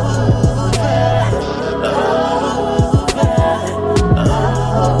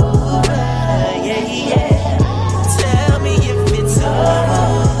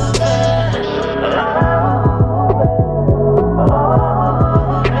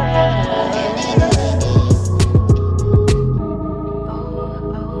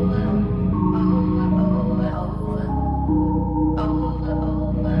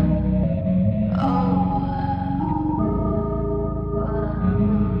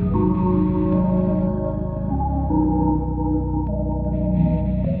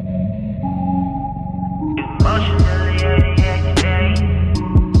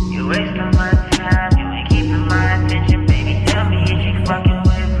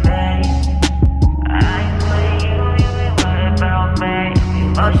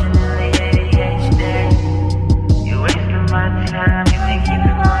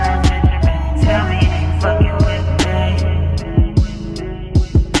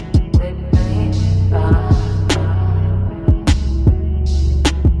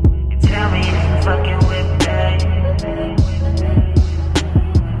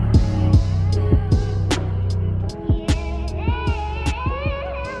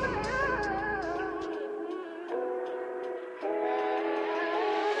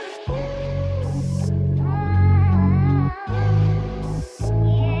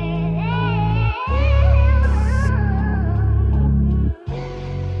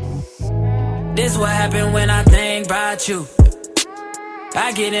 This what happen when I think about you.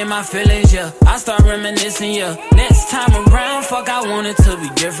 I get in my feelings, yeah. I start reminiscing, yeah. Next time around, fuck, I want it to be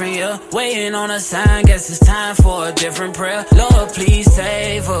different, yeah. Waiting on a sign, guess it's time for a different prayer. Lord, please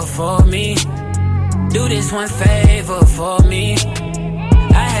save her for me. Do this one favor for me.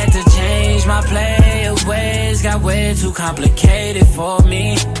 I had to change my play of ways, got way too complicated for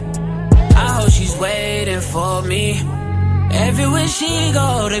me. I hope she's waiting for me. Everywhere she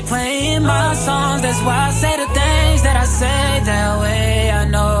go, they playing my songs. That's why I say the things that I say that way. I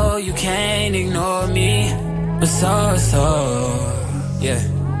know you can't ignore me, but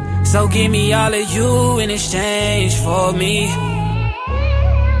yeah. So give me all of you in exchange for me.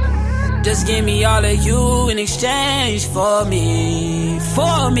 Just give me all of you in exchange for me.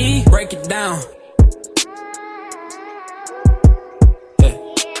 For me, break it down.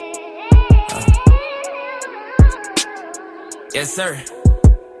 Yes, sir.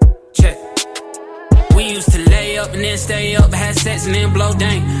 Check. We used to lay up and then stay up, had sex and then blow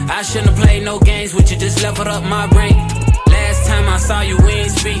dang. I shouldn't have played no games with you, just leveled up my brain. Last time I saw you, we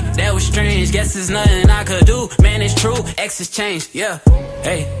ain't speak. That was strange. Guess there's nothing I could do. Man, it's true. Exes change, yeah.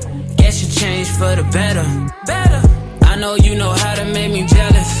 Hey, guess you changed for the better. I know you know how to make me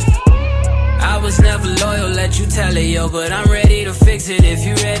jealous. I was never loyal, let you tell it, yo. But I'm ready to fix it if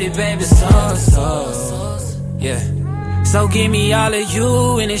you ready, baby. Yeah. So give me all of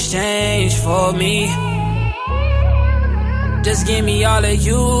you in exchange for me. Just give me all of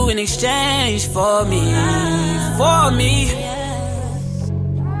you in exchange for me. For me.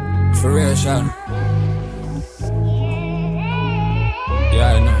 For real, shout.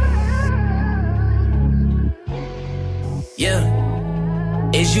 Yeah, I know. Yeah.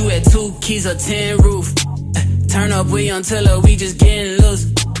 Is you at 2 keys or 10 roof? Turn up, we until we just getting loose.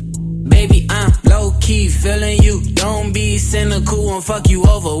 Baby, I'm low-key feeling you. Don't be cynical, won't fuck you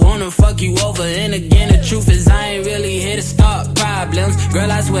over. Wanna fuck you over. And again, the truth is I ain't really here to start problems.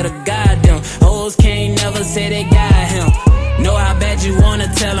 Girl, I swear to God, them hoes can't never say they got him. Know how bad you wanna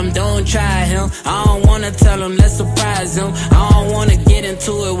tell him, don't try him. I don't wanna tell him, let's surprise him. I don't wanna get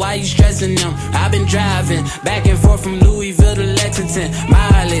into it, why you stressing them? I've been driving back and forth from Louisville to Lexington.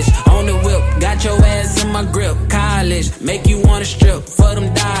 Mileage on the whip, got your ass in my grip. College, make you wanna strip for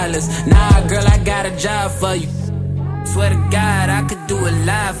them dollars. Nah, girl, I got a job for you. Swear to God, I could do a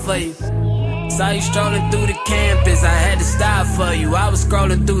lot for you. Saw you strolling through the campus, I had to stop for you. I was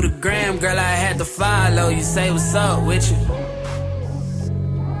scrolling through the gram, girl, I had to follow you. Say what's up with you,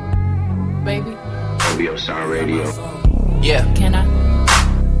 baby. OBO Sound Radio. Yeah. Can I?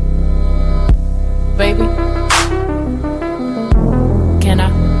 Baby. Can I?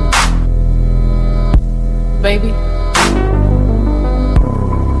 Baby.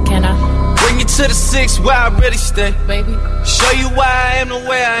 Can I? Bring you to the 6 where I really stay. Baby. Show you why I am the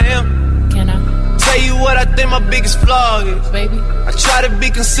way I am. Can I? Tell you what I think my biggest flaw is. Baby. I try to be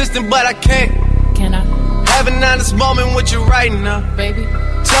consistent, but I can't. Can I? Have an honest moment with you right now. Baby.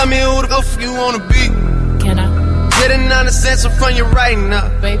 Tell me who the f you wanna be. Can I? Get an honest answer from you right now.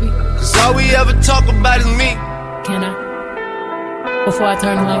 Baby. Cause all we ever talk about is me. Can I? Before I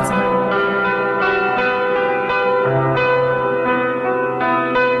turn the lights on.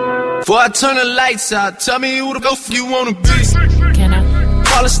 Before I turn the lights out, tell me who the f you wanna be. Can I?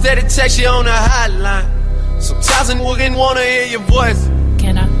 Call a steady text you on the hotline. Sometimes I wouldn't wanna hear your voice.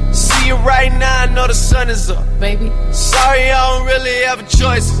 Can I? See you right now, I know the sun is up. Baby. Sorry, I don't really have a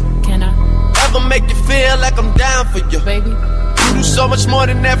choice. Can I? Ever make you feel like I'm down for you? Baby. You do so much more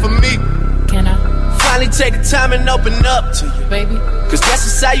than that for me. Can I? Finally take the time and open up to you. Baby. Cause that's a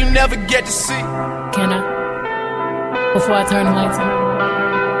side you never get to see. Can I? Before I turn the lights on.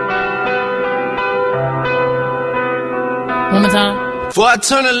 One more time. Before I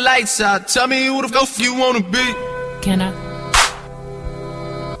turn the lights out, tell me who the f you wanna be. Can I?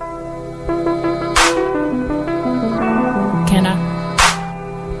 Can I?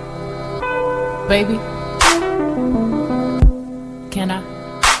 Baby? Can I?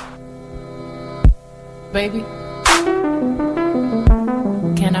 Baby?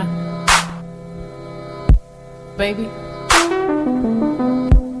 Can I? Baby?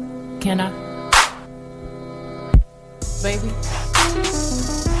 Can I? Baby?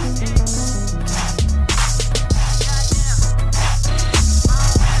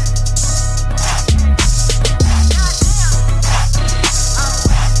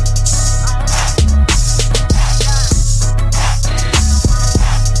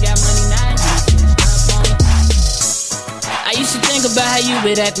 About how you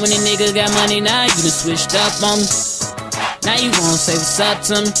would act when a nigga got money, now you done switched up on me. Now you wanna say what's up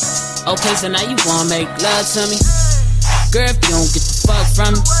to me. Okay, so now you wanna make love to me. Girl, if you don't get the fuck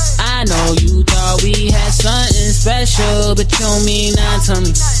from me, I know you thought we had something special, but you don't mean nothing to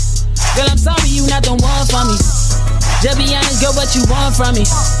me. Girl, I'm sorry you not the one for me. Just be honest, girl, what you want from me?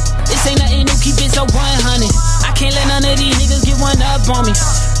 This ain't nothing new, keep it so 100. I can't let none of these niggas get one up on me.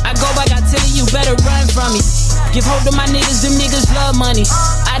 I go back, I tell you better run from me. Give hope to my niggas, them niggas love money.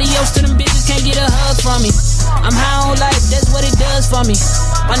 Adios to them bitches, can't get a hug from me. I'm high on life, that's what it does for me.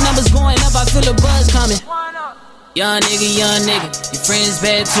 My numbers going up, I feel a buzz coming. Young nigga, your friends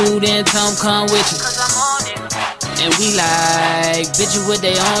bad too, then tell them come with you. And we like bitches with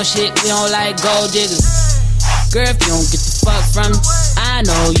their own shit, we don't like gold diggers. Girl, if you don't get the fuck from me, I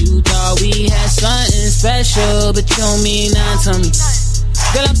know you thought we had something special, but you don't mean nothing to me.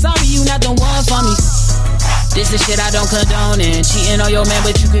 Girl, I'm sorry you not the one for me. This is shit I don't condone in. Cheating on your man,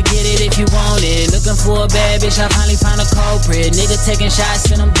 but you could get it if you want it. Looking for a bad bitch, I finally found a culprit. Nigga taking shots,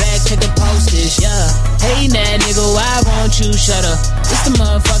 send them back, check the postage, yeah. Hey, that nigga, why won't you shut up? It's the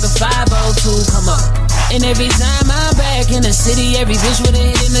motherfucker 502, come up. And every time I'm back in the city, every bitch with a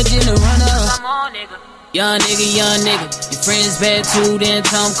hit in the gym to run up. Come on, nigga. Young nigga. Your friends bad too, then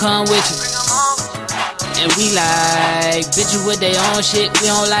tell 'em come with you. And we like bitches with their own shit. We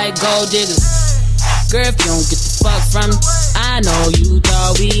don't like gold diggers. Girl, if you don't get the fuck from me, I know you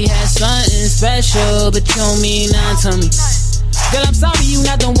thought we had something special, but you don't mean nothing to me. Girl, I'm sorry you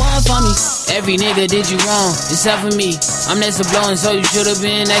not the one for me. Every nigga did you wrong, except for me. I'm next to blowing, so you should've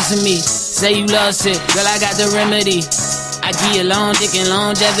been next to me. Say you love sick, girl, I got the remedy. I give you long dick and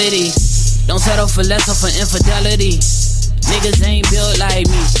longevity. Don't settle for less or for infidelity. Niggas ain't built like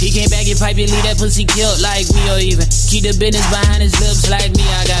me. He can't bag your pipe, you leave that pussy killed like me. Or even keep the business behind his lips like me.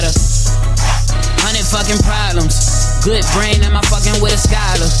 I got 100 fucking problems. Good brain, am I fucking with a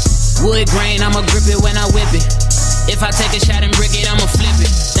scholar? Wood grain, I'ma grip it when I whip it. If I take a shot and brick it, I'ma flip it.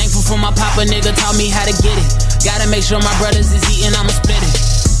 Thankful for my papa, nigga taught me how to get it. Gotta make sure my brothers is eating, I'ma split it.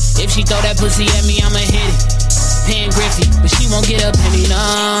 If she throw that pussy at me, I'ma hit it. Pan Griffey, but she won't get a penny,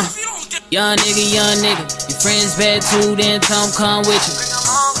 nah. Young nigga. Your friends bad too, then tell 'em come with you.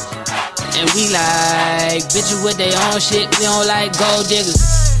 And we like bitches with their own shit. We don't like gold diggers.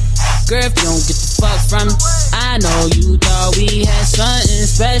 Girl, if you don't get the fuck from me, I know you thought we had something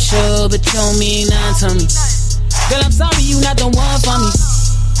special, but you don't mean nothing to me. Girl, I'm sorry you not the one for me.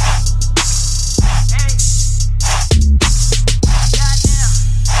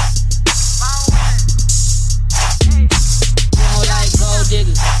 We don't like gold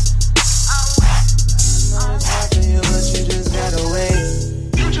diggers.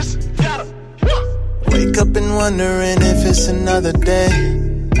 Wake up and wondering if it's another day.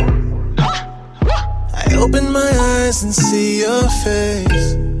 I open my eyes and see your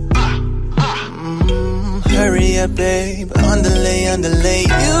face. Hurry up, babe. Underlay.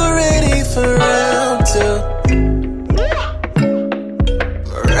 You ready for round two?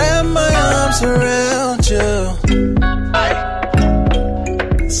 Wrap my arms around you.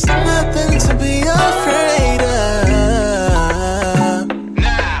 It's nothing to be afraid of.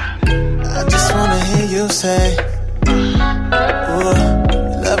 I just wanna hear you say, ooh,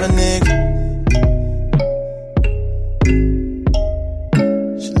 you love a nigga.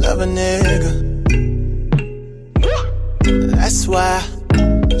 She love a nigga. That's why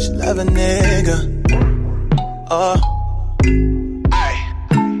she love a nigga. Oh,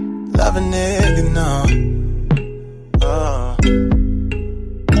 love a nigga, no. Oh,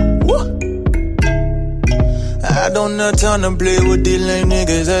 woo. I don't have time to play with these lame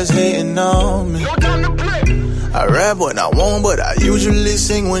niggas that's hating on me. I rap when I want, but I usually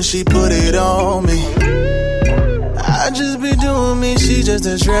sing when she put it on me. I just be doing me, she just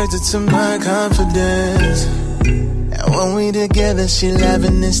attracted to my confidence. And when we together, she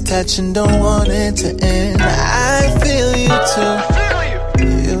laughing, it's touching, don't want it to end. I feel you too,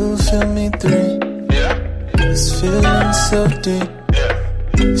 you feel me three. This feeling so deep,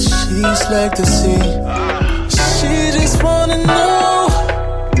 she's like the sea. She just wanna know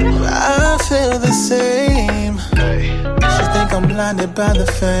I feel the same. She think I'm blinded by the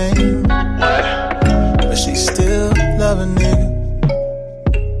fame, but she still love a nigga.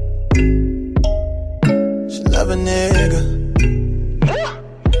 She love a nigga.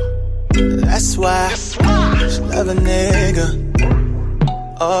 That's why she love a nigga.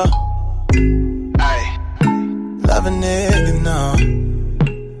 Oh, love a nigga, no.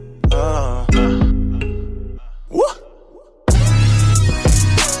 Oh, woo.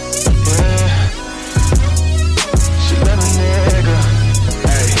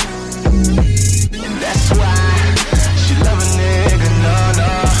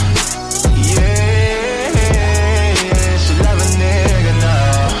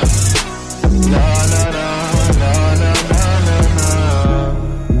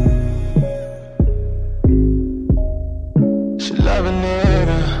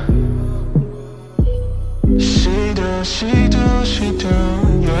 She do,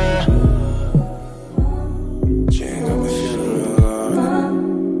 yeah. She ain't got me feeling real hard.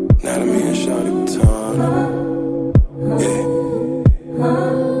 Now that me and Shawty baton. Yeah.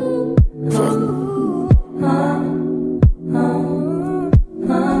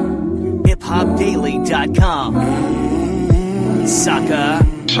 HipHopDaily.com. Sucker.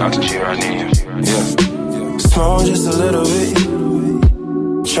 Shout to you, I need you. Yeah. Smoke just a little bit.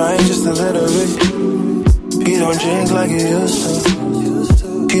 Try just a little bit. He don't drink like he used to.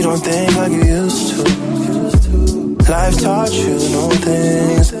 He don't think like he used to. Life taught you new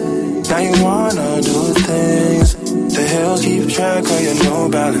things. Now you wanna do things. The hills keep track of your new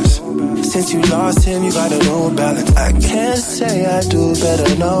balance. Since you lost him, you got a new balance. I can't say I do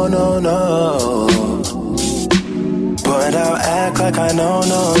better, no, no, no. But I'll act like I know,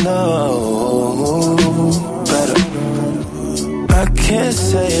 better. I can't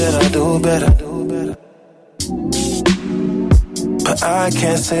say that I do better. But I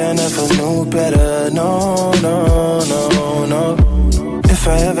can't say I never knew better. No, no, no, no. If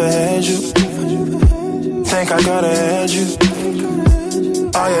I ever had you, think I gotta had you.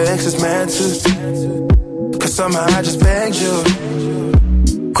 All your exes mad too, cause somehow I just begged you.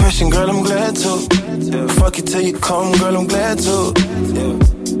 Question, girl, I'm glad to. Fuck you till you come, girl, I'm glad to.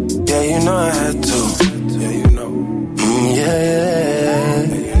 Yeah, you know I had to. Yeah, you know. Yeah,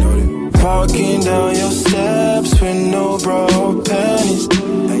 yeah. Walking down your steps with no bra or panties.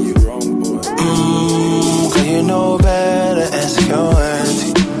 Cause you know better, ask your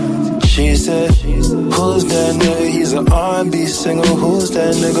auntie. She said, who's that nigga? He's an R&B singer. Who's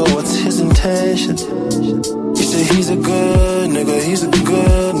that nigga? What's his intention? He said he's a good nigga. He's a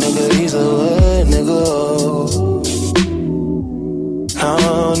good nigga. He's a good nigga.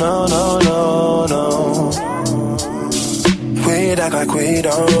 No, no, no, no, no. We'd act like we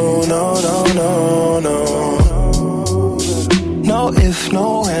don't. No, no, no, no. No if,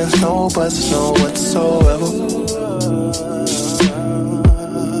 no ands, no buts, no whatsoever.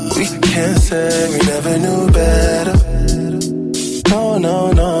 We can't say we never knew better. No,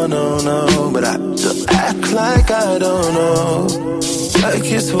 no, no, no, no. But I still act like I don't know. Like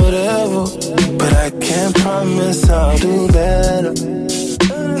it's whatever. But I can't promise I'll do better.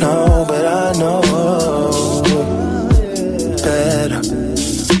 No, but I know better.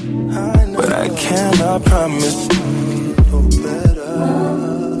 But I cannot promise.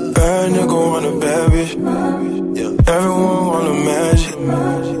 Bad nigga want a bad bitch. Everyone want a magic.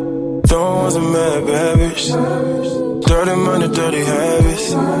 Don't want some mad bad bitch. Dirty money, dirty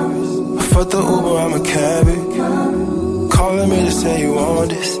habits. I fuck the Uber, I'm a cabbie. Calling me to say you want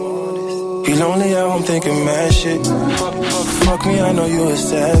this. You lonely at home thinking mad shit. Fuck me, I know you a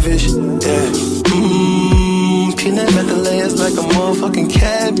savage. Yeah. Peeling at the layers like a motherfucking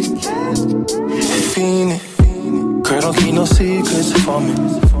cabbie. Fiendin'. Girl, don't keep no secrets for me.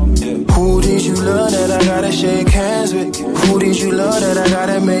 Who did you love that I gotta shake hands with? Who did you love that I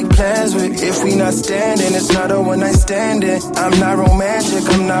gotta make plans with? If we not standing, it's not a one night standing. I'm not romantic,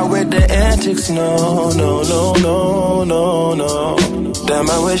 I'm not with the antics. No, no, no, no, no, no. Damn,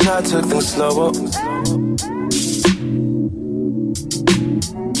 I wish I took them slower.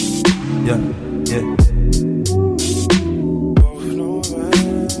 Yeah, yeah.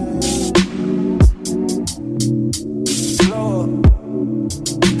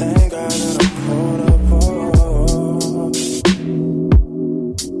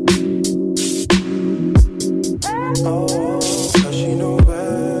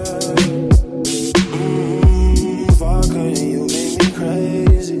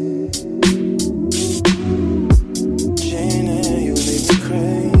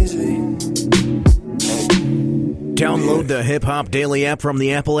 Download the Hip Hop Daily app from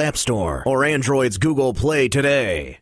the Apple App Store or Android's Google Play today.